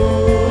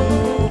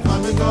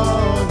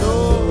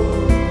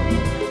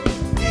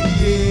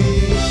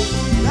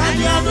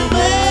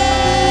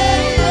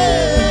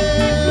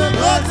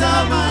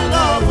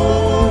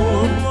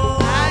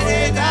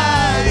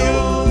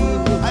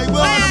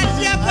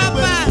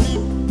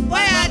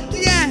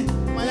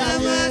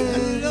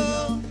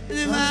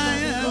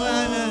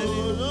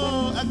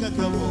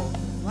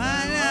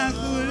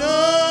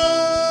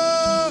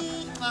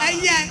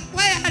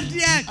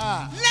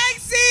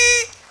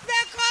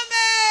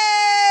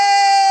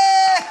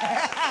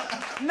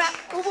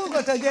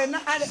 Again,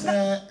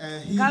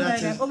 he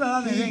that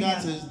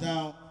is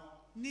down.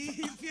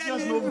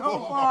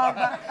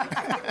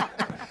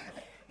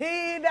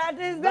 He that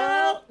is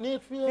down,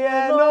 need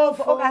fear no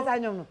for no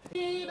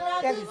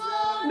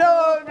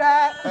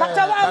that.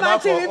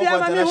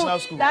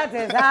 That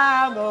is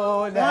how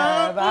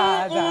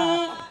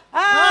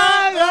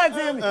I got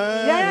him.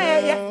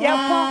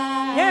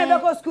 Yeah,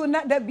 because school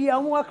not that be a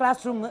more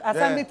classroom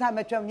assembly time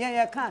at home.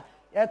 Yeah, can't.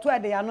 Yeah, to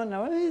the ano na.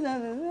 Oh,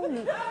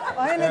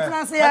 any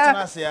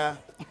transia.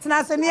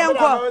 Transia ni enko.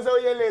 I was so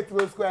late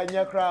to school and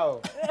your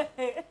crowd.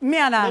 Me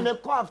ana. Me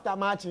call after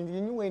matching.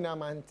 You knew in a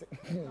month.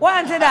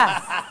 What did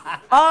that?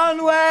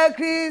 Onua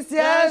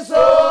Christian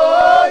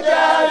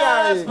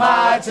soldiers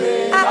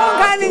marching.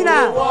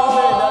 Kanina.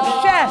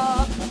 Chef.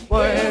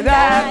 With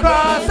the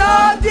cross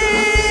of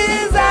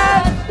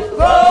Jesus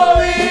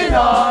going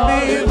on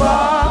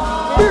before.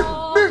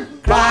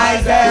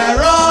 Christ the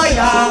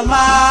royal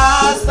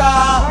master.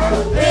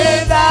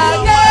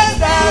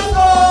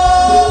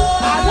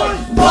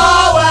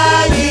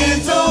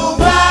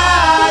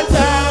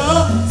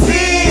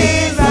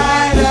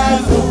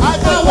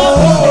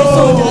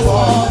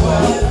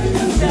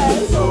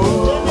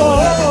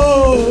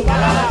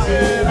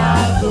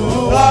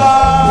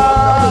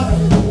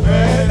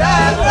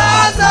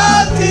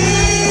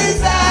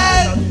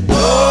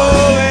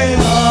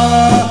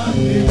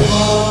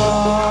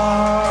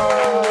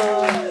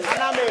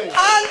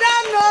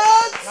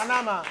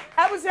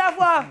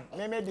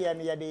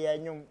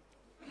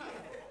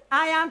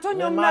 I am to you.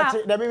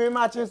 The baby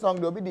matching song,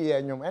 do be the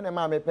enyum, and a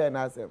mammy pen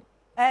as him.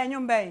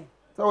 Enyum bay.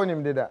 So when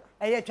him did that.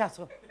 A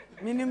castle.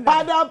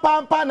 Padam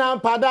pam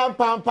padam padam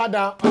pam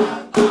padam.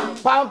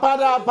 Pam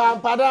padam pam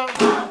padam.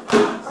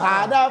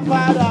 Padam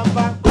padam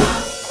pam.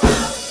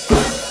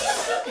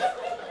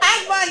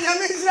 Agba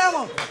nyame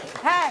nhyamo.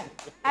 Hey,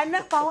 and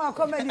next power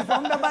comedy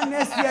from the band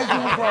next year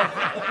for.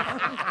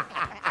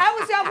 I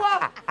was your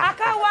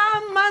aka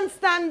 1 month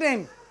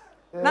standing.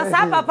 Na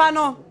sa papa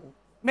no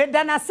me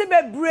dana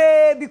sebe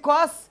brave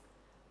because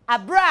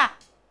abra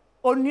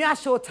Onua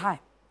show time.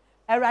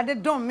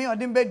 Erade don me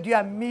odin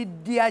bedua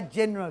media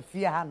general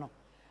fie ha no.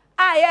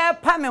 Aye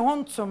pa me ho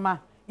ntoma.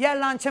 Ye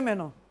launch me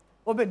no.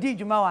 Obedi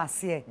djuma wa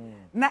ase.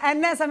 Na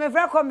enne sa me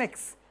frɛ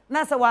comics.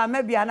 Na sa wa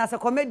mabia na sa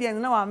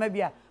comedian na wa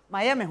mabia. Ma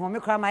ye me ho me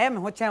kra ma ye me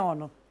ho chen wo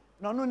no.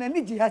 No no na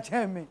ni ji ha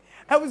chen me.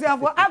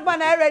 Abusiafo agba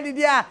na ready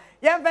dia.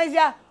 Ye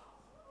mfensia.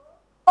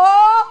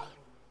 O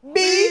B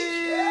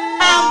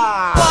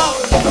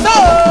Amponsah.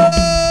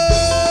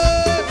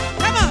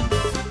 Come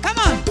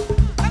on.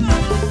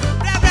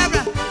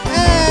 Bra.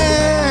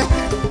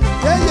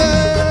 Hey, yeah.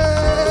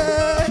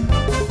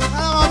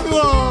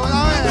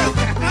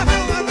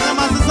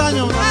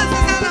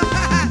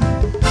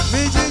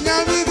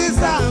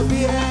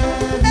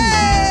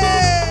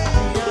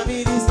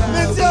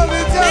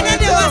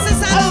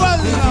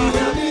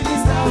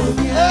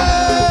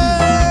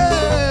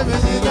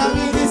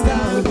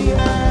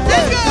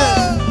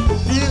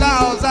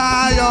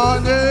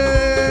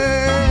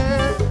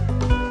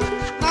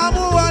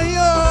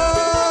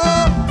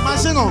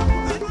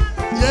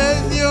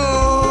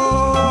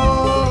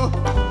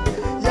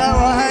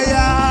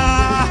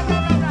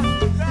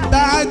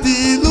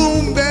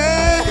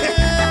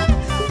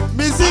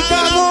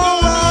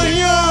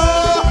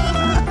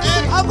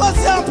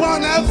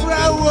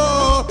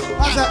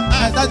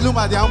 That look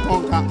at the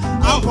Amponsah.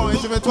 Amponsah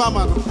is even 2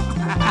 man.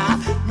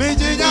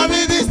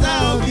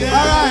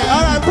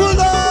 All right,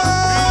 pull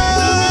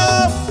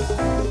up.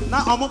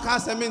 Now I'm gonna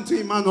cast him into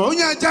Emmanuel.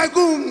 Onya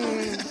jagum.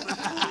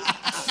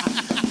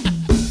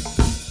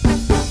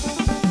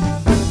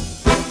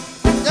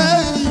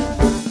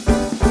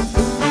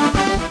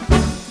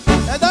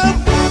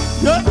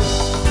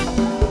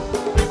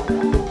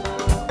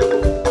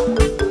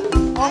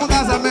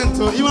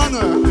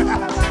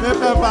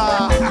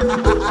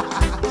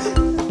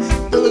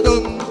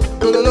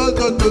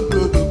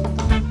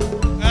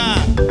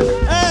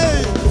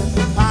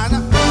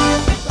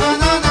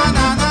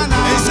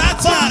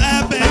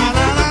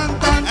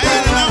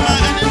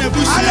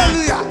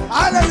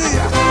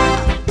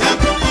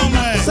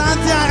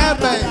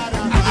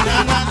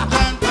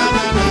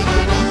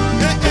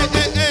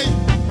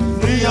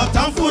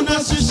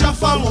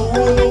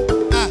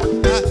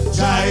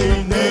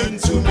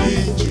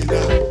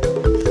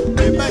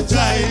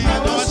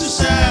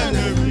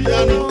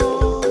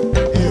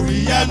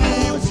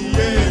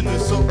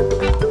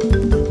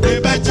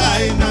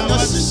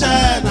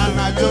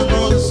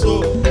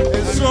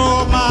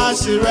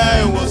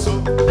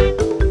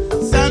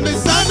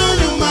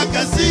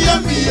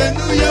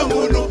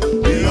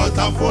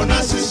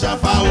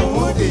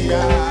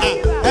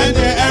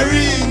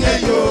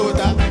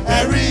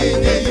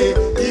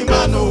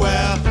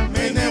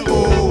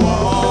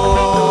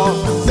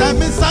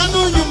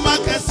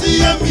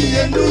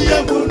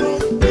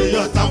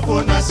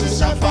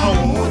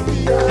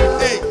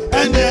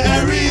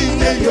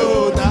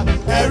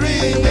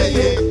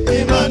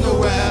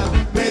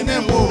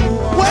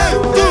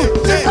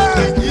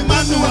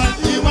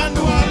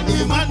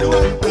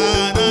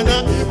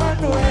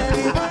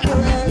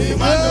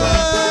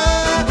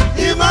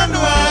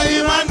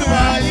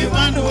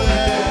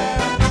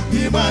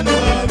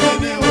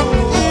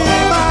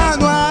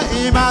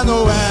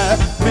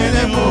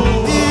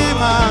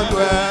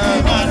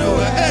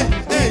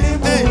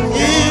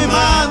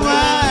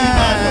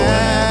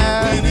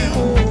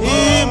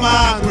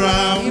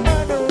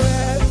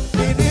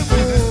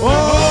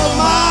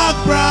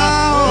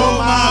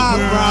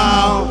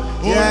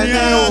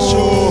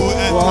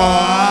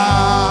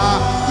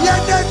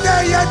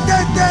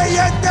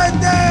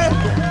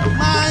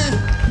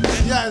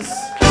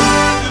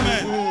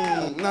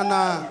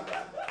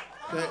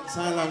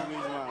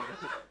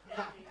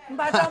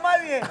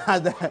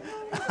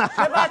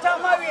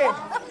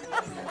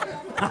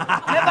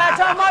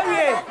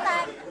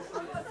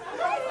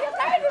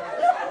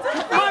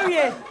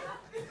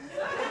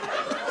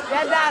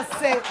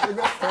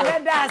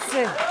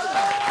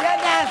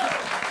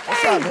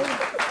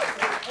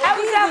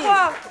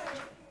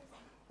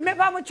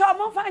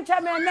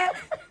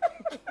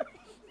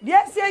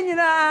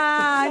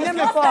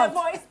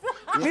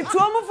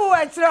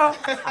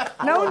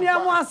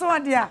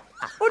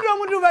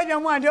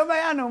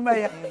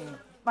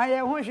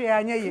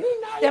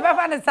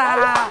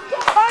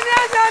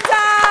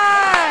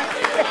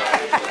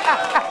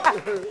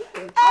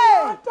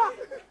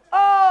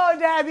 Oh,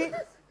 Debbie.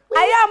 I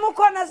am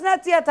a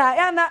theater.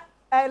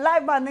 I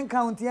live band in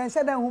county and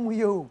said whom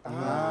you.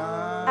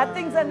 I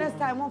think the next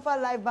time we'll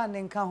find live band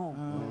in county.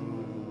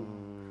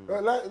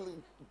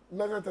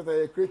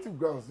 Creative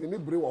grounds. You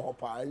need bring a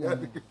hopper.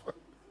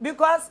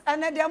 Because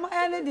and then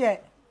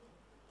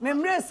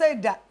memory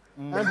said that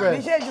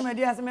Me share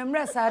jumedi as me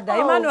mre sada.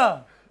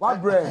 Emmanuel.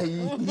 What bread?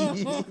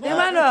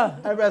 Emmanuel.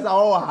 Empress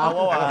awo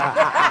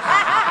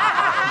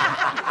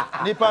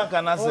Nipa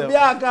kana se. Obi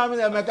aka me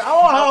na meka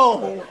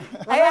awo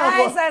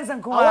Ai sense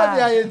nko. awo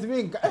dia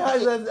yetimi ai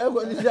sense e go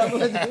ni sia mo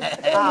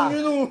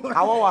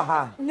Awo wa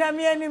ha.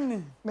 Nyame anim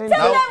ni.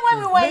 Tell them when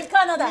we were in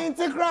Canada.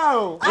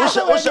 Integral.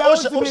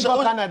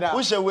 Canada.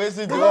 We should wait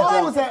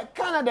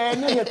Canada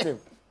negative.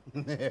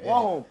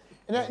 Wow.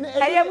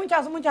 Aye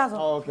munchaso.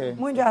 Oh, okay.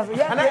 Munchaso.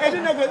 And I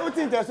didn't get what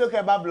thing so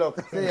okay bad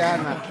block.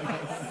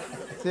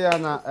 Say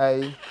Anna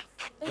ai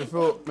me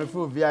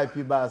feel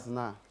VIP bus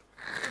na.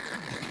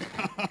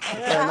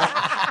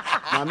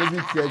 Na me bi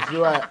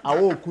tiachiro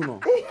awo ku no.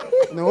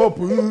 Na hope.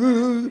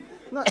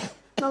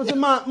 Na se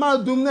ma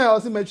dum na o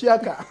se matwi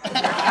aka.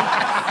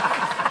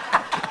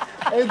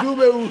 E du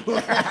be wu.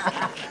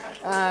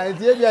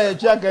 Die bia ye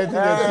twi aka ti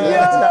na.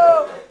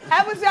 Yo!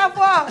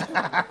 Abusiafo.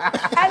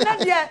 Ana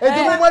dia. E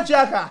du mo twi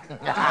aka.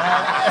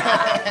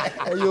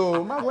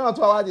 Ayo, ma gwa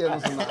to awa de no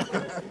so na.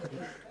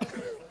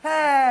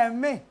 Hey,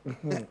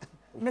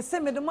 me say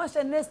me the most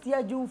next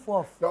year June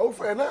 4th. No,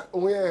 fair na,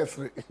 we are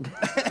free.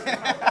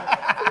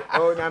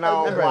 Oh,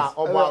 Nana,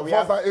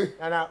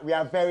 we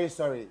are very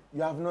sorry.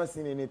 You have not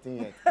seen anything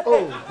yet.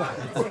 Oh.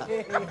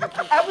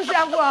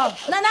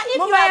 Nana, if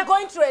you are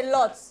going through a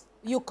lot,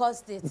 you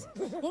caused it.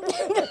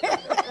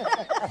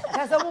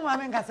 That's a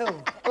woman,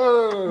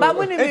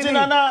 Babu ni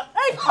Nana.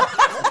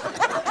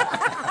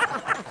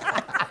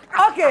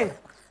 Okay.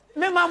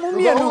 Me mamu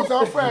mi enu.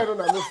 So fair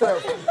na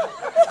myself.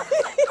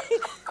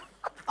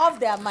 Off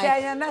their mind.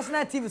 Yeah,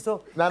 national TV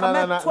so.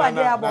 Nana.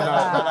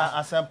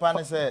 Asempa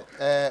ne say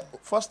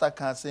Foster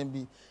can say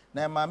bi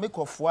na ma make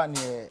of one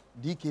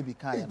DKB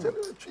kan no.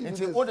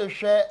 Nti o de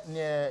hwe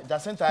ne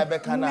Jacinta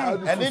Ibeka na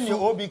ene ni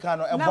obi kan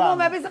no e na mo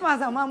ma bi se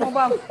masam ma mo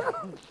ba.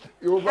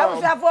 Yo ba.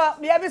 Abusafo,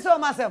 me bi so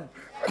masam.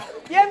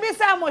 Ye bi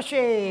sa mo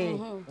hwe.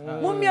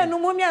 Mo mienu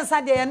mo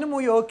miensa de ye ne mo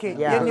ye okay.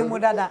 Ye ni mo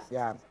dada.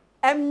 Yeah.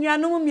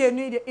 Emnyanu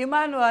mienu de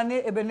Emmanuel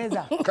ne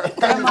Ebenezer.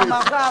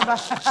 Mama Baba.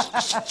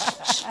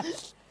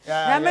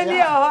 Yeah,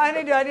 many I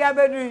need the idea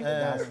bedroom.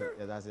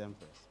 That's the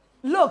Empress.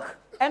 Look,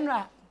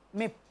 Enra,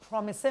 me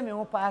promise me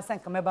won't pass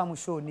and come back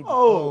show ni.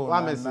 Oh,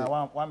 one me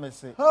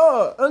say.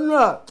 Oh,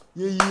 Onua,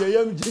 ye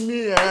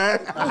Jimmy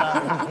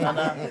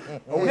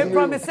Me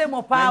promise me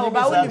won't pass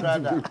about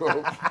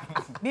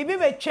Bibi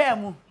be chair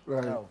mu.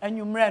 And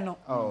you mre no.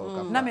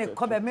 Oh, na me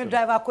come me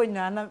driver ko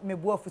nyina na me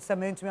bo ofu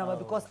cement me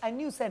because I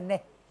knew say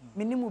ne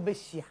me ni mu be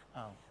hia.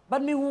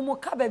 But me who mo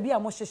ka ba bia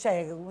mo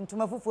hyehyɛ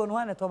ntuma fufuo no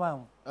ha ne toma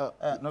ho.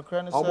 No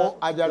credit sir. Omo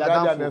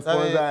ajagraja na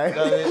sponsor.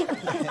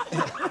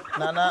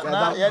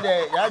 Na ye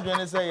de ya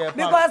dwene say ye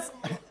because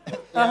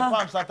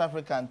farm South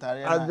Africa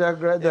antare na.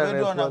 Ajagraja na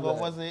sponsor. Go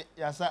was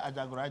ya sa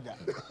ajagraja.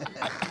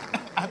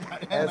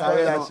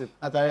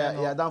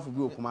 Atare ya dan fu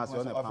bi Okumasi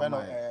on e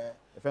pama.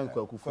 E fen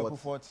Kwaku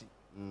 40.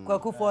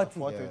 Kwaku 40.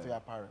 40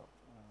 apparel.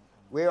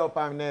 We up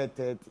am na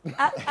 30.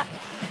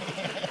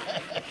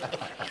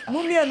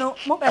 Mumie no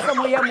mo pese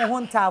mo ye mo ho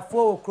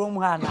ntafo okrom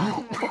ha na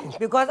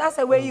because as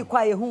a way you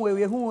kwa ye hu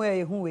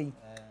we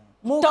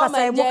mo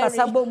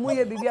kasa bom mo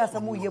ye bibia asa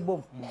mo ye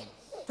bom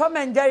Tom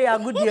and Jerry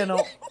agudie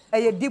no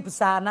e deep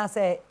sa na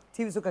say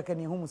TV so kaka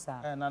ne hu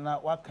musa na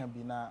waka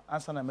bi na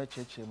ansa na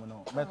mecheche mu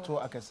no meto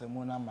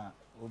akasemu na ma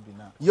obi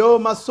na yo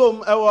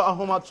masom ewo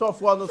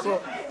ahomatrofo no so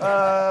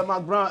my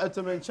grand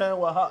etemenchen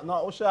wa ha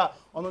na osha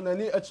ono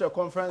nani eche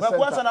conference center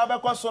kwasa na be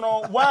kwaso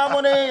no wa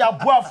mo ne ya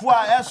boafo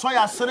a eso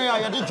ya sere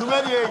ya de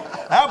dwumani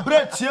e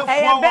bretie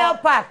fo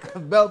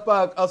Bell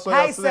Park aso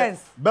ya sere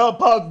Bell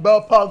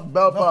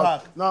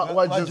Park na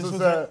what Jesus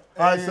say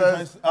I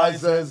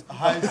says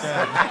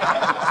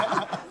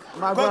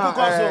my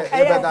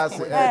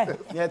grand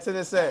yet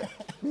say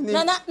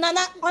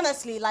Nana,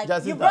 honestly, like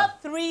Jacinta. You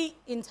brought 3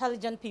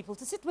 intelligent people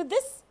to sit with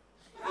this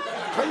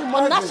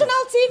on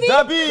national TV.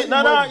 Dabi,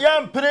 Nana,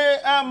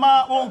 yampre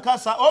ma won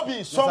kasa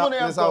obi someone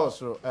else.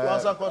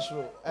 Answer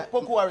question.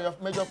 Poku worry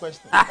of major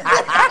question.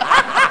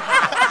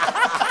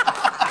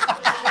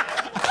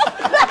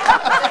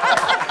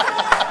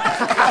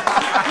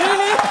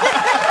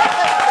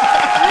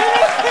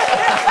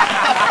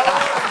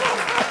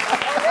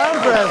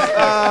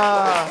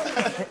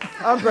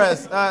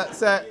 Empress,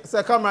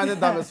 say camera ni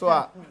dame so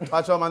a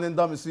pacho man ni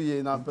dame so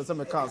ye na person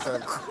me can say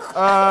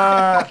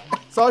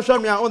so show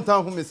me on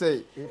time who me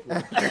say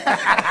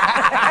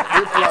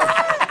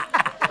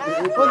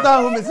on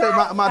time who me say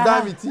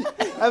madam iti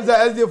am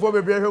say SD for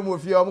be hwe mo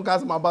fie o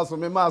cast my baso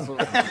me maso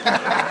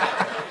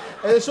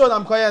e show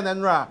am koye na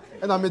nra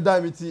e na me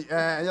dam iti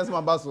yes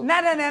my baso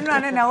na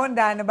nra na on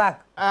down the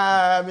back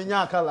me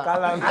nya kala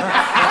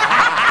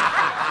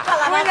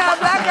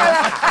black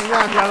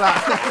color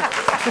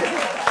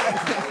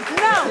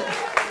now,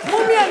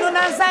 mumie no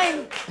na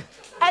sign.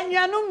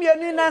 Anyanu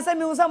mienu na say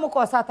me unsa mo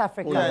ko South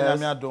Africa. Ya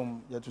me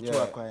adom ya tutu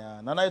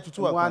akwan. Na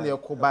tutu akwan. One ye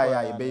ko ba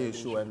ya e be ye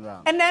show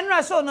enra. And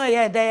enra show no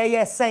ye there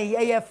ye say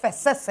ye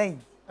fese say.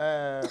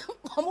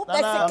 Omo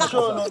pesika.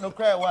 Show no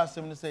cry wa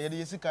asem ni say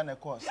ye sika na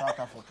ko South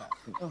Africa.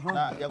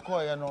 Na ye ko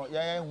ye no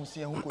ye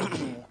husie hu ko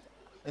timu.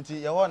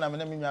 Nti ye ho na me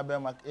na me nwa be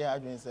ma e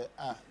adwen say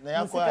na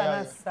ya kwa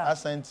ya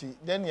asanti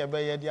then ye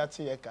be ye di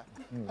ate ye ka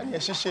and ye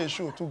hye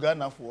show to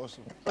Ghana for us.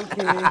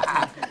 Okay.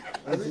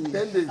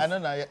 10 days. I know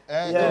na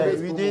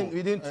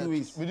within 2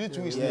 weeks. Within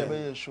 2 weeks ye be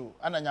ye show.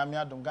 Ana nyame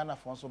adom Ghana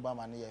for so ba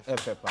ma na ye fe.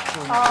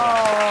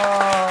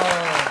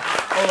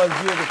 Oh, was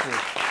beautiful.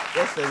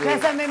 Yes,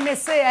 me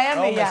say I am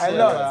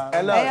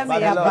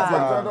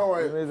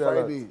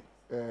Friday,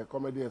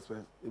 Comedy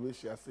Express. Maybe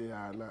she say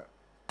na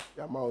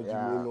ya ma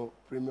ojimo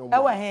premium.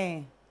 Ewa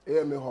hen.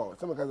 AMA Hall.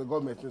 Some kind of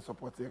government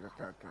support here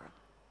kaka.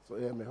 So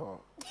AMA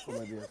Hall,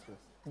 Comedy Express.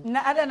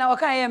 Na ada na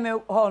waka AMA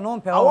Hall no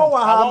mpe. Awo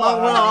wa ha ma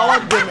wa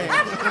de me.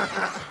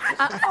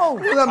 Oh.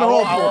 Na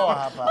me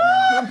hall.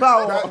 Mpa o.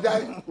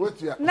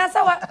 Wait ya. Na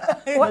sa wa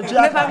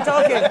me fam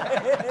okay.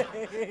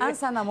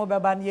 Ansa na mo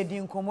beba na yedi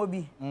nkomo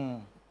bi.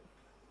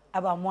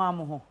 Aba mo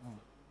am ho.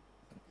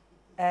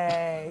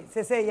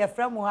 Say your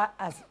friend mo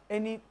as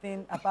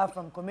anything apart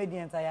from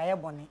comedians I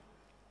boni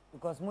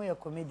because mo your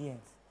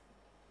comedians.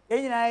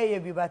 Enyina ye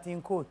bi but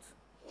in coat.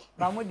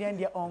 Ba mo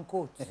dey on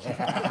coat.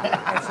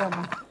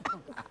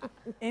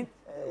 In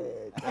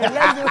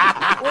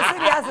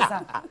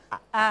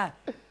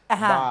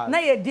na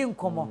ye di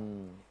nkomo.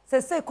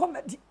 Say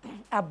comedy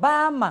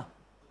abama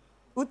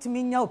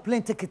utimi nya o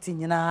plane ticket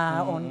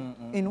nyina on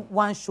in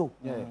one show.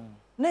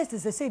 Next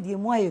is say the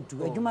mo ayedu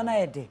adwuma na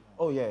ye de.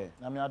 Oh yeah.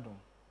 Na me adom.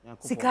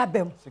 Sika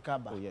bem.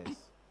 Sikaba. Oh yes.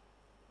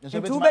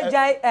 To be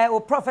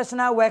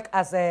professional work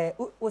as a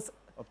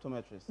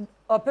optometrist.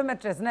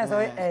 Optometrist, na so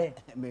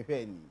Me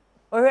hwe ni.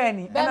 O hwe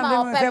ni.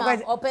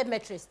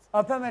 Optometrist.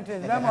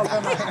 Optometrist, bem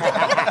optometrist.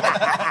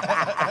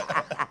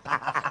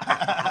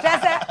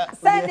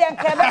 Say the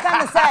Quebec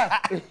can say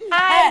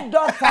I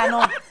doctor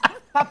no.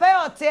 Papa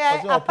ote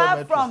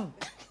apart from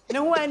ne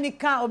ho ani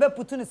kan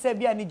obeputu ne say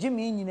bia ne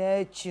jimi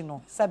nyina achi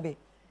no sabe.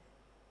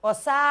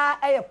 Osa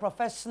a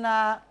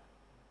professional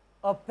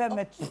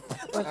optometrist.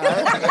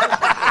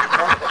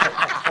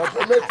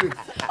 Optometrist.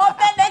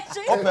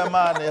 Open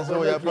man is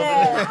so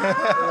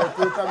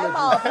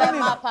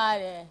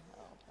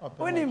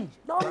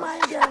Don't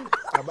mind them.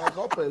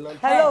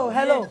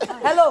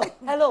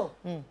 Hello.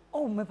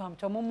 Oh, me pam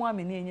chomo mo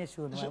ameni enye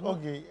show no.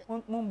 Okay.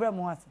 Mo bre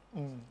mo ase.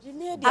 You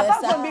need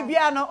Apart from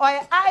bibia no oy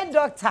eye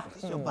doctor.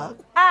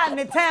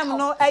 Ne time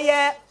no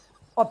eye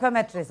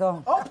optometrist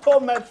oh.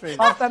 Optometrist.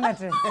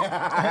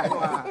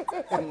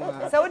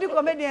 So we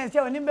comedians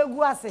here oni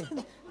begu ase.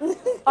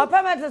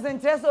 Optometrist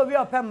interest obi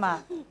opema.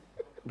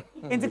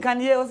 Into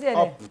can you see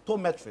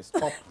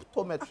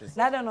Optometrist.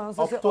 I don't know.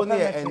 So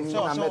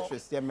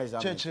optometrist. Yeah, measure.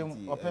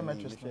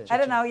 optometrist. I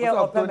don't know. Yeah,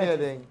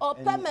 optometrist.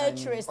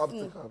 Optometrist.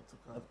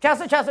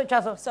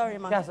 Chaso. Sorry,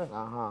 ma. Chaso.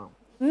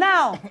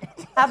 Now,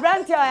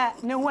 Abrantia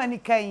ne ho ani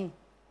kan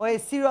or a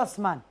serious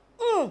man.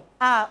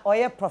 Or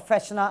a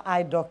professional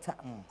eye doctor.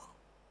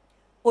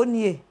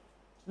 Onie.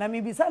 Na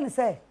me bisa ne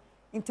say,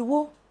 into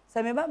wo,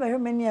 say me ba be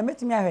hwemani a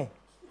metimi ahwe.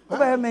 Wo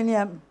be hwemani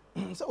a.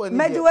 So when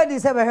meji wedi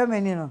say be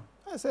hwemani no.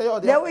 Say yo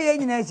there we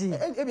nyina chi.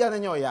 E bia na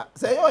nyoya.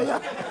 Say yo ya.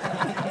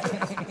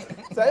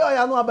 Say yo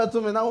ya no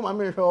abeto me na wo ma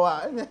me hwe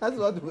wa. That's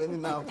what do any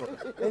now.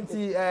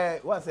 Enti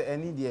what say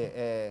any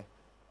there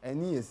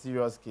any a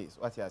serious case.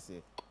 What you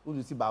say? Who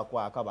do see ba ko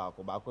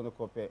no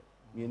kope.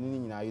 You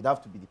you'd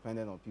have to be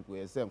dependent on people.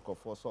 You say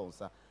for so on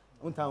sa.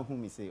 One time who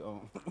me say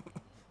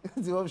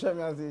the option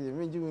me say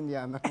me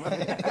junior.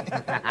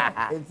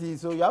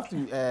 So you have to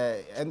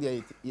and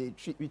we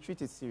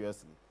treat it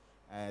seriously.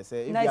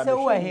 Say if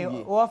you are here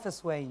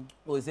office way.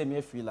 Oh, say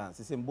me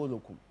freelance. Say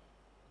mbolokum.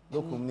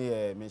 Lokum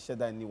ne me share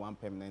that ni one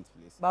permanent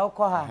place. Ba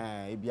ko ha.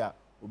 E bia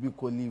obi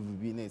ko leave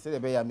bi na say the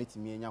be ya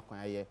metimi enya kwan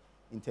aye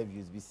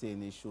interviews bi say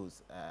na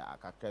shows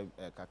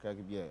kakra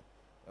bi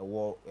a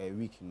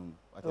week no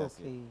what I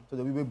say. So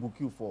the we book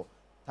you for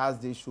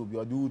Thursday show bi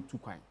or do two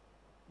kwan.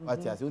 What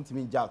I say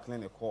untimi ja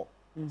clinic call.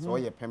 So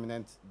you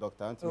permanent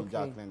doctor untimi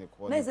ja clinic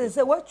call. Na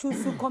say what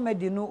choose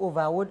comedy no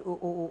over what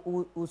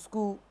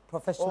school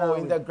professional. Oh,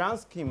 in the grand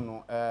scheme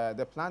no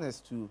the plan is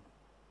to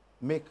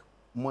make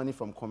money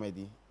from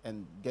comedy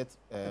and get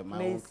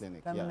my own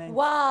clinic. Yeah.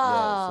 Wow.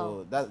 Yeah,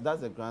 so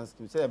that's the grand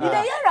scheme. Say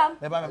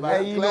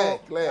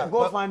Clear.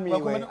 go find me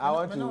when I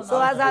want to. So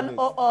as an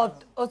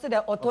also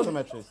the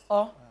optometrist.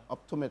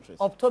 Optometrist.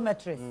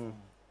 Optometrist.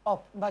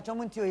 But you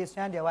want to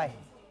understand the why.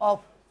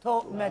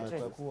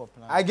 Optometrist.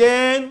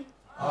 Again.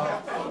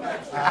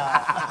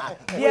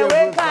 Yeah,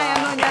 we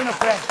can no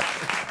friend.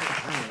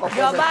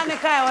 Your band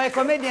kai or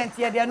comedian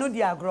here they no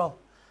dia grow.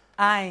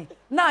 Aye.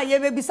 Now ye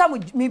be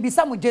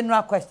bisa mu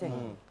general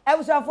question. I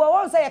was for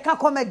one say you can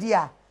comedy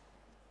a.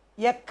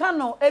 Ye can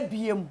no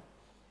ebiem.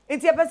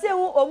 It's a person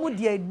who omu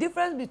dia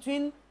difference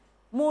between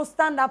more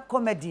stand up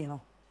comedy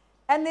no.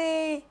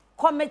 Any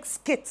comic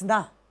skit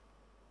na.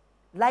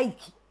 Like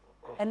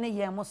any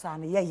ye mo sa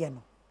na ye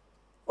no.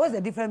 What's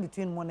the difference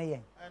between one and ye?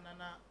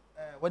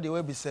 What the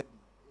way be said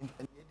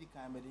in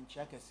kan me din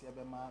chia kese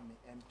be ma me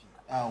MP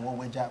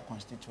Woweja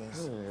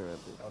constituency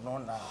no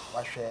na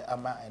wahwe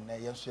ama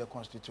ene yeso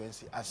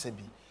constituency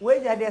asebi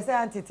Weja dey say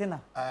antitina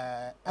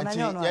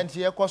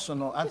anti yekoso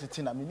no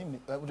antitina minim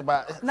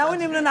na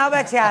wonim no na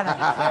abacha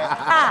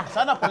na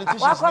sana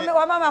politicians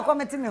wa mama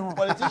committee me ho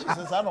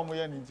politicians sana mo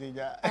ye ni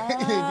nteja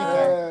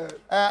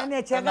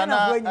ene chega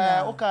na bo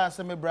nyina oka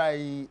se me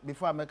brai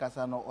before I make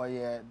asa no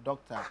oye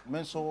doctor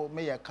me so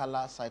me ye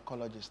color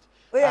psychologist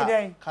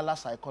color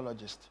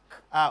psychologist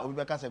obi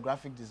be ka say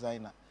graphic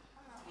designer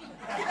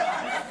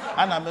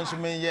ana me so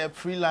me ye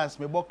freelance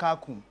me bo ka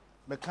kum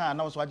me kan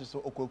na so age so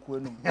okwaku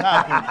enum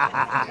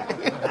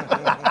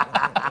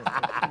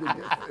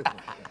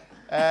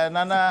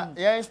nana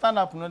ye stand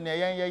up no ne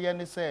ye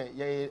ne say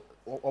ye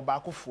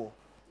obakofo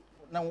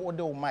na wo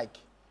de o mic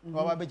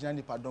wa ba be gina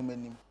nipa dom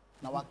anim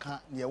na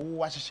waka ne wo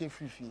wa hyehye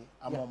frifie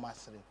amo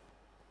masere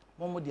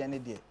momo de ne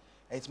de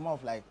it's more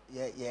of like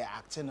yeah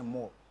acting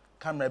more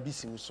camera bi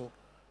si so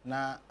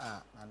na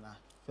nana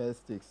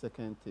first take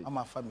second take I'm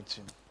a family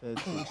team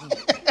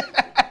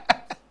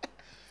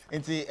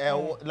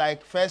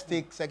like first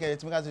take second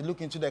take because you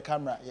look into the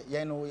camera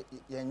you know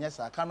yes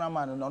a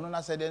cameraman no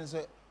na said then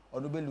say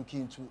or be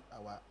looking into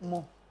our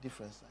more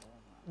difference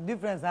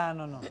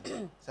no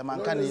say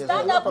man can yes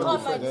stand up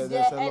comedy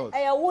there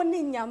I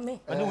woni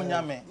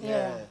nyame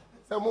yeah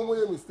some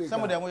more mistake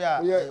some of them we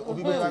are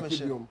obi be ma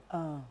share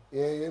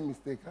yeah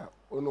mistake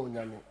ono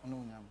nyame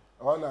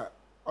ona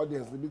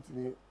audience bit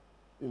me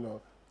you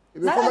know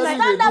if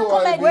stand up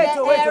comedy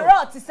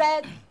wait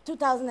said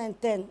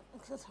 2010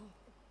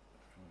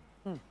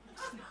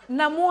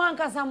 na mu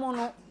ankasa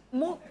mono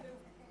mu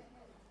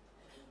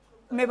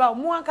meba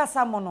mu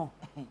ankasa mono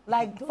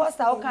like first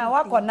I can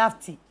work on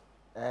nafti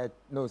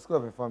no school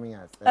of performing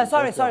arts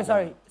sorry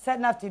said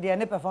nafti there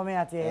no performing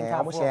arts here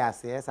I'm share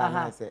yes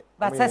I say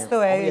but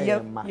still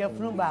you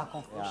flew back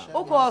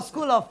on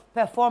school of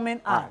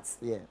performing arts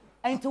yeah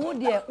and to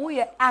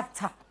who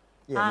actor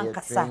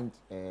ankasa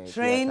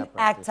trained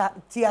actor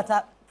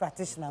theater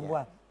practitioner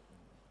boy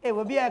eh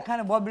we be a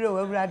kind of bobby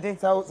we brade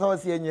so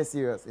see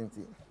serious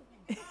inti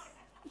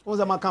who's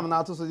a man come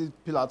now to so this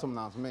pilatum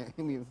now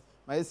me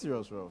my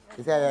serious bro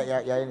you say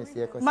ya in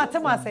see question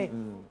matema say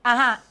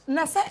aha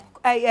na say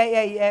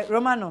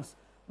Romanus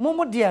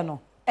momo de no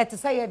et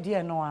say ye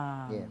de no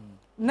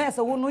na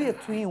so wo no ye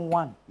 2 in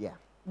 1 yeah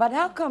but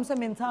how come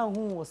some in town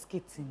who was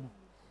skating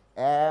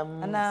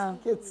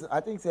kids I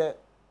think say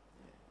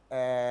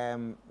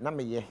na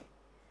me ye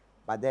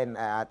but then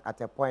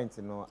at a point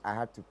you know I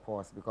had to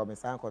pause because my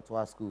son got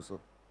to school so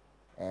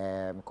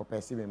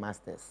compensate my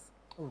masters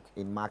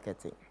in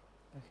marketing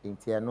in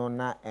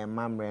Tianona and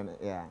Mamren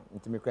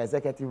into my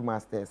executive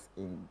masters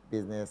in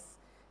business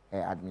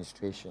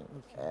administration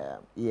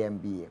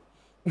EMBA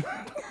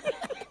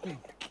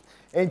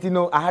and you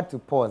know I had to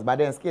pause but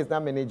then skills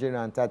not manager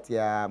and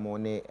Tatia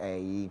Mone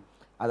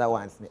other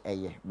ones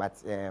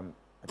but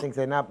I think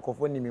say now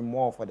me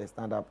more for the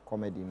stand-up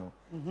comedy no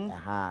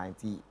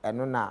and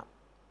no na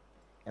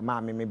e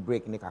ma me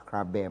break ni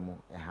kakra be mo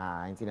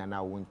nti na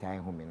na won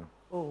time home no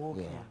oh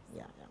okay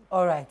yeah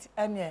all right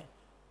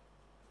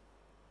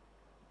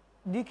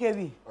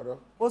DKB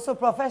also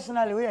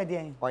professionally we are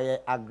there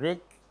a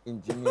great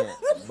engineer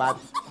but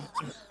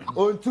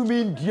on to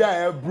me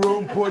dia e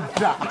bro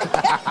poda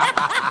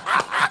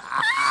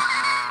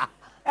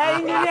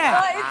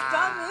engineer it's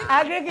coming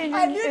agric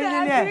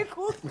engineer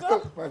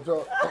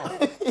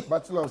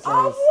bachelor of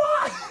science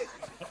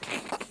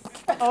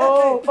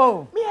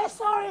oh me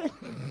sorry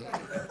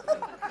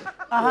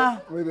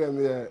wait a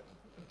minute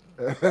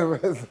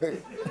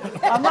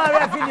I'm not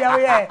ready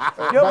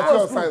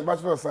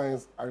bachelor of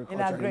science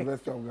agriculture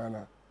University of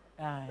Ghana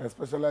I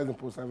specialize in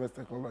post-harvest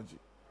technology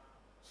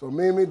so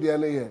me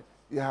there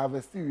you have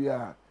a still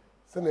year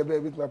send a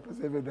baby to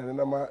preserve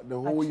the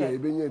whole year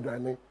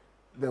even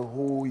the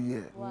whole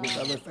year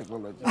post-harvest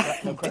technology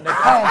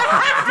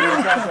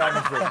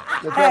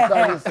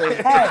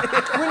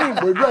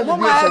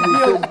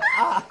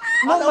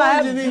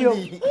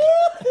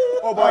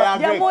oh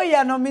boy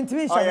I no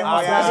mintimission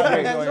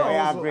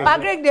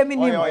agree dem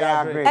nim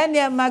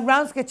and my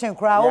grounds kitchen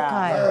crowd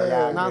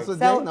okay na so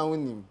dey na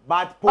wonim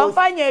but post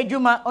fanya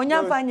ejuma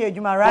onya fanya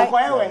ejuma right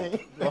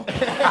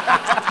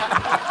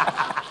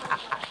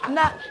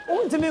na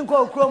untimi nko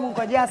okrom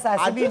nko je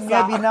asase bi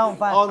nya bi na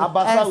onfa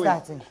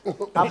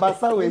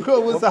abasawe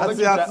ko wo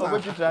sase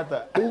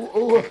obochitrata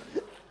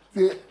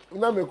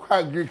na me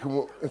kwa Greek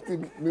mo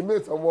me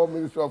made some more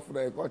ministry of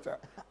agriculture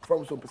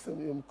from some person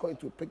I'm going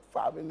to pick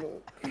 5 you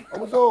know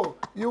so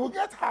you will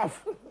get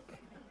half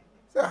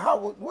say how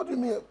what do you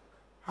mean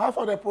half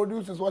of the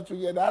produce is what you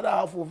get the other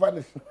half will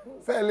vanish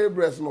say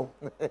laborers no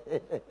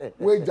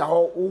we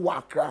jaho o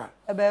wakra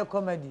e be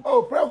comedy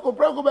oh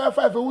preko be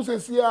 5 who say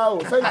see how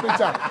send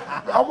picture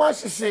how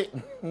much shit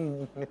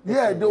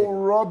yeah they will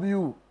rob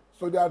you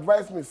so they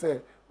advise me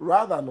say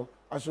rather no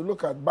I should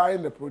look at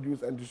buying the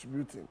produce and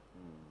distributing.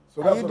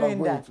 So that's what I'm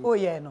going to. Oh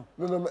yeah, no.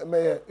 No,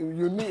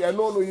 you need. I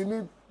know you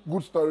need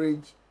good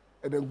storage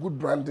and then good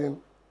branding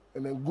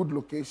and then good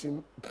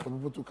location for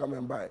people to come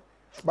and buy.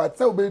 But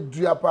say we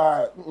do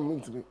apa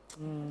ntimi.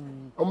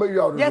 O me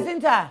you out. Yes,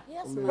 Inta.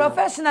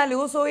 Professionally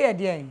also here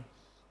there.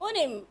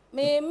 Onim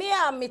me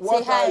am me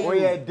te high.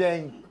 We are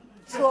den.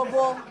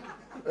 Trouble.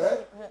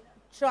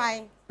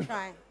 Trying.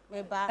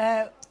 Me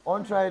ba.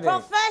 On try this.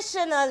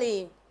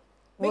 Professionally.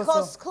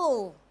 Because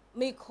school,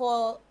 me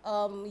call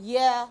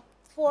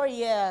 4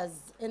 years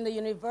in the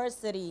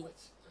university.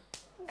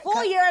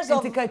 4 years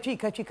of intense.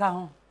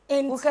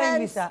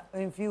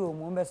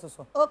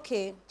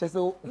 Okay.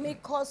 Me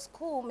call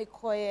school, me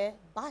call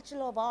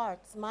Bachelor of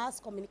Arts, Mass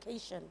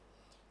Communication.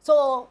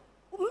 So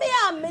me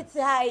am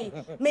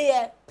me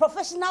a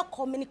professional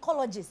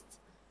communicologist.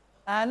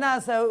 Now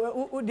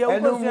so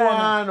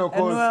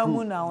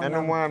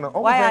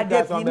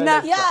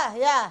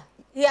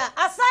yeah.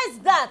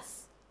 Aside that,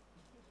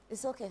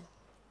 it's okay.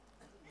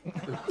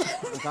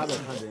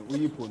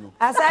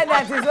 Aside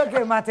that, it's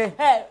okay, Mate.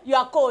 Hey, you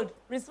are cold.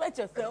 Respect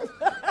yourself.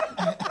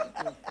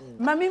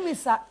 Mami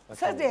Misa,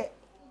 said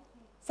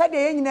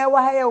you know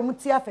why I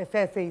mutia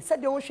fefe.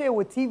 Said you share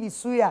with TV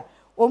suya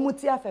or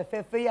mutia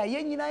fefe. Ya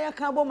yenina ya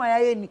kabo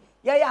mayeni.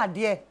 Ya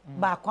dear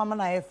ba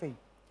kwamana efe.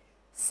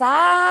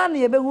 Sa na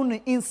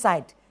yebehunu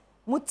inside.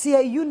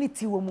 Mutia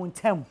unity wo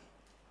muntem.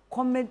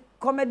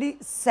 Comedy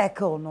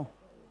circle no.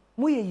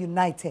 We are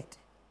united.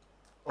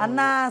 And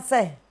now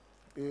say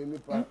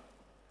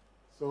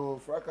so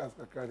fracas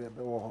kakra dey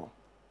be WOHO.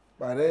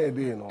 But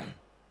day no.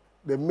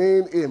 The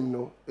main aim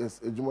no is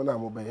ejumona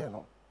mo be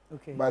no.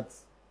 Okay. But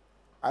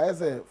I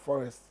say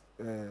forest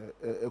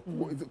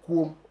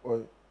cool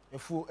or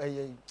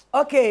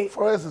okay.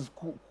 Forest is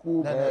cool.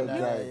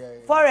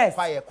 Forest.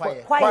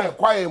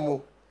 Quiet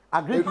mo.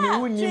 Agree me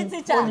No, I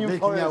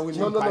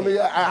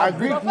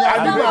agree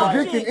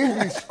in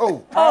English.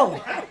 Oh.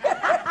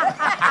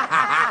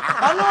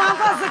 I know I'm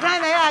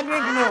kind of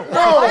agree no.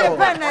 No.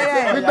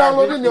 We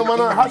downloading your man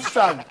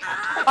hashtag.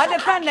 On the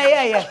pen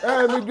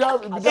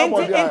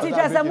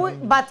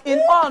but in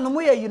all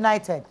we are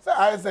united. So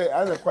I say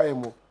quiet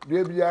mo.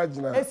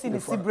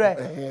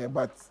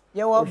 But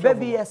yeah, well,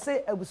 baby, you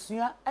say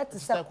abusua at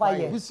the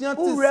quiet.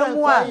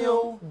 Uremwa,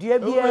 dear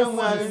beer,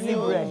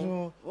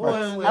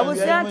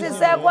 abusua to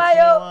say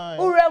quiet.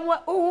 Uremwa,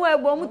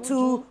 who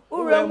to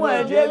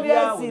Uremwa, dear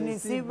beer,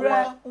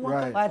 Sibre.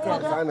 Right.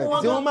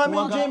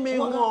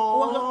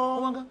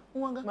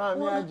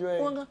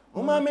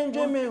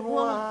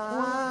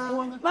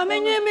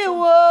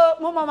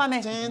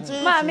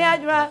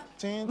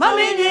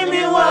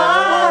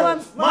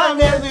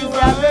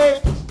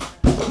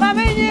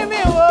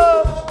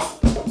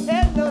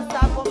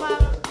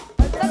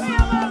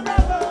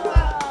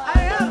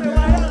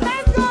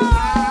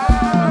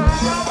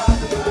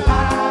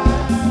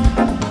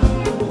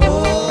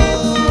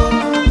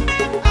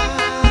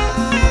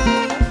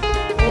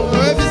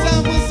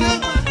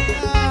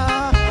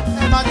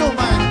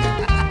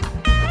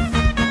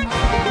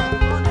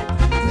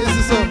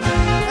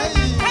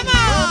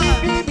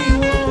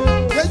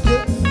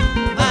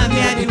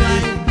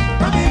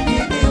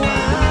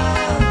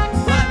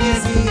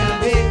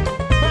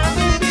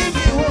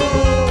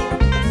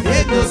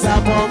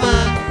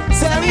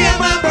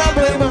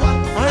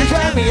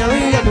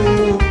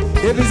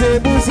 If it's a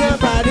busia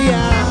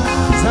padia,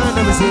 son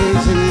of a say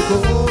Chirico.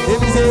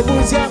 If it's a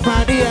busia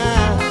padia,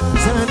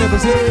 son of a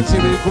say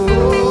Chirico.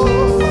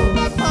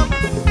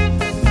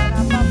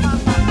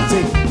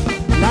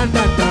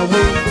 London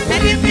away,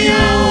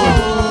 Enimio.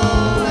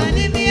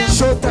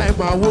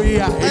 Showtime away,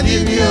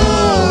 Enimio.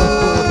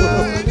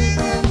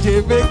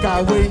 Jamaica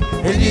away,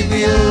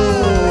 Enimio.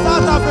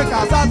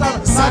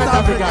 South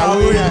Africa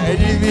away,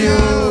 Enimio.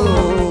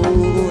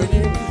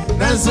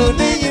 Nanso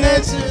Ningino.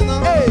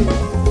 Hey.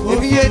 I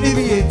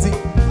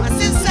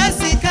since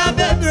Sika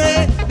Bebre,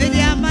 the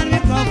Amman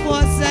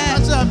Microphone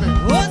said,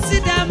 what's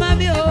it,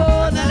 Mammy?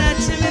 Oh, that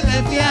chili,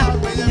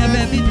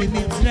 baby,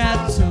 me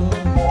trap so.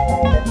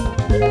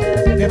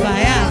 If I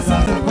ask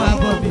the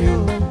quab of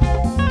you,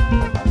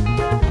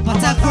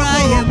 but I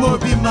cry and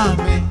won't be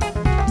mammy.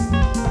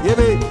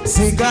 Yebe,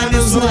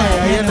 Sika's way,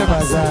 I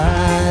never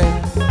say.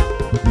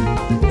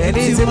 And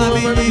it's a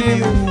mammy,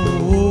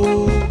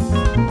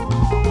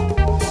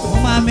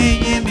 mammy,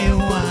 me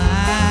one.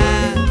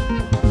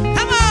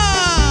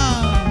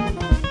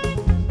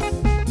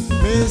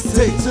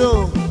 Take two,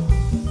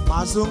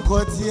 Masun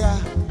Kotia,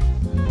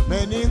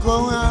 Meninko,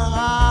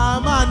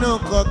 Mano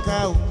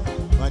Cocoa,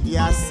 but the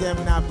Assem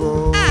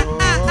Nabo.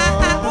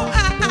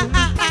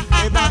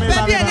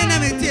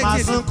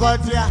 Masun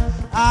Kotia,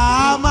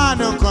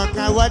 Mano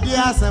Coca, what the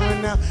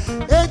Assem now?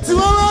 It's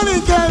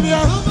woman came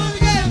here.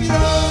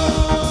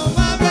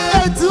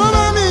 It's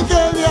woman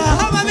came here.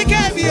 How many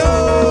gave you?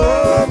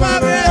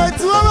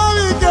 It's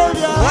woman came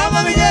here. How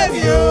many gave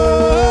you?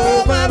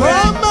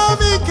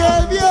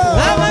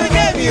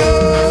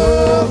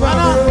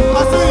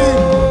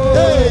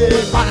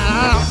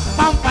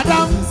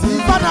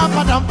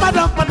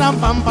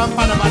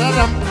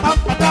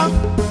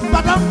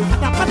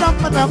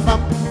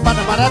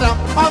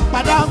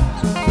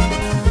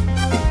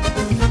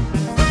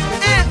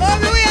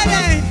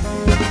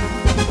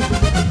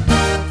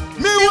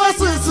 Me was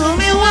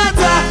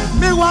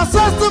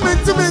to me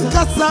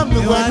kasa me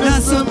wana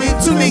so me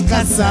to me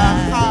kasa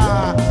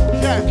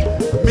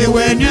me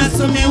when you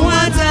so me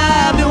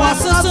wanta me was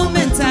so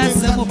me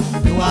tasa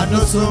me wana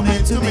so me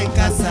to me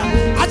kasa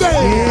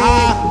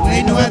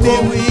when you be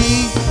we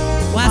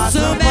was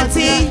so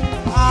betty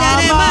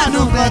that man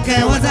no black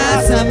was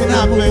some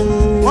na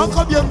one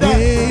come you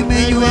there me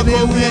you be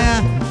we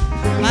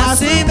my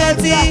sweet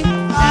betty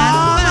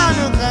man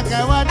no black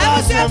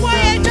was some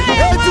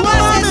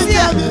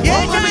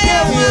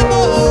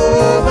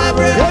my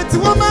bread it's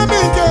woman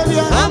me give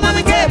you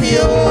mama gave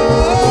you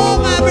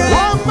my bread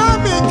mama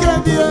me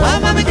give you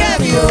mama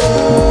gave you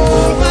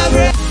my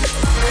bread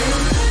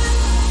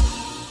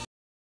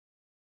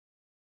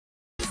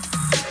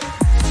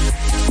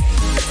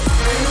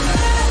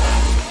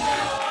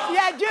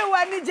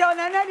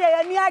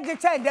ya ni age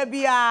chen da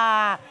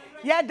bia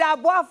ya da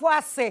boafo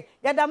ase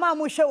ya da ma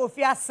mu hwe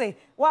ofi ase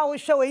wa wo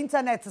hwe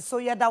internet so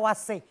ya da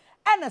wase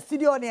ana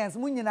studio audience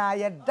mu nyina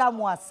ya da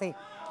mu ase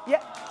ya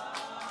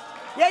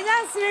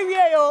nyansiri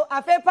wie yo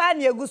afepa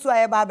na egusu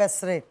aye ba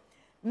besre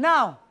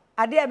now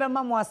ade e be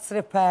ma mu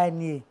asre pa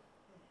ni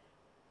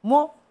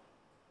mo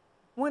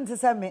nti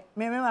se me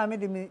ma me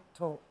de me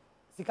to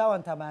sika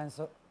wanta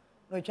manso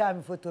no twa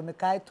me photo me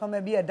kai to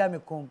me bi e da me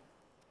kom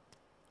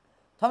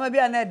Toma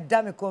bia na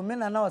da me ko me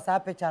na na o sa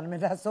picture me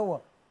da so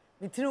wo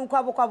me tiri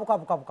nkwa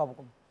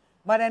bokwa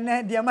but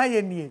na dia ma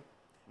ye nie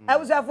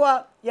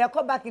abusafo ye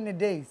come back in the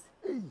days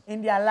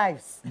in their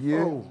lives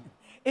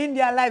in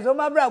their lives o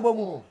ma bra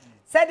bomu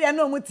said they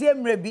no mu tie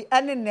mre bi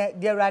ene ne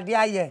de awrade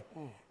aye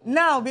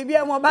now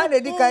bibia mo ba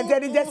de kan te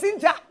de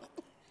Jacinta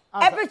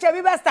e picture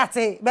bi be start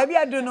baby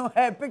adu no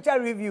picture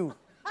review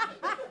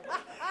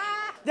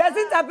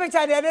Jacinta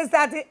picture de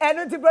start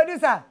enu ti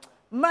producer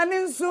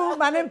maninsu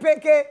manin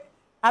peke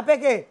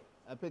Apeke.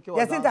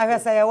 Jacinta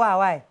hwesa ye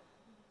why?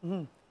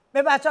 Me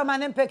ba choma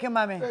nem peke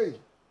mame.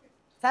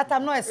 That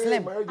I'm not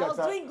slim. I was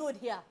doing good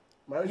here.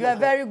 You are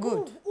very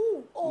good.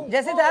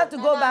 Jacinta, I have to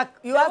go back.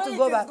 You have to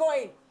go back.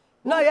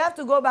 No, you have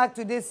to go back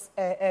to this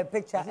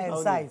picture and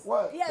size.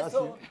 Yes,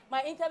 so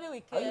my interview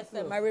with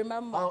KSM, I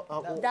remember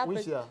that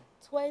which year?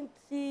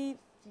 2015.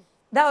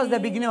 That was the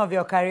beginning of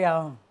your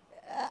career.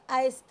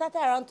 I started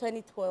around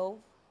 2012.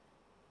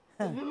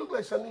 You look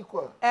like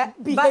Shaniqua.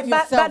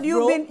 But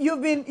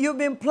you've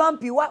been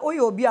plumpy. What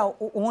you be a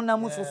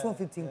so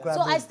 15 crab.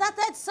 So I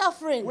started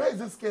suffering. Where is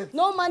this kid?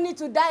 No money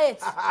to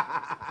diet.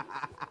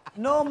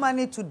 No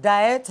money to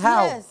diet.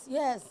 How?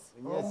 Yes.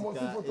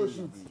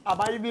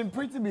 But you've been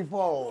pretty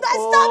before.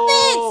 Stop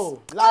it!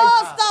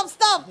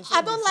 Stop.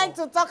 I don't like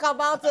to talk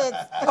about it.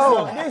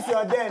 Oh, this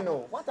your day,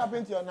 no. What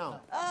happened to you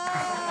now?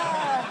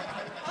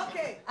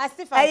 Okay. I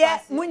still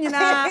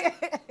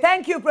fantastic.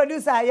 Thank you,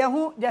 producer.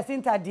 Yahu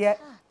Jacinta dear.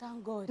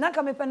 Thank God. Na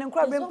ka me penen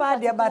kwa bempa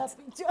dear, but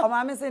o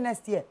ma me say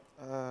next year.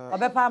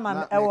 Obepa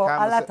ma e wo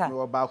alata.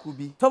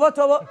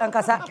 Tobo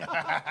nkasa.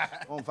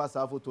 On fa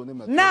sa photo ni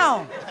me.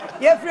 Now,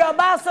 ye free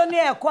oba so ne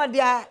e kwa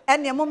dia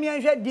ene mo me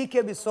hwe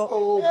DKB so.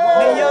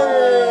 Ne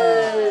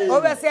yo.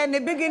 Obe say ne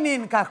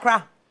beginning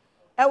kakra.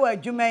 E wa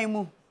adwuma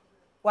mu.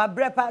 Wa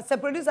brepa se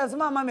producer so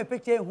ma me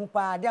picture hu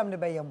pa dia me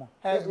be ye mo.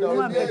 Hey!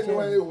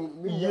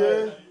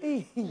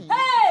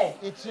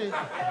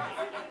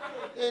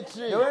 It's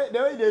the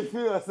way they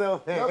feel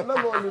yourself.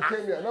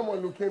 No more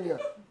leukemia.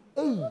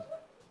 Hey.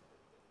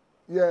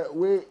 Yeah,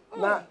 we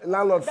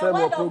landlord friend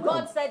or program.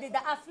 God said it, the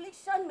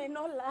affliction may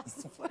not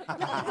last.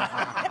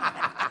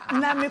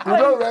 We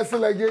don't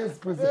wrestle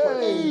against principal.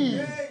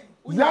 Hey.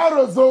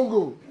 Yaro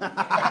Zongo.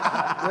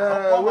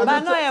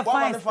 But no, you're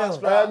fine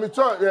still. Me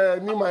try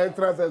need my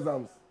entrance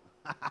exams.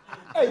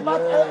 Hey,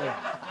 but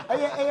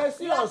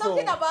you are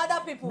talking about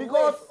other people.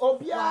 Because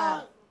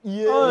Obia.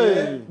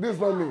 This is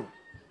not me.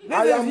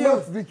 I am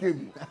not DKB.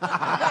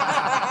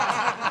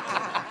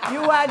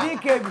 You are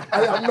DKB. I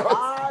am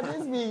not.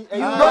 This me.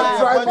 Don't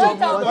try to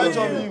point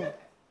of view.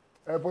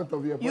 Point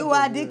of view. You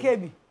are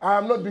DKB. I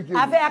am not DKB.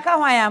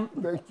 I am.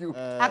 Thank you.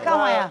 I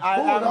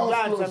am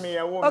glad to me.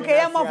 Okay,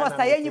 I'm more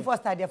Foster. You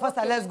Foster there.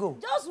 Foster, let's go.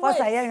 Just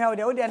Foster,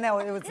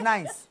 wait. it's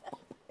nice.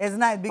 It's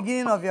nice.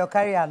 Beginning of your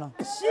career, no.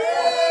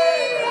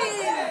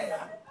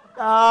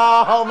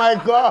 Oh my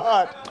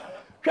God.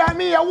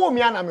 Kwame ya wo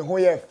mi ana me ho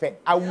ye fe.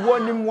 Awo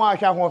ni mu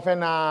ahwa ho fe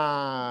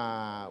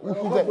na.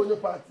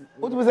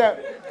 Utu say.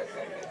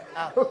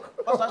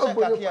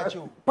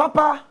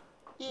 Papa.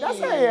 That's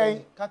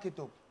why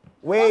Kakito.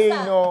 we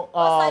know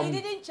you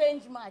didn't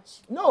change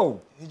much.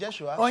 No. He just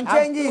show up. On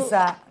changes,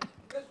 sir.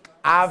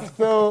 I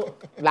feel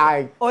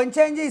like On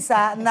changes,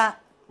 sir. Na.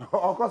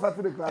 Of course, I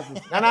the classes.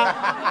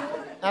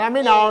 I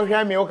mean now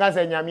hear me o ka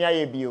say nyame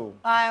aye bi o.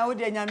 Ah, wo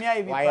de nyame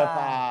aye bi Why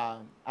pa.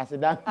 I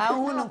said that. I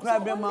who no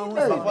crab dem ma who.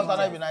 Foster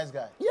na be nice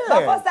guy. Yeah.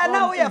 But Foster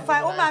now we are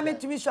fine. O ma me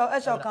to me show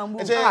Kambu.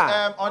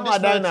 On this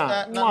note,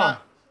 Nana,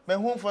 me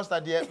home Foster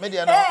there, me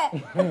there no.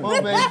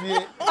 Oh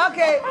baby.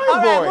 Okay, all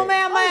right, mo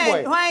me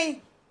mind.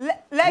 Why?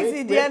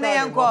 Lexi there na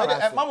yanko.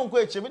 Mama ko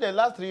eche me the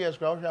last 3 years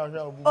crowd.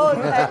 Oh.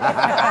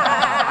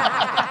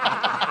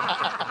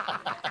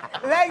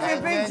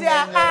 Lexi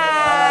picture. Ah.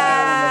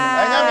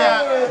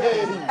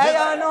 Hey,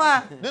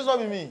 Onua. This one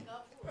be me.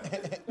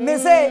 Me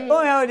say,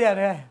 oh, how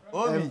there.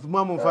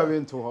 Mama far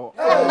into her.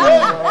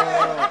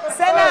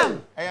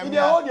 Senam.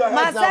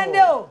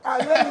 Masendo.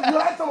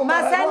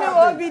 Masendo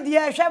obi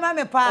dia hwema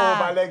me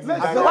pa.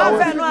 One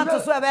fan no to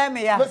so be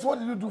me ya. What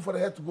did you do for the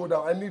head to go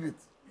down? I need it.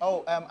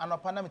 Oh,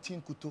 anopana me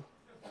tin kuto.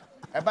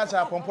 E ba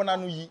cha pompona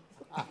no yi.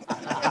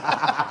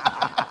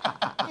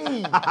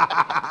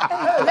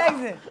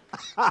 Lexi.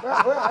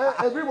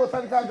 Every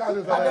botanical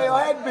garden. And your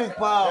head big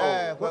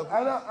power.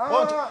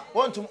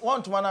 Want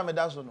to man me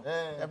that so no.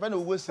 E be no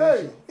wo say.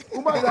 Hey,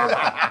 Uber driver.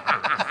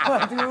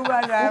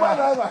 Uber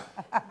driver.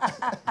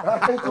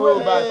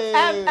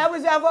 I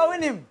was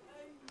avoiding him.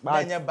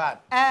 Bad.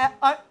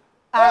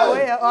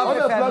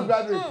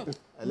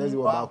 Let's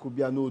go back. Could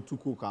be a no to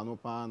cook and no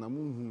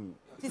pan.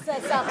 She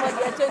said,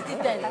 "Somebody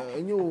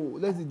 2010." No,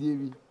 let's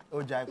do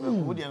Oh, Jack,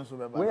 who dem so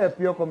be We are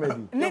pure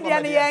comedy. Nidia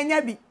ni ya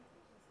nyabi.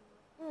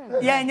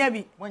 Ya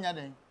nyabi. When ya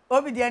den?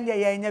 Obi dia ni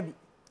ya nyabi.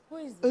 Who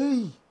is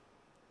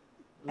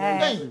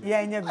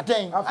Ya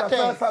nyabi. After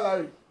first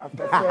salary.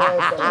 After first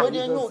salary. What do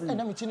you know?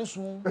 And I'm chini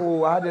soon.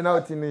 Oh, I had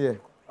out in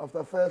here.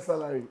 After first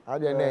salary. I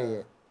didn't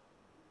know.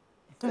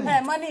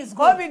 Hey, money is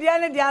good. Obi dia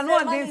ni dia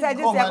no dey say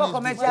just ya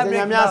commercial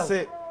break.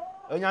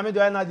 To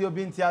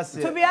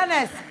be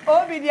honest,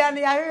 Obi dia ni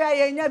ya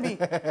nyabi.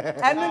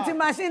 Enu ti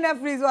machine na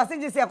freeze was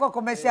just ya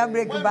commercial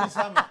break ba.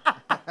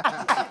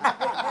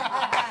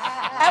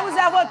 I was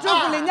about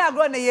truthfully nya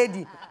agro na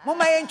yedi.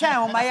 Mama ye ntwan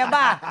ho ma ye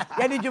ba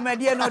ye di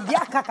dwumadie no dia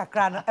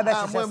kakakra no e be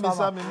hyehyɛ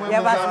so. Ye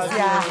ba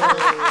sia.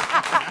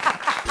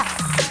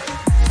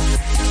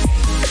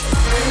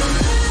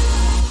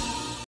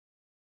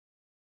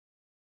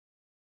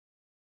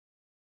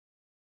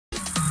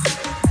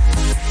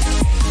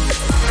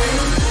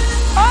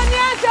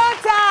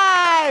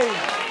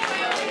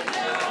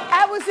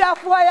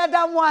 For ya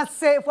damwa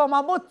say for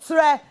my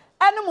botre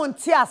enu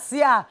monti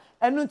ase a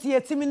enu nti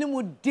yetimi ni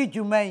mu di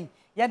dwuman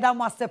ya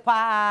damwa se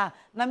pa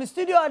na me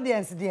studio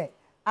audience de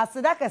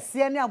aseda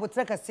kase ne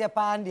abotre kase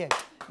pa ande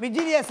me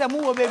giri ese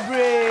mu wo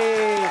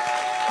bebre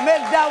me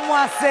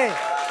damwa se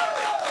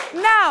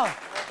now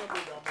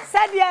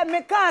said ye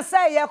me kan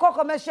say ye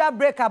commercial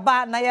break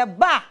aba na ye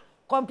ba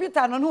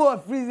computer no no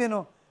freeze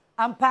no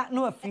ampa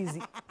no freeze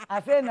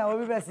afa na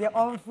obi be say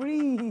on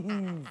freeze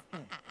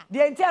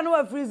the entire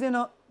no freeze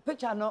no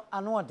picture no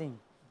anodin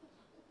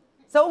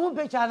so who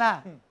picture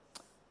na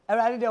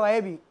everybody dey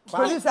wa bi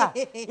producer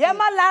ye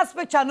ma last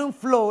picture no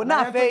flow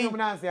na fe ye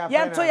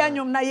nto ya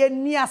nyum na ye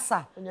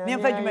niasa me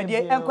fa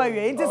dwumadie enkwa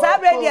wie nti sa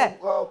bre dey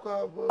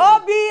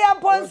obi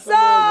Amponsah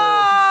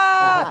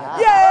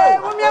ye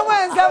mo me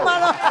wenza ma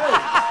no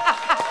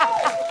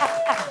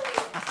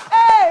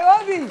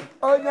Obi.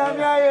 Oh,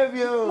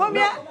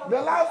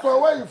 the last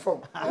one, where you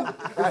from?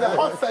 It's a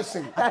hot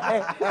session.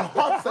 A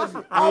hot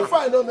session. How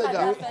far in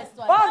Omega?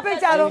 One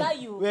picture.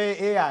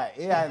 Wait,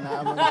 AI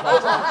now.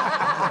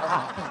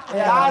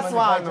 Last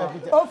one.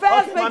 Oh,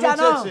 first picture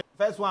no.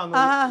 First one,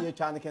 you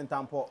trying to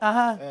tampo.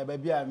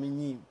 Baby, I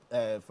mean,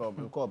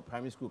 from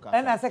primary school.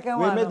 And the second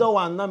one. We made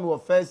one. Now we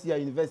first year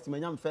university.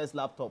 My first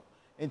laptop.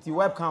 And the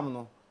webcam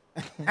no.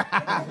 And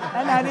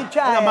I did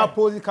try. I'm a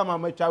pose camera.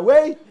 My try.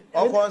 Wait.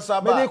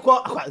 Amponsah.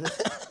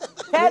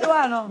 Third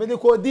one no. Me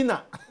call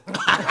dinner. The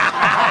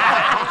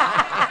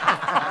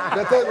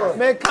third one.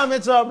 Me come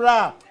to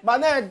bra. But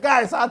now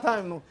guys, at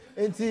time no.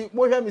 Enti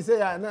mo hwe me say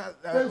ya na.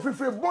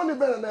 Free bonny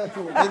better than that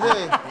too.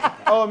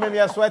 Oh, maybe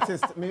a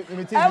sweatist. Me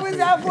think. I was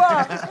there for.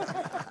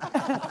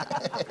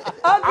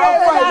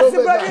 Okay, that's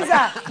the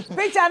producer.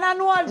 Picture na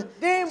no one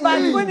dey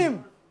but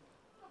him.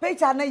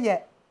 Picture na ye.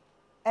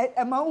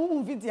 E ma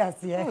hu fit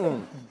ase.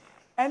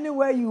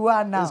 Anywhere you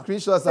are now.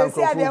 Screenshots and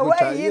say the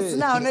way he is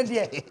now na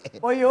there.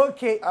 Oh, you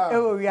okay? E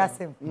wo wi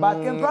asem.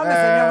 But can promise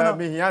you no.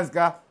 Me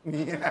hiaska.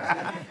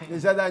 Me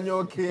said that you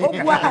okay. Oh,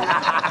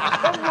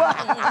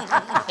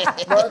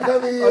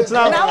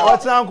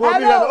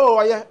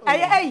 yeah.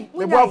 Hey,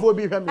 me boafo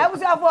bi hwe me. I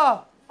was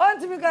afọ. On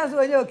to me can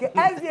so you okay.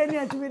 SDN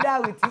here to be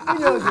there with you.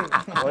 You okay?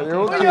 Oh, you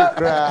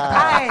okay?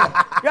 Hey,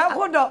 you are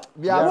good.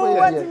 Who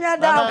want me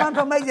down come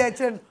to my jet.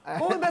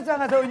 Who better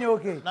na so you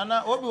okay?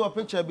 Nana, obi wa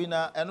picture bi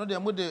na eno de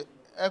mo de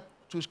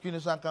to screen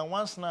so kan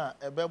once na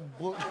e be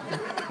bo.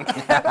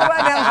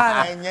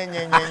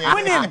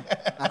 Winim.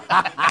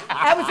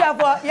 I was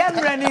afọ yam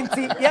running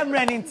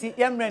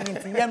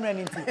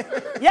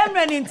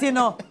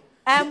no.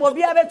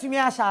 Obi abetumi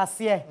ahya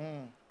ase.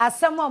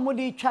 Asem a mo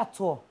de twa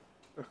to.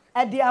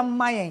 Edi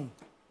amayen.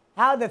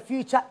 How the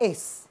future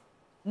is.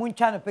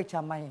 Muncha no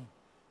picture mayen.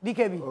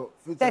 DKB.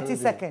 30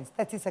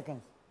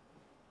 seconds.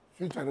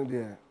 Future no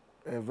there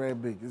very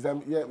big. Is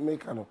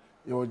make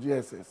your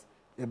GSS,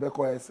 your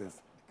Beko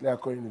SS,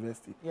 Clearco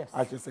University. Yes.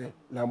 I should say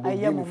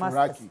Lamborghini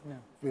Ferrari.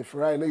 Me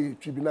Ferrari no you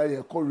tribunal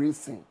you call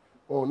racing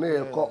or no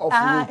you call off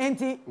road.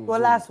 Enti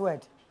last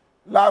word.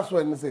 Last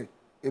word say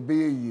e be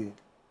ye.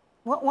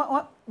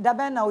 What da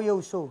ben na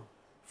we show.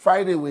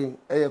 Friday way,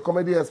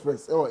 Comedy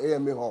Express or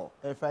AMA Hall.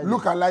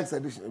 Look-alike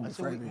edition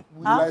Friday.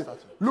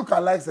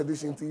 Look-alike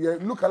edition.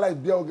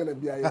 Look-alike be gonna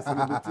be a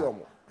celebrity.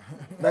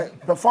 Like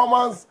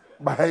performance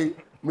by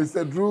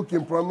Mr. Drew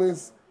Kim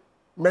Promise,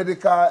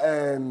 Medical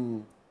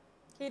and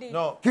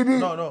No. Kiddy.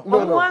 No.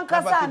 One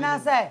kasa na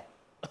say.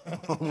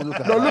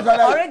 No, look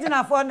alike.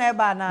 Original for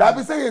neighbor na. That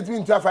be saying it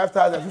between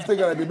 5,000,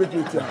 50,000 they make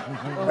it.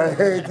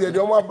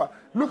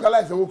 Look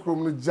alike the whole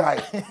chrome no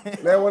jai.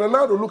 Now when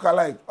now to look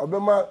alike,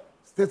 Obama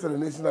State of the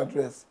Nation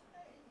address.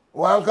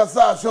 One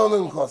kasa show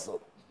nkoso.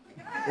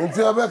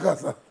 Until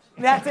Obekasa.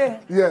 Yeah,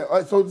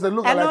 so it's a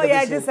look alike. I know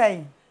you're just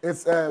saying.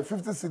 It's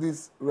 50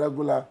 cedis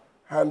regular,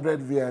 100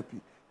 VIP.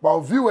 But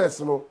viewers,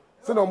 you know,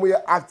 so no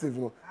more active,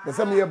 you know. They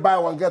say me buy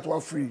one get one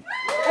free.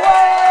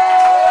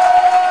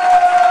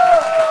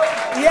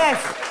 Yes.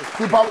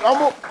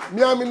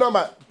 Me and me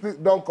number, please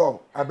don't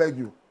call. I beg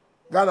you.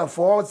 Ghana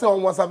for say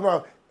on WhatsApp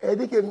now. Hey,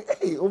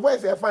 hey, over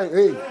here fine.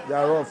 Hey, you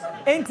are rough.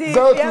 020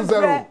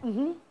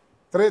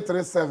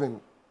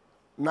 337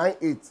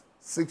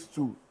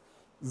 9862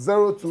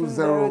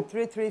 020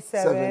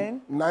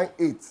 337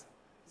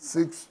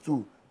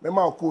 9862.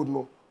 Remember code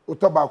no.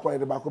 Otoba kwa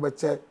the back of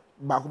check.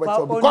 Because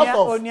of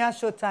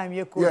showtime,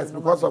 yes,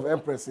 because of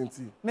Empress in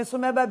tea. Me so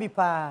me baby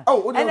pa.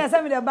 Oh, and then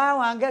say me the buy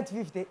one get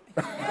 50.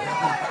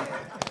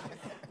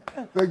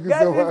 Thank you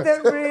so much.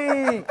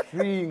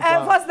 Free.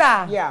 What's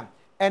that? Yeah.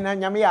 And then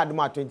Nyame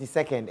Aduma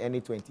 22nd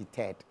and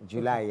 23rd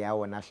July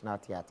our National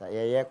Theatre.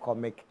 Yeah,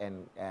 comic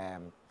and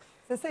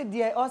say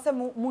dear also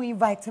mu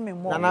invite me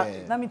more.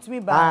 Na me to me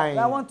back.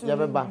 I want to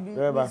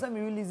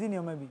release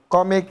in maybe.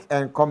 Comic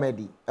and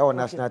comedy our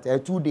National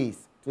Theatre 2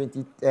 days.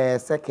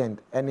 22nd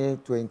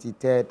and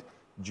 23rd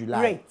July.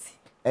 Great.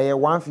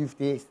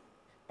 150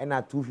 and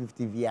a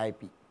 250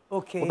 VIP.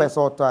 Okay. Open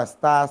sort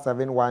star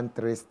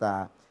 713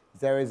 star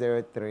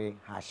 003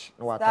 hash.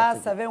 Star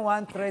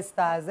 713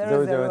 star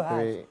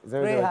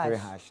 003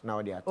 hash.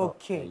 Now they are talk.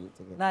 Okay.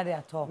 Now they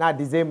are talk. Now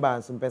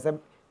December some person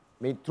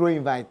may throw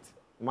invite.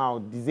 Now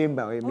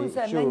December we may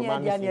show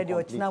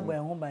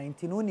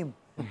Romanus.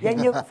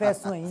 Yenye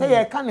first one. Say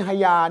you can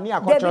hire ni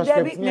a contract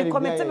script ni. Me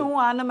comment me ho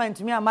anama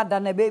ntumi amada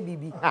na baby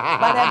bi. But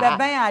I be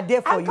ben a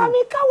day for you.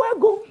 Akamika we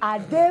go. A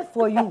day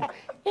for you.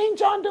 In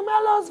John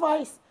Dumelo's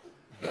voice.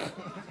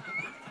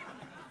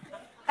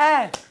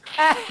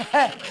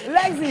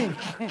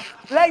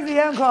 Lexi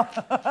yanko.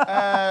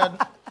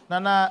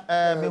 Nana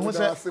me hu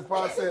say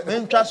me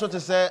ntwa so to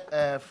say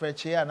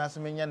freche anase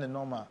me nya ne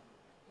normal.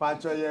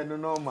 Pacho ye no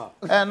normal.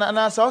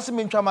 Na so se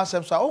me ntwa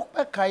masem so o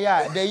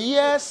pekaya the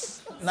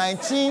years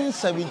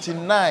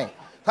 1979.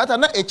 Tata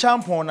na a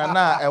champion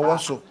na e wo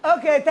so.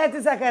 Okay,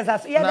 30 seconds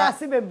as yeah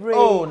that's be brave.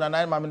 Oh,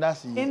 na mama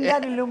that's in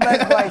that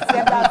Lumberg voice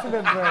yeah that's be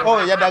brave.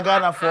 Oh, yeah da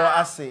Ghana for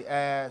ase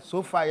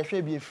so far ye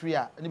hwe bi free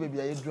a ne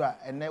bebia ye dura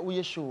ene wo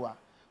ye show a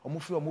omo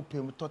free omo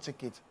pay to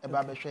ticket e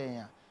ba be hwe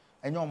yan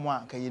enye omo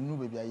a ka ye nu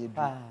bebia ye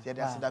du. Ye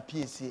da aseda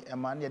PAAA e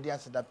ma na ye da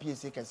aseda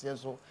PAAA kese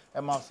so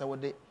e ma se wo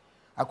de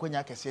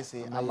akonya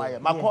kese amaye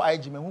mako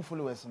IG me hu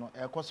followers no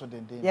e koso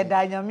denden ye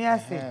da nyame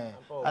ase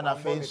ana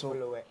fe so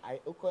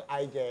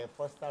IG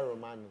Foster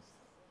Romanus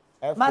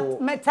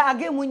me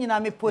tag mu nyina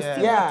me post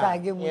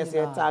tag mu yes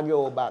you tag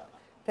you back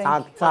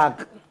tag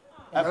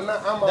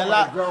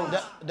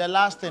the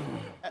last thing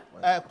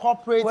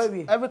corporate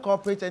every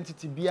corporate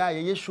entity bia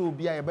ye show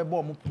bia ye be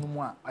bo mo punu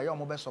mu a aye o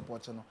mo be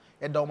support no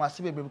e da o ma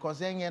se be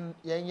because yen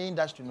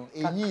industry no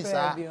enyi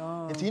sa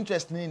it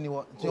interest ni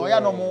wo ti o ya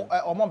no mo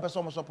o mo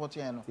person mo support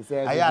yen no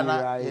aye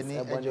na ye ni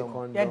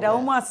ejo ye da o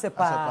mo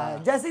asepa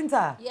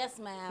Jacinta. Yes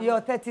ma'am.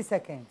 Your 30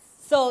 seconds.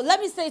 So let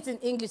me say it in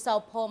English.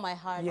 I'll pour my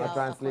heart out.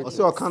 Translate.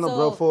 So kind of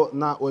brofo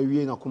na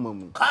owie na kuma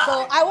mu.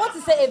 So I want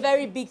to say a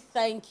very big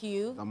thank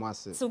you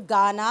to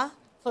Ghana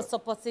for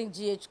supporting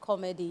GH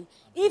Comedy.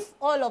 If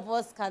all of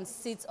us can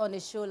sit on a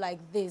show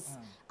like this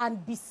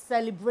and be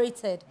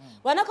celebrated,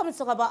 we're not coming to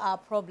talk about our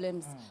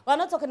problems. We're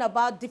not talking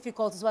about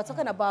difficulties. We're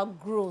talking about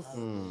growth.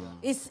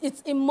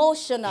 It's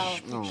emotional.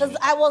 Because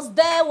I was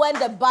there when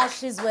the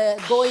bashes were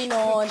going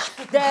on.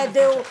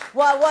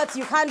 What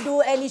you can't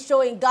do any show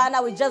in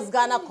Ghana with just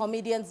Ghana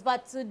comedians.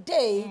 But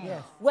today,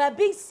 we're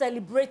being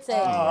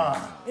celebrated.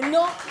 You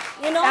know.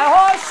 The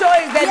whole show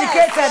is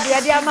dedicated.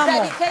 Yes,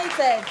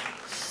 dedicated.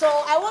 So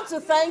I want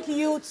to thank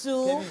you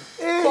too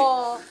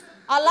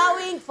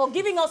for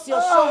giving us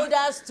your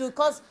shoulders too,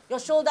 because your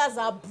shoulders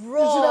are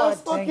broad.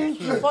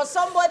 For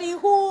somebody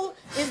who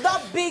is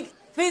not big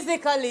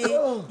physically,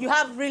 you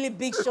have really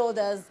big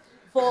shoulders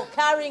for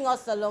carrying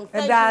us along.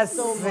 Thank you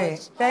so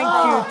much. Thank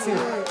you too.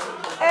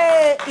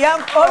 Hey,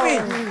 young Obi,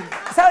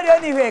 so the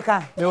only way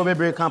can. Me will be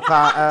break up.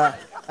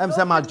 I'm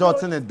saying my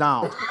jotting it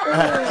down.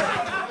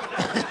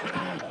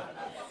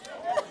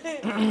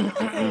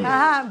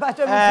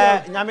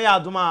 Nyame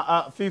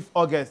Aduma 5th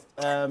August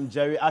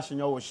Jerry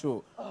Ashinyo will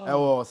show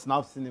was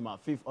Snap Cinema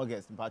 5th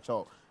August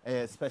Pacho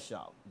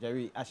special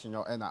Jerry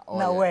Ashinyo na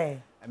no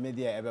way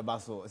media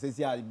ebeba so say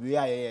we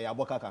are ya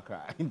boka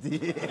kakra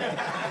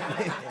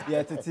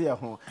yeah tete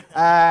ho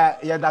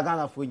ya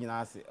dagana fo nyina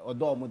ase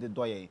odo mo de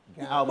doye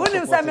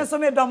unim say me so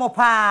me do mo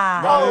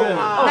pa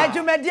na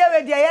dwumadie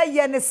we de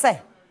ye ne se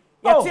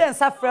ya tie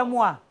nsa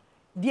fremu a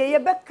de ye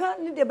beka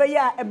ne de be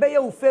ya ebe ye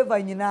u favor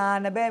nyina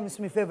na be me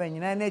so me favor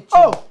nyina na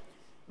chi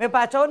me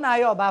pa cho na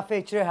ye oba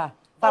fa chire ha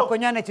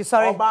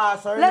Sorry.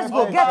 Let's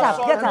go. Get up.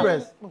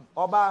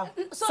 Oba.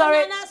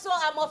 Sorry. So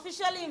I'm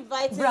officially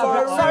invited.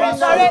 Sorry.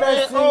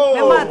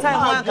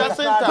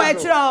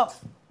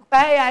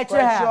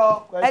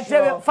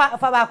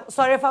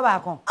 Sorry for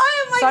back.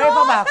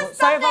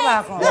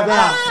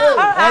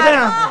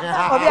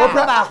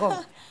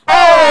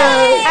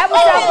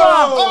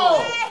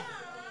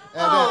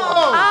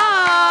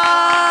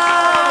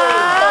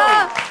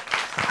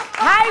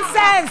 High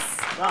sense.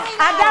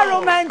 Ada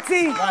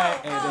romantic.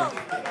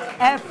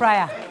 Air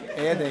fryer. I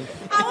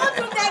want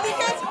to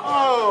dedicate.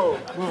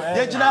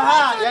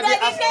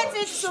 Dedicate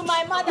it to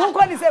my mother.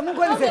 Munkoni say.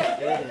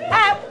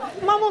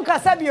 Mamun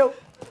kasabio.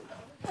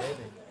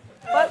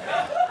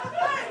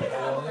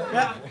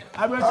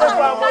 Are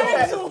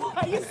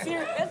you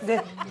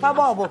serious?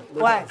 Pababo.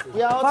 Why?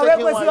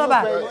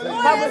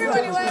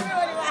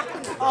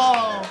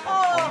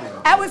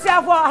 I was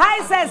here for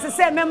high sense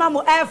say me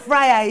mamu air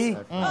fryer yi.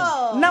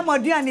 Na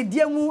moduane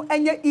die mu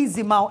enye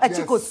easy ma e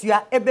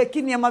chikosua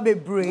ebeki niam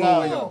bebre.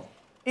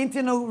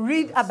 Into no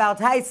read about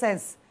high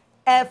sense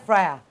air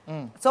fryer.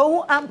 So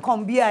who am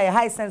combia a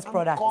high sense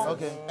product.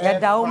 Okay. Yeah,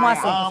 da o ma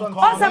so.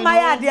 Also my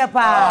idea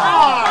pa.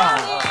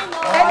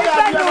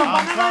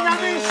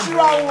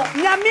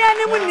 Nyame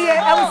anim nie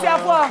e was here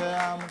for.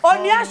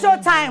 Onua show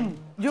time.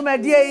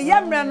 Jumedie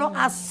yemre no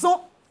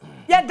aso.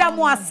 Ye da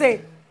mo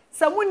ase.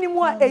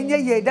 Samunimu a enye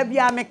ye da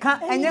bia meka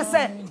enye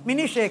se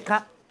mini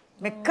hweka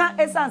meka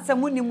esan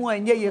samunimu a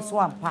enye ye so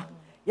ampa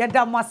ye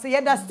da mo ase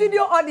ye da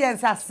studio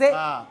audience ase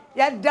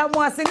ye da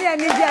mo ase ne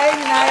ani dia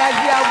enyi na ya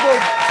dia go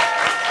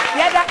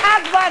ye da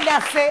agba da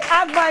se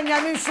agba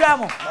nyame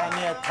hwamo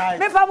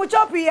me fa mu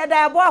chopi ye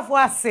da eboafo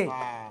ase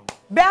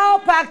bell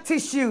pack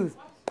tissues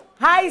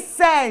high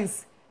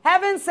sense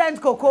heaven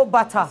sent cocoa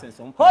butter,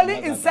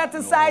 holy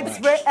insecticide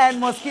spray and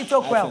mosquito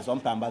quell.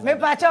 Me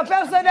pacho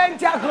Pepsodent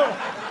Chaco,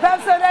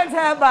 Pepsodent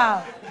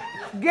Herbal,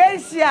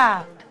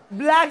 Geisha,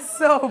 black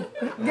soap,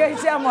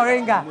 Geisha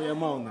moringa,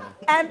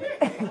 and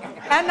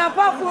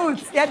Napa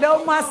Foods,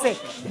 Yadomase,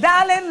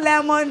 darling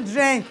lemon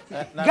drink,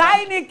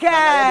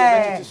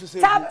 Gynecare,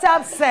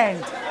 tap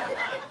scent,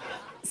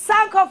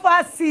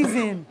 Sankofa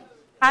season,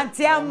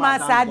 Antiama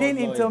sardine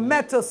into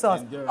tomato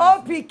sauce,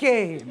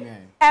 OPK.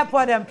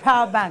 Airport and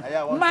power bank,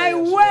 my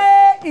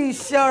way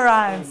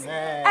insurance,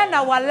 and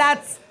our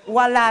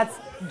wallet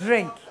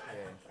drink.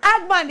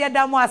 Agman, the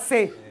Damwa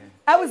say,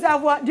 I was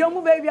have what the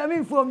baby I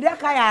mean from the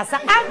Kayasa.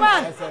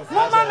 Agman,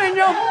 Mama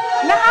Menu,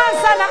 na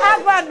answer na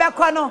Agman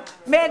Bekono,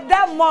 made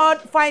that more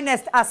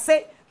finest I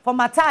say for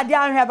my time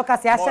down here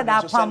because I said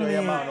that family.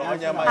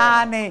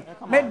 Anne,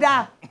 made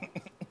that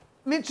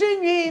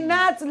me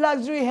not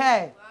luxury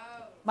hair.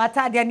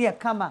 Mata dia ni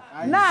kama.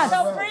 Na,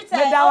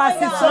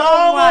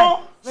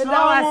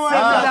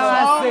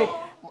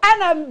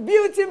 and I'm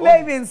beauty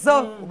baby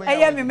so I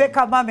am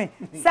makeup mommy.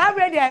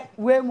 Sabre dia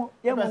we mu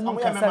ye mu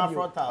kasa bi.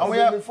 We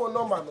have phone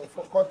number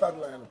for contact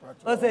line.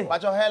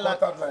 What's your hair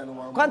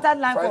contact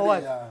line for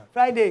what?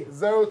 Friday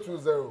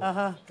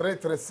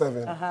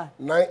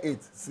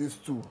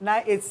 020-337-9862.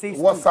 9862.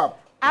 WhatsApp.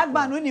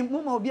 Agba no ni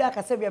mu ma obi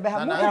akasa bi be ha.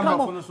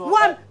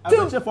 1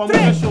 2 3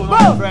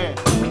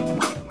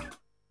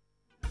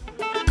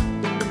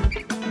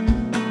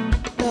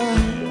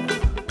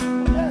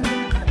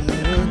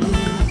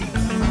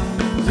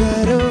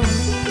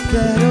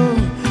 go.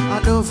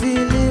 I don't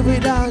feel it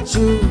without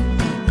you.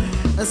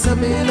 And say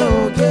me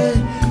okay,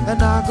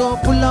 and I go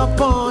pull up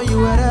on you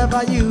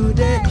wherever you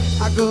there.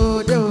 I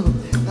go do.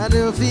 I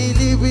don't feel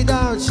it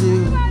without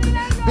you.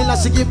 Me like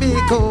she give me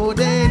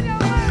coding,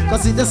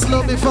 cause it just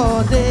slow me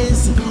for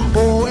days.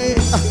 Oh hey,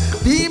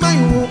 be my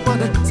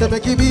woman. Say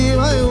make you be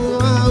my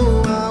woman.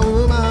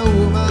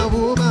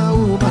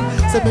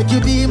 Say make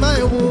you be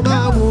my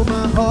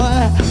woman. Oh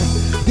hey,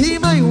 be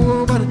my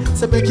woman.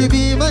 Say make you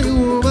be my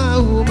woman.